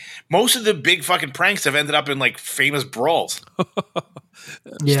mean, most of the big fucking pranks have ended up in like famous brawls.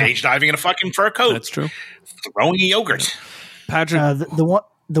 Stage diving in a fucking fur coat. That's true. Throwing yogurt. Patrick,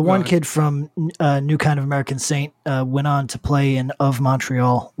 the one kid from New Kind of American Saint went on to play in Of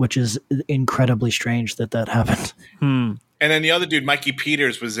Montreal, which is incredibly strange that happened. And then the other dude, Mikey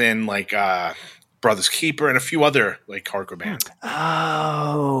Peters, was in like Brothers Keeper and a few other like hardcore bands.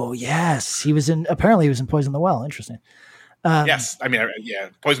 Oh yes, apparently he was in Poison the Well. Interesting. Yes, I mean,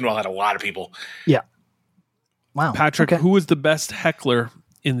 Poison the Well had a lot of people. Yeah. Wow. Patrick, who was the best heckler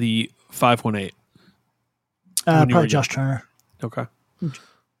in the 518? Probably Josh Turner. Okay.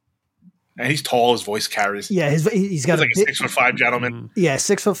 And he's tall. His voice carries. Yeah, he's got like a 6'5" gentleman. Yeah,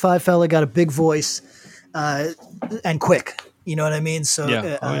 6'5" fella, got a big voice, and quick. You know what I mean? So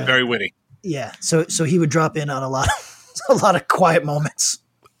very witty. Yeah, so he would drop in on a lot of quiet moments.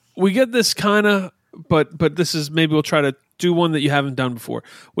 We get this kind of, but this is, maybe we'll try to do one that you haven't done before.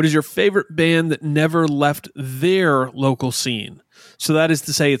 What is your favorite band that never left their local scene? So that is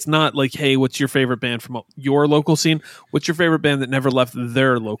to say, it's not like, hey, what's your favorite band from your local scene? What's your favorite band that never left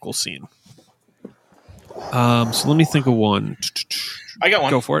their local scene? So let me think of one. I got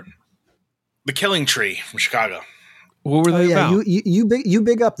one. Go for it. The Killing Tree from Chicago. What were they about? You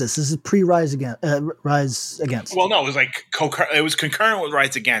big up this. This is pre-Rise Against. Well, no, it was like it was concurrent with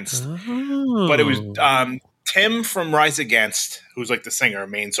Rise Against, but it was Tim from Rise Against, who's like the singer,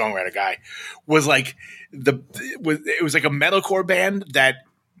 main songwriter guy, was like it was like a metalcore band that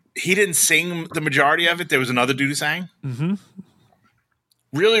he didn't sing the majority of it. There was another dude who sang. Mm-hmm.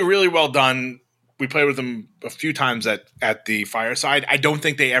 Really, really well done. We played with them a few times at the Fireside. I don't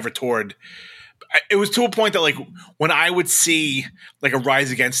think they ever toured. It was to a point that like when I would see like a Rise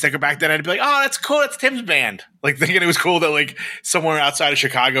Against sticker back then, I'd be like, "Oh, that's cool. That's Tim's band." Like thinking it was cool that like somewhere outside of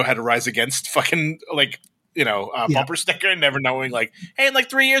Chicago had a Rise Against fucking like bumper sticker, and never knowing like, hey, in like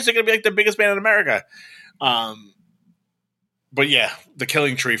 3 years they're gonna be like the biggest band in America. But yeah, the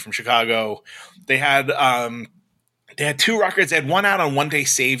Killing Tree from Chicago. They had two records. They had one out on One Day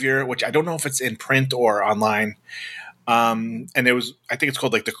Savior, which I don't know if it's in print or online. And there was, I think it's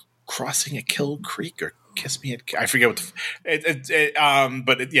called like the Crossing a Kill Creek or Kiss Me. I forget what.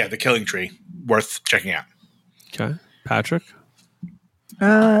 The Killing Tree, worth checking out. Okay, Patrick.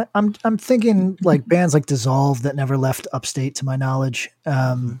 I'm thinking like bands like Dissolve that never left upstate, to my knowledge.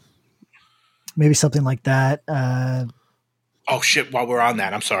 Maybe something like that. Oh shit! While we're on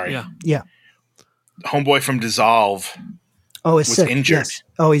that, I'm sorry. Yeah. Homeboy from Dissolve. Oh, is was sick. injured. Yes.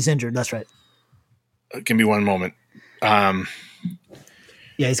 Oh, he's injured. That's right. Give me one moment. Yeah,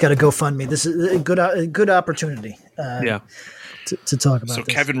 he's got a GoFundMe. This is a good opportunity. To talk about. So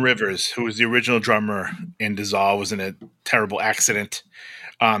this. Kevin Rivers, who was the original drummer in Dissolve, was in a terrible accident.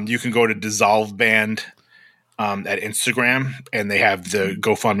 You can go to Dissolve Band at Instagram, and they have the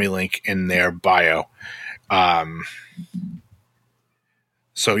GoFundMe link in their bio.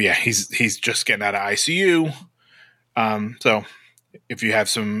 So yeah, he's just getting out of ICU. So if you have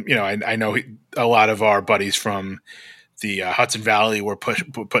some, I know a lot of our buddies from the Hudson Valley were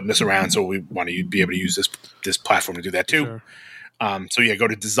putting this around, so we want to be able to use this platform to do that too. Sure. So yeah, go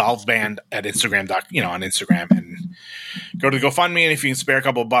to Dissolve Band at Instagram, on Instagram, and go to the GoFundMe. And if you can spare a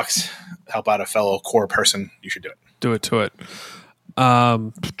couple of bucks, help out a fellow core person, you should do it. Do it to it.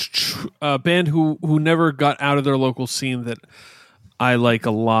 A band who never got out of their local scene that I like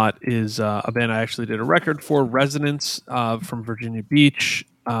a lot is a band I actually did a record for, Resonance, from Virginia Beach.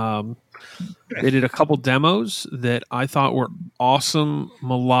 They did a couple demos that I thought were awesome,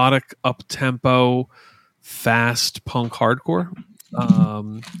 melodic, up-tempo, fast punk hardcore.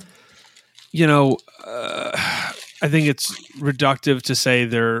 I think it's reductive to say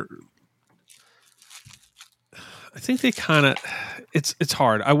I think they kind of, it's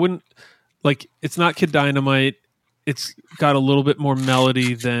hard. I wouldn't it's not Kid Dynamite. It's got a little bit more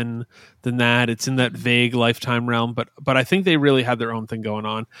melody than that. It's in that vague Lifetime realm, but I think they really had their own thing going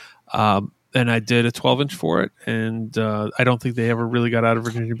on. And I did a 12-inch for it, and I don't think they ever really got out of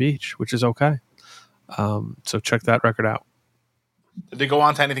Virginia Beach, which is okay. So check that record out. Did they go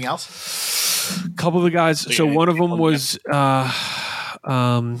on to anything else? A couple of the guys. So one of them was one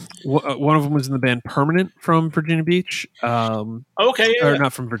of them was in the band Permanent from Virginia Beach. Okay, yeah. Or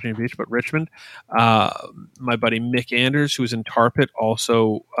not from Virginia Beach, but Richmond. My buddy Mick Anders, who was in Tar Pit,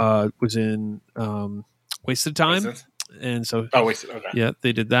 also was in Wasted Time. Wasted? And so, Wasted. Okay. Yeah,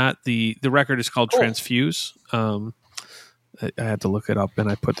 they did that. The record is called Transfuse. I had to look it up,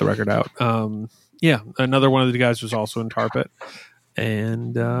 and I put the record out. Another one of the guys was also in Tar Pit.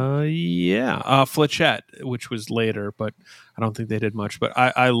 And Flechette, which was later, but I don't think they did much. But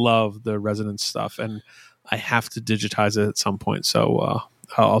I love the Resonance stuff, and I have to digitize it at some point. So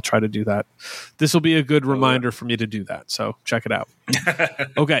I'll try to do that. This will be a good reminder for me to do that. So check it out.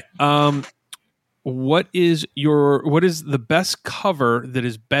 Okay. What is the best cover that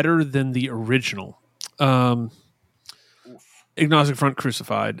is better than the original? Agnostic Front,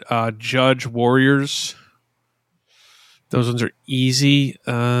 Crucified, Judge, Warriors. Those ones are easy.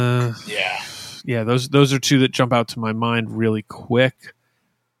 Yeah, those are two that jump out to my mind really quick.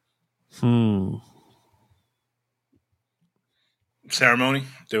 Ceremony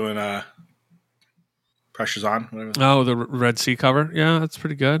doing Pressure's On. Whatever. Oh, the Red Sea cover. Yeah, that's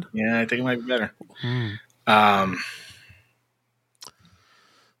pretty good. Yeah, I think it might be better.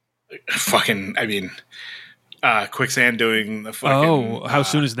 Quicksand doing the fucking. How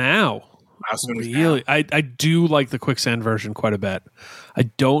Soon Is Now? How Soon Is Really, Now? I do like the Quicksand version quite a bit. I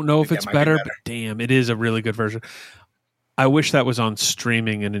don't know if it's better, but damn, it is a really good version. I wish that was on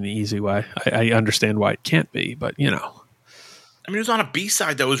streaming in an easy way. I understand why it can't be, but I mean, it was on a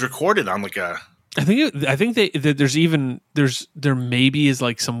B-side that was recorded on like a. I think there maybe is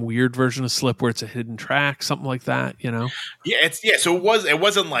like some weird version of Slip where it's a hidden track, something like that. Yeah, So it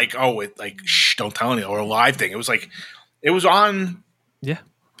wasn't like shh, don't tell anyone, or a live thing. It was like it was on. Yeah.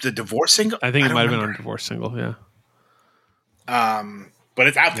 The Divorce single. I think it might have been on Divorce single. Yeah. But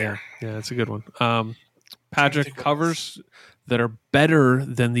it's out there. Yeah, it's a good one. Patrick, covers that are better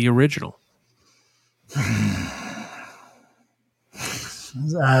than the original.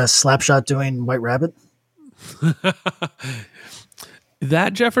 Slapshot doing White Rabbit.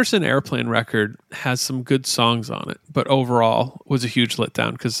 That Jefferson Airplane record has some good songs on it, but overall was a huge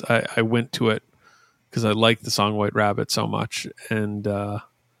letdown because I went to it because I liked the song White Rabbit so much, and the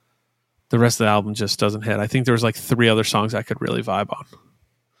rest of the album just doesn't hit. I think there was like 3 other songs I could really vibe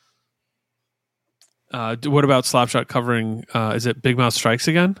on. What about Slapshot covering? Is it Big Mouth Strikes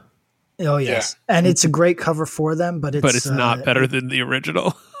Again? Oh yes, yeah. And it's a great cover for them, but it's not better than the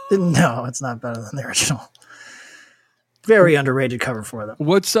original. No, it's not better than the original. Very underrated cover for them.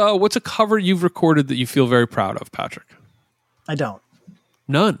 What's a cover you've recorded that you feel very proud of, Patrick? I don't.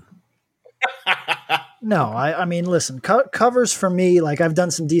 None. No, I mean, listen, covers for me, like I've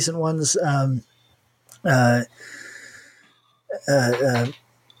done some decent ones.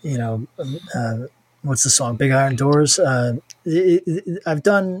 what's the song? Big Iron Doors. I've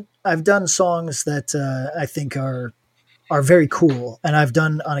done songs that I think are very cool, and I've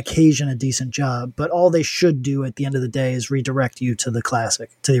done on occasion a decent job. But all they should do at the end of the day is redirect you to the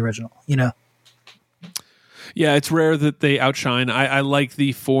classic, to the original. Yeah, it's rare that they outshine. I like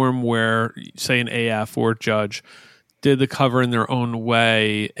the form where, say, an AF or Judge did the cover in their own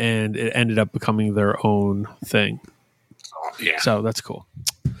way, and it ended up becoming their own thing. Yeah. So that's cool.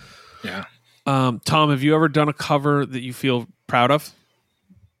 Yeah. Tom, have you ever done a cover that you feel proud of?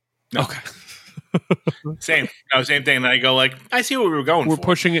 No. Okay. Same thing. And I go like, I see what we were going We're for.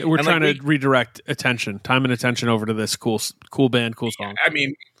 pushing it. We're trying to redirect time and attention over to this cool band, cool song. I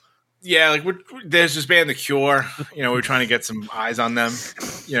mean, yeah, like there's this band, The Cure. We're trying to get some eyes on them.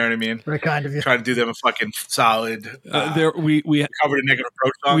 You know what I mean? Very kind of you. Trying to do them a fucking solid. We covered a Negative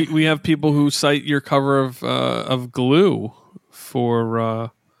Approach song. We have people who cite your cover of Glue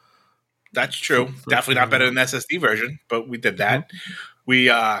for. That's true. Definitely not better than the SSD version, but we did that.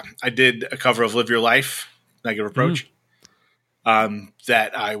 I did a cover of Live Your Life, Negative Approach,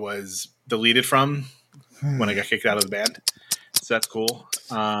 that I was deleted from when I got kicked out of the band. So that's cool.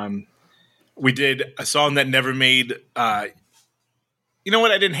 We did a song that never made. You know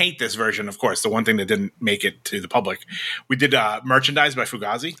what? I didn't hate this version, of course. The one thing that didn't make it to the public. We did Merchandise by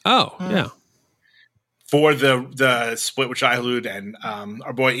Fugazi. Oh, yeah. For the split with Shai Hulud, and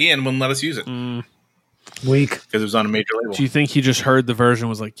our boy Ian wouldn't let us use it. Weak. Because it was on a major label. Do you think he just heard the version and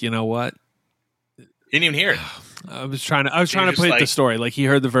was like, you know what? He didn't even hear it. I was trying to play the story. Like, he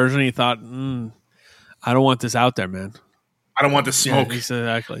heard the version and he thought, I don't want this out there, man. I don't want this smoke. Yeah,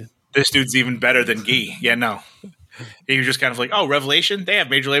 exactly. This dude's even better than Guy. Yeah, no. He was just kind of like, oh, Revelation? They have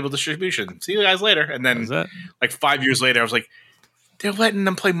major label distribution. See you guys later. And then, like 5 years later, I was like, they're letting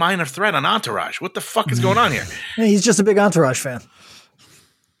them play Minor Threat on Entourage. What the fuck is going on here? Yeah, he's just a big Entourage fan.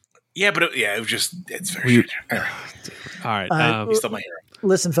 Yeah, but it's very strange. Anyway. All right. He's still my hero.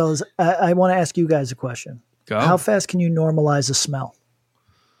 Listen, fellas, I want to ask you guys a question. Go. How fast can you normalize a smell?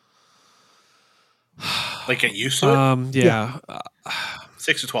 Like get used to it? Yeah.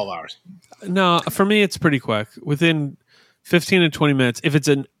 6 to 12 hours. No, for me, it's pretty quick. Within 15 to 20 minutes, if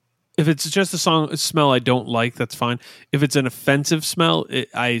it's just a smell I don't like, that's fine. If it's an offensive smell,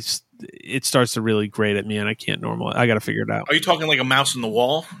 it starts to really grate at me, and I can't normalize. I got to figure it out. Are you talking like a mouse in the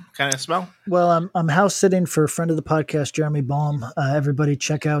wall kind of smell? Well, I'm house sitting for a friend of the podcast, Jeremy Baum. Everybody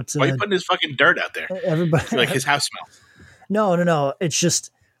check out. Why are you putting his fucking dirt out there? Everybody, like his house smell. No. It's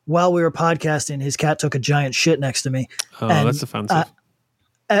just while we were podcasting, his cat took a giant shit next to me. Oh, that's offensive.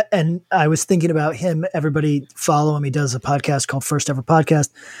 And I was thinking about him. Everybody follow him. He does a podcast called First Ever Podcast.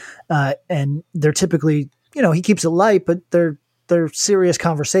 And they're typically, he keeps it light, but they're serious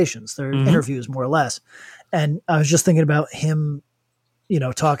conversations. They're interviews more or less. And I was just thinking about him,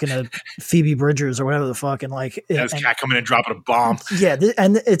 talking to Phoebe Bridgers or whatever the fuck. And like, his cat coming and dropping a bomb. Yeah.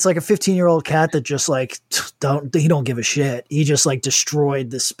 And it's like a 15-year-old cat that just like, he don't give a shit. He just like destroyed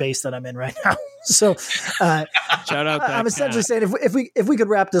the space that I'm in right now. So, shout out. I'm essentially saying if we could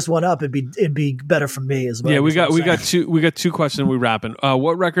wrap this one up, it'd be better for me as well. Yeah, we got two questions. We wrapping.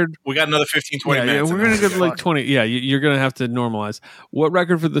 What record? We got another 15-20 minutes. Yeah, we're gonna get like 20. Yeah, you're gonna have to normalize. What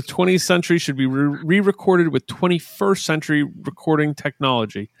record for the 20th century should be re-recorded with 21st century recording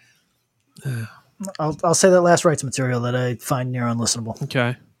technology? I'll say that last rights material that I find near unlistenable.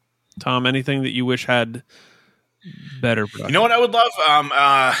 Okay, Tom, anything that you wish had better production? You know what I would love?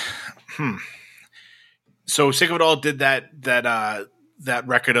 So Sick of It All did that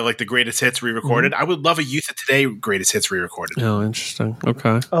record of like the greatest hits re-recorded. I would love a Youth of Today greatest hits re-recorded. Oh, interesting.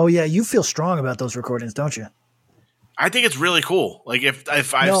 Okay. Oh yeah, you feel strong about those recordings, don't you? I think it's really cool. Like if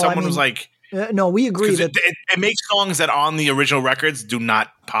someone was like, no, we agree that it makes songs that on the original records do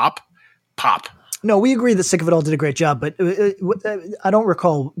not pop. No, we agree that Sick of It All did a great job, but I don't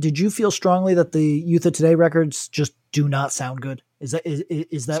recall. Did you feel strongly that the Youth of Today records just do not sound good? Is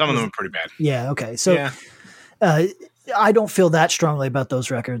that some of them are pretty bad? Yeah. Okay. So. Yeah. I don't feel that strongly about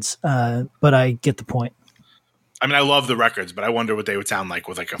those records, but I get the point. I mean, I love the records, but I wonder what they would sound like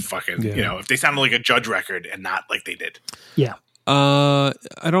with like a fucking, if they sounded like a Judge record and not like they did. Yeah. I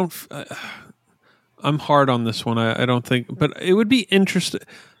don't. I'm hard on this one. I don't think, but it would be interesting.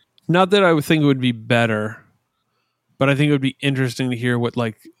 Not that I would think it would be better, but I think it would be interesting to hear what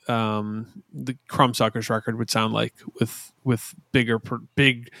like the Crumbsuckers record would sound like with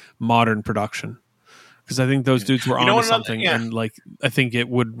big modern production. Because I think those dudes were onto something, and like I think it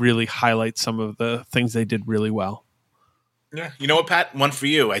would really highlight some of the things they did really well. Yeah, you know what, Pat? One for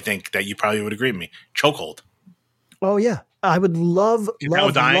you. I think that you probably would agree with me. Chokehold. Oh yeah, I would love. If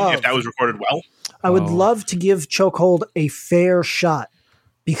that was recorded well. I would love to give Chokehold a fair shot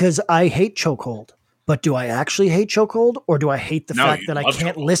because I hate Chokehold. But do I actually hate Chokehold, or do I hate the fact that I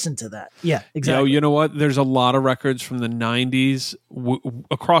can't listen to that? Yeah, exactly. You know what? There's a lot of records from the 90s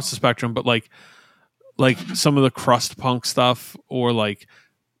across the spectrum, but like some of the crust punk stuff, or like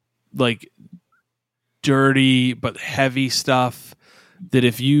dirty but heavy stuff that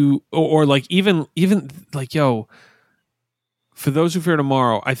if you or like even like, yo, For Those Who Fear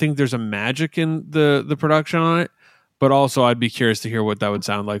Tomorrow, I think there's a magic in the production on it. But also, I'd be curious to hear what that would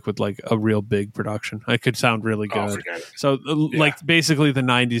sound like with like a real big production. It could sound really good. So, like, basically, the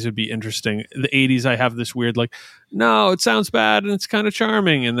 90s would be interesting. The 80s, I have this weird, like, no, it sounds bad and it's kind of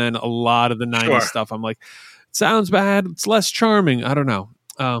charming. And then a lot of the 90s stuff, I'm like, it sounds bad, it's less charming. I don't know.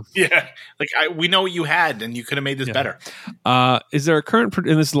 We know what you had, and you could have made this better. Is there a current?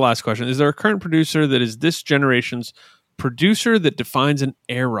 And this is the last question. Is there a current producer that is this generation's producer that defines an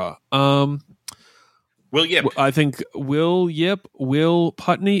era? Will Yip. I think Will Yip, Will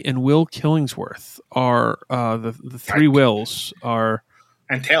Putney, and Will Killingsworth are the three Wills are,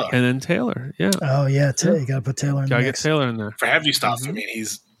 and Taylor, and then Taylor. Yeah. Oh yeah, you got to put Taylor in. Got to get Taylor in there for heavy stuff. I mean,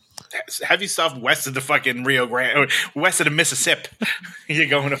 he's heavy stuff west of the fucking Rio Grande, or west of the Mississippi. You're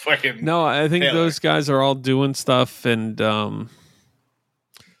going to fucking. No, I think Taylor. Those guys are all doing stuff, and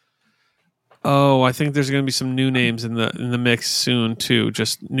I think there's going to be some new names in the mix soon too.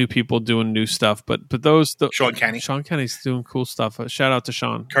 Just new people doing new stuff. But Sean Kenny. Sean Kenny's doing cool stuff. Shout out to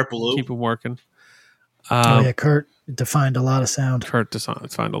Sean. Kurt Ballou. Keep him working. Kurt defined a lot of sound. Kurt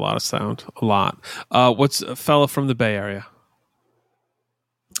defined a lot of sound. A lot. What's a fella from the Bay Area?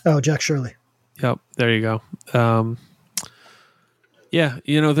 Oh, Jack Shirley. Yep. There you go. Yeah,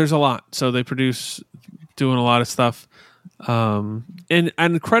 there's a lot. So they produce, doing a lot of stuff.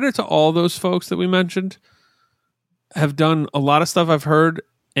 And credit to all those folks that we mentioned, have done a lot of stuff I've heard,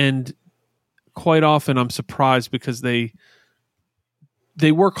 and quite often I'm surprised because they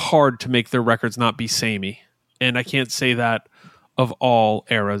work hard to make their records not be samey. And I can't say that of all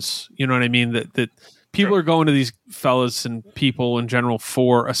eras. You know what I mean? That people are going to these fellas and people in general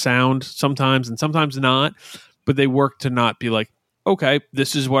for a sound sometimes, and sometimes not, but they work to not be like, okay,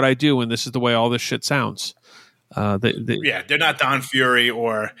 this is what I do, and this is the way all this shit sounds. They're not Don Fury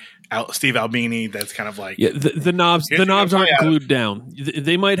or Steve Albini. That's kind of like the knobs. The knobs aren't glued down.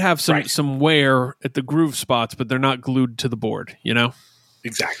 They might have some wear at the groove spots, but they're not glued to the board.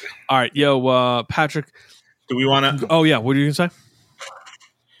 Exactly. All right, yo, Patrick. Do we want to? Oh yeah, what are you gonna say?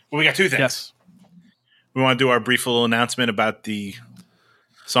 Well, we got two things. Yes. We want to do our brief little announcement about the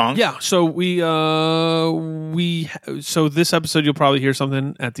song. Yeah. So so this episode you'll probably hear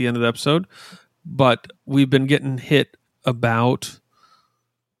something at the end of the episode. But we've been getting hit about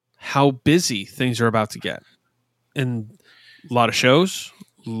how busy things are about to get. And a lot of shows,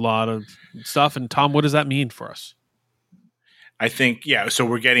 a lot of stuff. And Tom, what does that mean for us? I think, so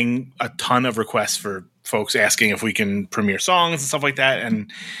we're getting a ton of requests for folks asking if we can premiere songs and stuff like that.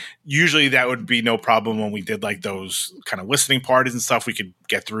 And usually that would be no problem when we did like those kind of listening parties and stuff. We could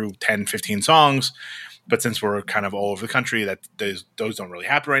get through 10, 15 songs. But since we're kind of all over the country, those don't really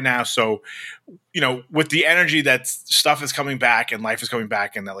happen right now. So, with the energy that stuff is coming back and life is coming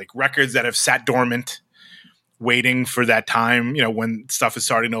back, and that like records that have sat dormant, waiting for that time, when stuff is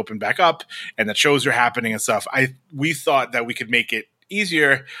starting to open back up and that shows are happening and stuff, we thought that we could make it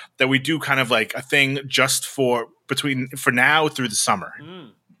easier, that we do kind of like a thing just for now through the summer,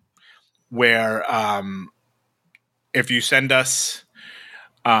 where if you send us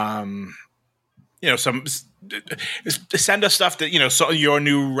send us stuff that, so your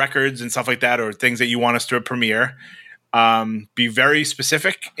new records and stuff like that, or things that you want us to premiere. Be very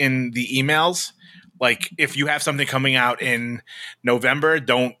specific in the emails. Like if you have something coming out in November,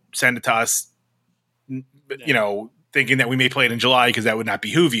 don't send it to us, thinking that we may play it in July, because that would not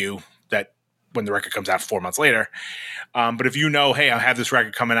behoove you, that when the record comes out 4 months later. But if hey, I have this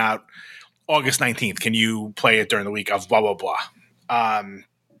record coming out August 19th, can you play it during the week of blah, blah, blah.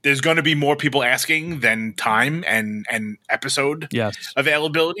 There's going to be more people asking than time and episode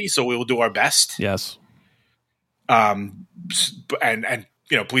availability, so we will do our best. Yes. And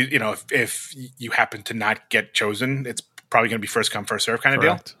please, if you happen to not get chosen, it's probably going to be first come, first serve kind of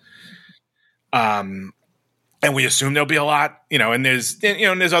deal. And we assume there'll be a lot, and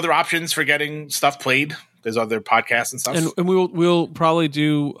there's other options for getting stuff played. There's other podcasts and stuff. And we'll probably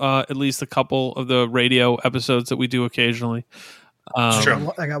do at least a couple of the radio episodes that we do occasionally. Sure.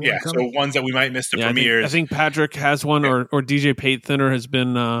 I got one coming. So ones that we might miss the premieres. I think Patrick has one, or DJ Pate Thinner has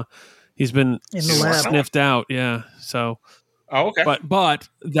been he's been in the lab. sniffed out. Yeah. So Oh, okay. But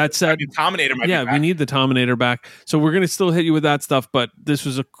that said, Tominator might be back. we need the Tominator back. So we're going to still hit you with that stuff, but this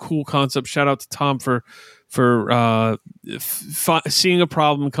was a cool concept. Shout out to Tom for seeing a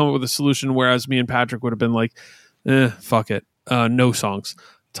problem, come up with a solution, whereas me and Patrick would have been like, fuck it. No songs.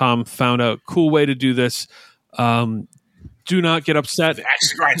 Tom found a cool way to do this. Do not get upset. The Axe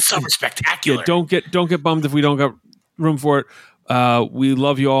to Grind Summer Spectacular. Yeah, don't get bummed if we don't got room for it. We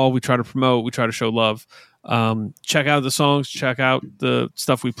love you all. We try to promote. We try to show love. Check out the songs. Check out the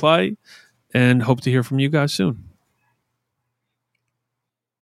stuff we play, and hope to hear from you guys soon.